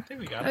don't know. I think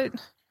we got it.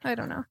 I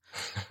don't know.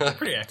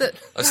 Pretty accurate.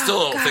 I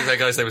still don't think that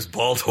guy's name is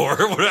Baldur.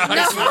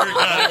 I swear to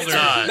God, it's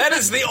not. That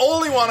is the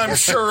only one I'm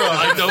sure of.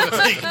 I don't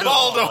think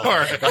Baldur.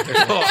 I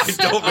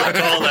don't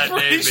recall that name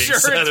being Pretty sure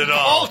said it's at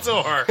all.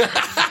 Baldur.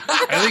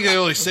 I think they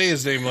only say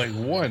his name like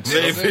once.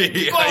 don't they?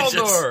 Maybe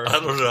Baldur. I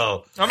don't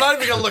know. I'm not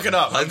even gonna look it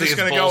up. I I'm think just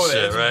it's gonna go with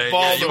bullshit, it. It's right? Yeah,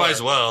 Baldur. you might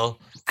as well.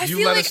 I You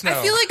feel let like us know.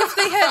 I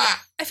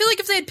feel like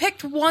if they had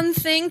picked one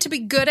thing to be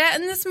good at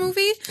in this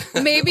movie,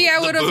 maybe I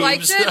would have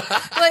liked it.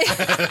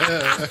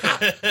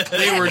 Like,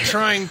 They were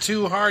trying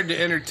too hard to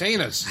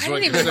entertain us. Is I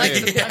what didn't you're even like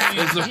saying. the-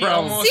 That's the He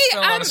problem. almost See,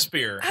 fell on I'm- a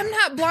spear. I'm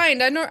not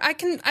blind. I know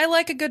I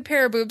like a good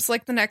pair of boobs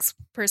like the next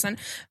person.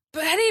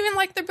 But I didn't even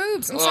like their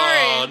boobs. I'm Oh,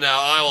 sorry. now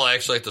I will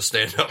actually have to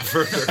stand up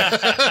for her.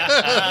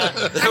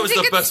 That was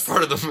the best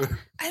part of the movie.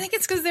 I think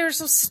it's because they were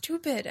so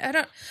stupid. I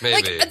don't Maybe.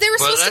 like they were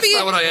but supposed to be. That's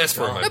not what I asked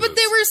for. in my No, but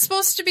they boobs. were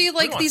supposed to be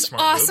like want these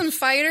smart awesome boobs.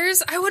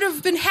 fighters. I would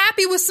have been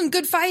happy with some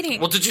good fighting.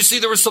 Well, did you see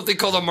there was something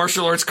called a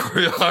martial arts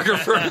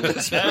choreographer in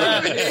this movie?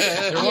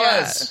 There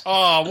was.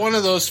 Oh, one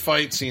of those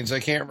fight scenes. I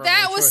can't remember.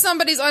 that which was one.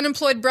 somebody's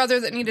unemployed brother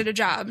that needed a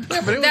job.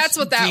 Yeah, but it That's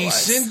was what that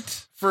decent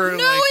was. For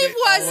No, like, it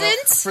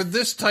wasn't. For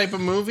this type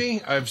of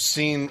movie, I've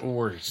seen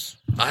worse.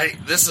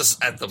 This is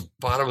at the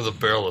bottom of the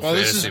barrel of Well,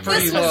 this is fantasy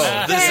pretty movies.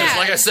 low. This is, bad.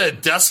 like I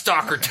said,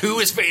 Deathstalker 2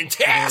 is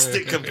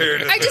fantastic compared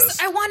to this.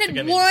 I wanted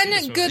Again, you see this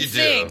one movie. good You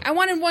thing. do. I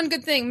wanted one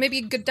good thing.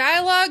 Maybe good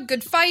dialogue,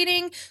 good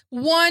fighting,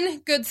 one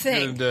good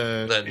thing. And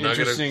That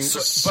nugget of- interesting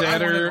But I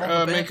wanted satyr all the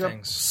bad makeup.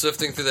 things.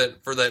 Sifting through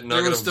that for that There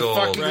nugget was of the gold.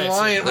 fucking Right, so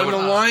lion. that When the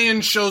would-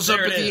 lion shows up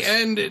There at it the is.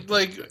 end, it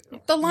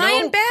like The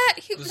lion no. bat?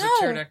 Was it No.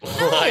 pterodactyl?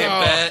 Lion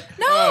bat.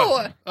 No.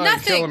 Oh, you're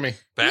Nothing. killing me.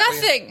 Batman.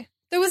 Nothing.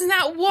 There was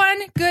not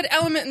one good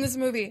element in this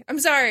movie. I'm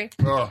sorry.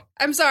 Oh,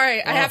 I'm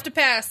sorry. I have to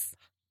pass.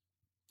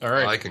 all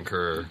right. I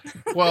concur.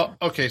 Well,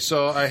 okay,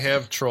 so I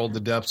have trolled the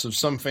depths of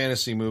some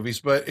fantasy movies,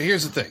 but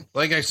here's the thing.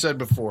 Like I said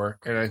before,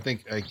 and I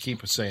think I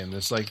keep saying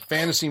this, like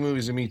fantasy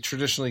movies and me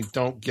traditionally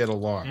don't get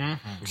along.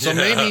 Mm-hmm. So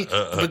maybe,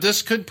 but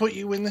this could put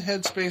you in the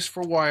headspace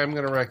for why I'm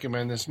going to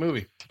recommend this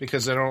movie,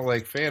 because I don't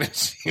like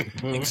fantasy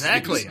movies.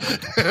 Exactly.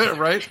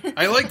 Right?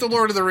 I like the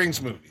Lord of the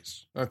Rings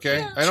movies, okay?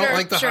 Yeah, I don't sure,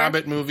 like the sure.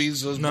 Hobbit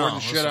movies. Those bore the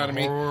those shit are out of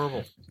me.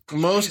 horrible.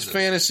 Most Jesus.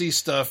 fantasy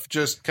stuff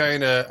just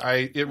kind of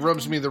it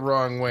rubs me the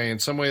wrong way in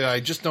some way that I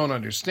just don't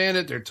understand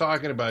it. They're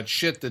talking about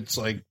shit that's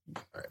like,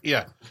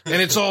 yeah,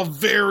 and it's all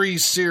very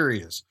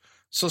serious.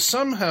 So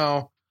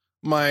somehow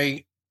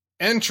my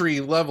entry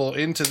level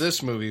into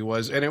this movie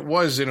was, and it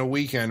was in a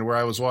weekend where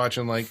I was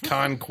watching like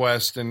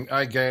Conquest, and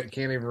I can't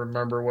even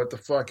remember what the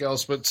fuck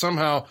else, but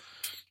somehow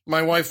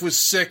my wife was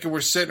sick and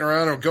we're sitting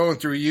around and going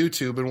through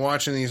YouTube and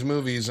watching these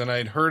movies, and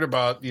I'd heard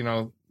about,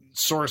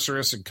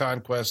 Sorceress and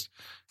Conquest.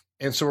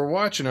 And so we're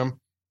watching them,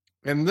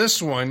 and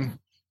this one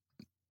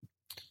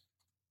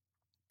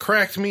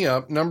cracked me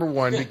up. Number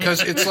one,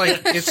 because it's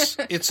like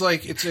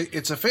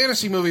it's a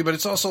fantasy movie, but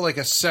it's also like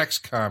a sex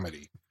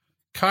comedy,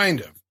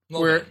 kind of.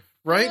 Where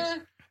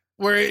right,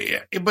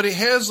 but it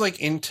has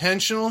like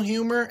intentional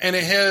humor and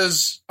it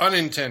has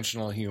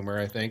unintentional humor.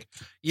 I think,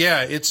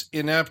 yeah, it's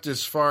inept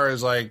as far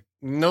as like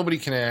nobody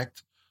can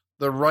act.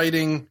 The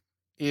writing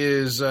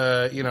is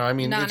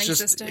it's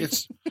just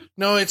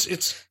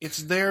it's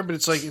there, but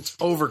it's like it's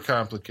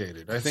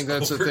overcomplicated. I think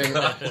that's the thing.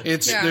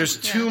 There's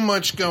too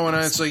much going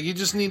on. It's like you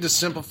just need to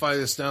simplify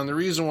this down. The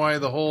reason why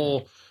the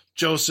whole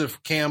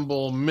Joseph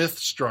Campbell myth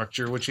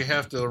structure, which you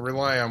have to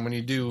rely on when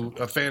you do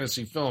a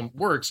fantasy film,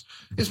 works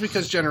is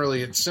because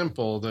generally it's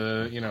simple.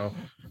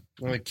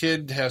 When a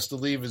kid has to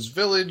leave his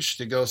village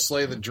to go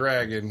slay the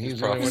dragon,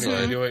 he's the only one who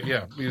can do it.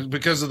 Yeah,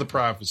 because of the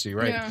prophecy,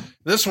 right? Yeah.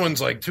 This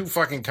one's like too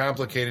fucking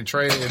complicated,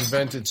 trying to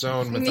invent its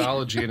own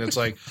mythology, and it's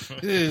like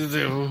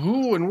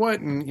who and what,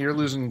 and you're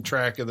losing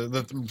track of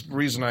the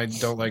reason I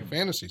don't like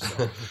fantasy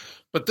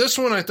stuff. But this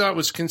one I thought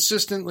was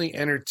consistently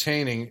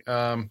entertaining.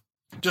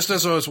 Just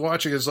as I was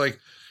watching, it's like,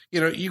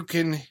 you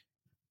can.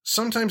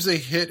 Sometimes they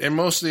hit, and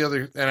most of the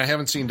other, and I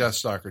haven't seen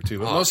Deathstalker 2,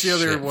 but most of the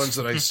other ones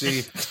that I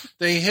see,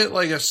 they hit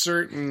like a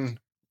certain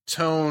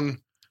tone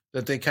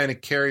that they kind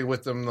of carry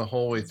with them the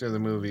whole way through the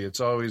movie.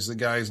 It's always the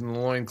guys in the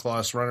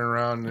loincloths running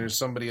around, and there's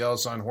somebody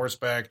else on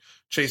horseback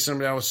chasing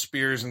them down with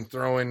spears and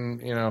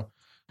throwing,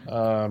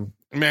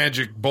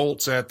 magic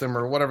bolts at them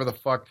or whatever the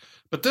fuck.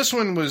 But this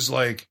one was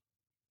like,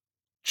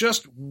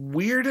 just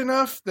weird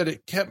enough that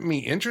it kept me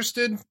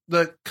interested.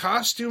 The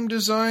costume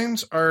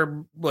designs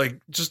are like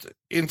just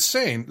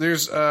insane.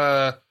 There's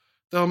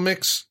they'll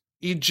mix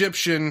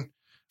Egyptian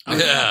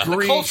Yeah. The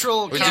Greek,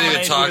 cultural We didn't even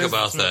combination talk with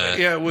about this that.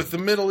 movie. yeah, with the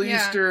Middle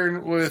Yeah.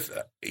 Eastern, with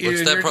Which and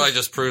that you're probably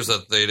just proves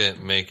that they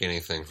didn't make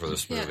anything for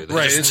this movie. They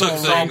Right, just it's took all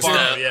things borrowed,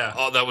 that,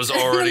 yeah. that was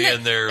already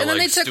in their And then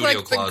they like took studio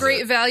like closet. the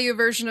great value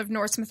version of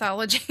Norse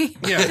mythology.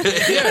 yeah.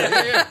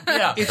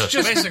 Yeah, It's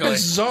just basically.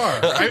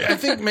 bizarre. I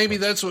think maybe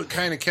that's what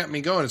kind of kept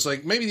me going. It's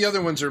like maybe the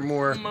other ones are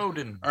more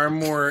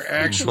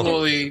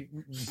actually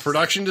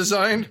production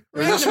designed,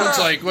 or this one's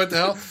like what the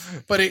hell?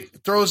 But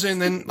it throws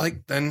in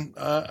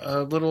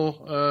a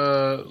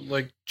little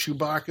like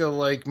Chewbacca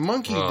like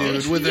monkey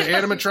dude with the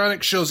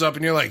animatronic shows up,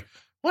 and you're like,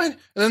 what? And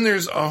then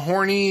there's a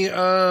horny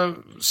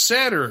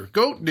satyr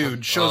goat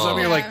dude shows up,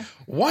 and you're like,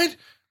 what?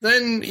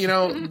 Then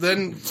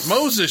then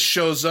Moses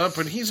shows up,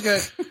 and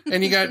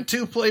you got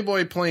two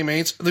Playboy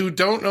playmates who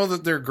don't know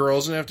that they're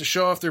girls and have to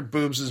show off their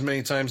boobs as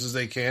many times as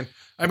they can.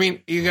 I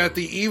mean, you got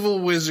the evil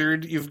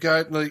wizard. You've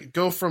got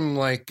go from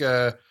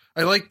I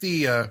like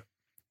the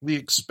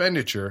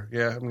expenditure.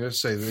 Yeah, I'm gonna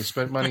say they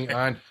spent money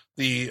on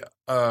the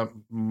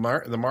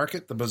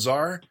market, the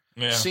bazaar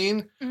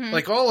scene. Mhm.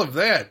 Like all of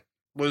that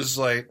was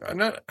like I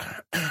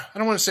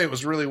don't want to say it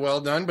was really well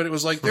done, but it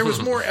was like there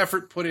was more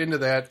effort put into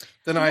that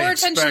than I More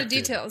expected. attention to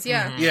details,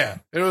 yeah. Yeah,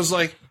 it was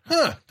like,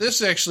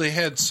 this actually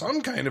had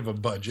some kind of a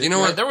budget. You know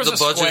what There was the a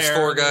budget's square,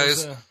 for, there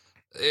was guys?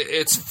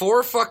 It's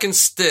 4 fucking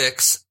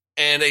sticks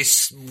and a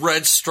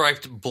red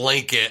striped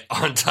blanket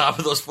on top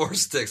of those 4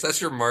 sticks. That's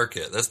your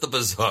market. That's the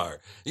bazaar.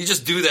 You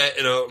just do that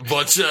in a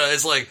bunch of,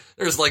 it's like,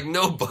 there's like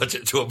no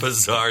budget to a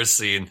bazaar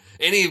scene.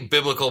 Any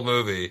biblical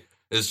movie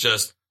is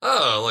just,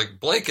 like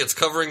blankets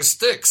covering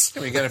sticks.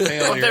 We got to pay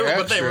all your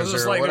But there extras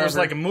was or like there whatever. was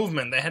like a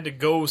movement. They had to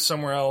go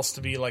somewhere else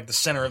to be like the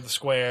center of the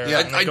square. Yeah,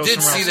 and then I go did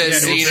somewhere see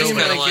else that to be scene. the It's seemed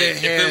kind of like like,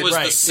 it if it was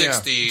had- the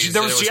right, 60s,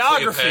 There and was it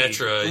geography.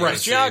 Cleopatra, you Right, would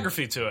see-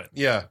 geography to it.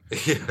 Yeah.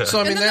 Yeah.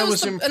 So I mean and then that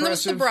was and there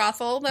was the impressive.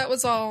 brothel. That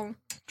was all.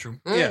 True.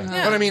 Yeah.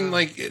 Yeah. But I mean,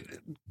 like,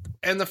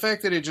 and the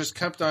fact that it just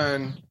kept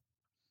on,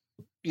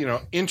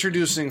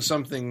 introducing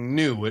something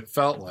new. It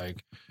felt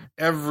like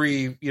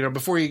every,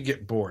 before you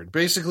get bored.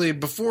 Basically,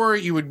 before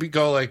you would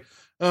go like,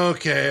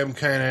 okay, I'm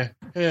kind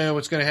of,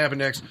 what's going to happen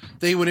next?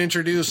 They would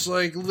introduce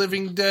like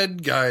Living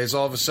Dead guys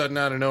all of a sudden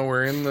out of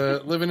nowhere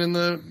living in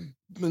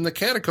the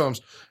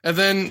catacombs, and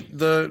then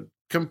the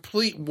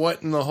complete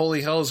what in the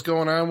holy hell is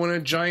going on when a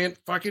giant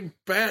fucking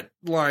bat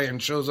lion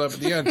shows up at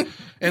the end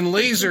and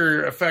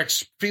laser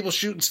effects, people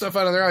shooting stuff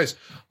out of their eyes.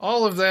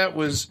 All of that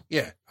was,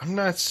 I'm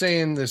not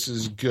saying this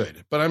is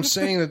good, but I'm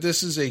saying that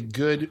this is a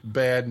good,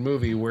 bad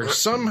movie where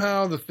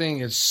somehow the thing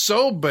is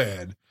so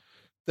bad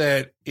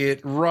that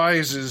it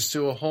rises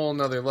to a whole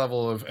nother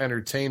level of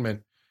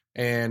entertainment.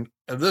 And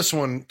this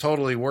one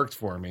totally worked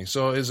for me.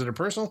 So is it a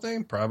personal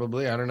thing?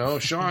 Probably. I don't know.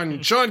 Sean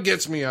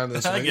gets me on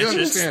this I one. get You you.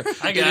 understand?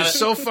 I It got is it.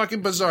 so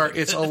fucking bizarre.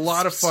 It's a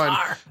lot of fun.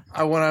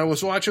 Bizarre. When I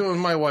was watching it with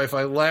my wife,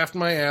 I laughed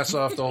my ass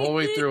off the whole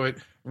way through it.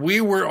 We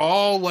were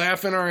all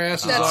laughing our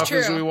asses That's off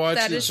as true. we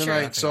watched That it is true.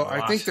 tonight. So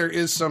I think there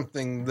is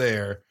something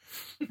there.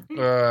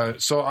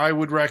 So I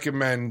would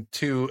recommend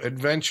to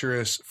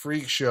adventurous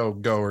freak show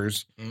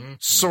goers,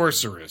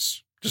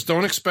 Sorceress. Just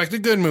don't expect a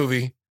good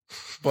movie,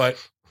 but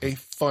a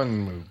fun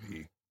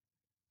movie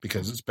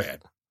because it's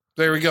bad.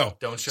 There we go.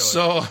 Don't show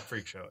So- it.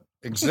 Freak show it.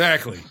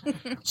 Exactly.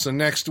 So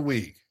next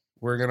week,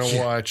 we're going to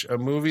watch a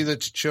movie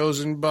that's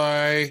chosen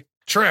by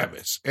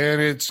Travis, and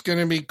it's going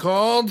to be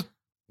called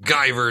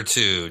Guyver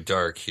 2,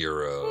 Dark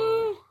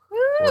Hero.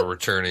 We're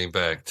returning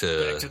back to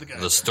the the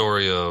Guyver.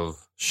 story of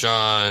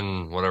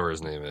Sean, whatever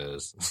his name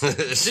is.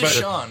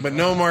 Sean. but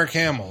no Mark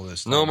Hamill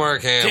this time. No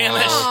Mark Hamill. Damn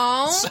it.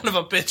 Aw. Son of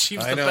a bitch. He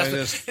was I the know, best. I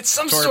just It's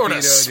some sort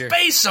of torpedoed you.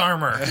 space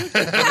armor. I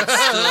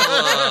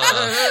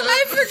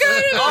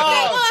forgot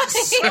about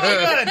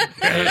that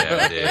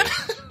line. Yeah, dude.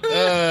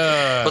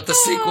 But the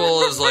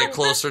sequel is like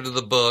closer to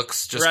the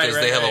books, just Right, because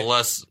right, they have right. a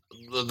less.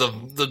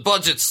 The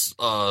budget's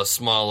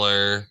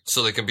smaller,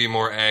 so they can be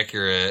more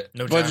accurate.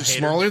 No John Budget Hader.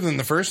 smaller than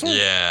the first one?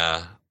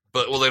 Yeah,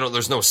 but they don't.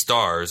 There's no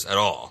stars at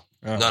all.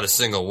 Oh. Not a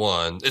single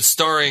one. It's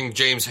starring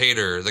James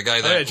Hader, the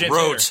guy that yeah, James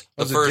wrote Hader.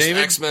 the Was it first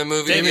David? X-Men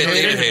movie. David Yeah,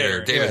 David Hader.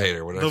 Hader. David Yeah.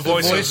 Hader. Whatever. The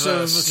voice, voice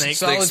of of Snake.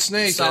 Solid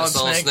Snake. Solid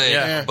Solid Snake. Snake,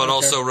 yeah. But Okay.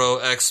 also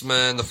wrote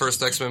X-Men, the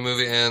first X-Men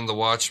movie, and the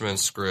Watchmen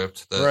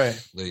script that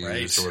Right. they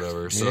Right. used or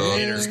whatever. So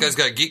Yeah. this guy's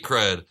got geek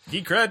cred.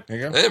 Geek cred. There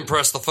you go. It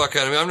impressed the fuck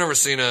out of me. I've never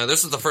seen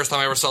this is the first time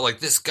I ever saw like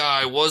this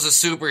guy was a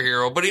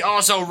superhero, but he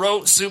also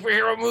wrote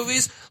superhero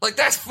movies. Like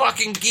that's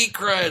fucking geek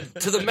cred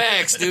to the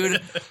max,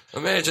 dude.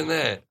 Imagine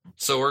that.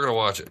 So we're gonna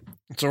watch it.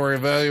 So we're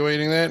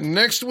evaluating that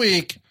next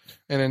week.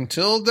 And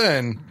until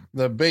then,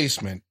 the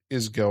basement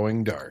is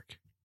going dark.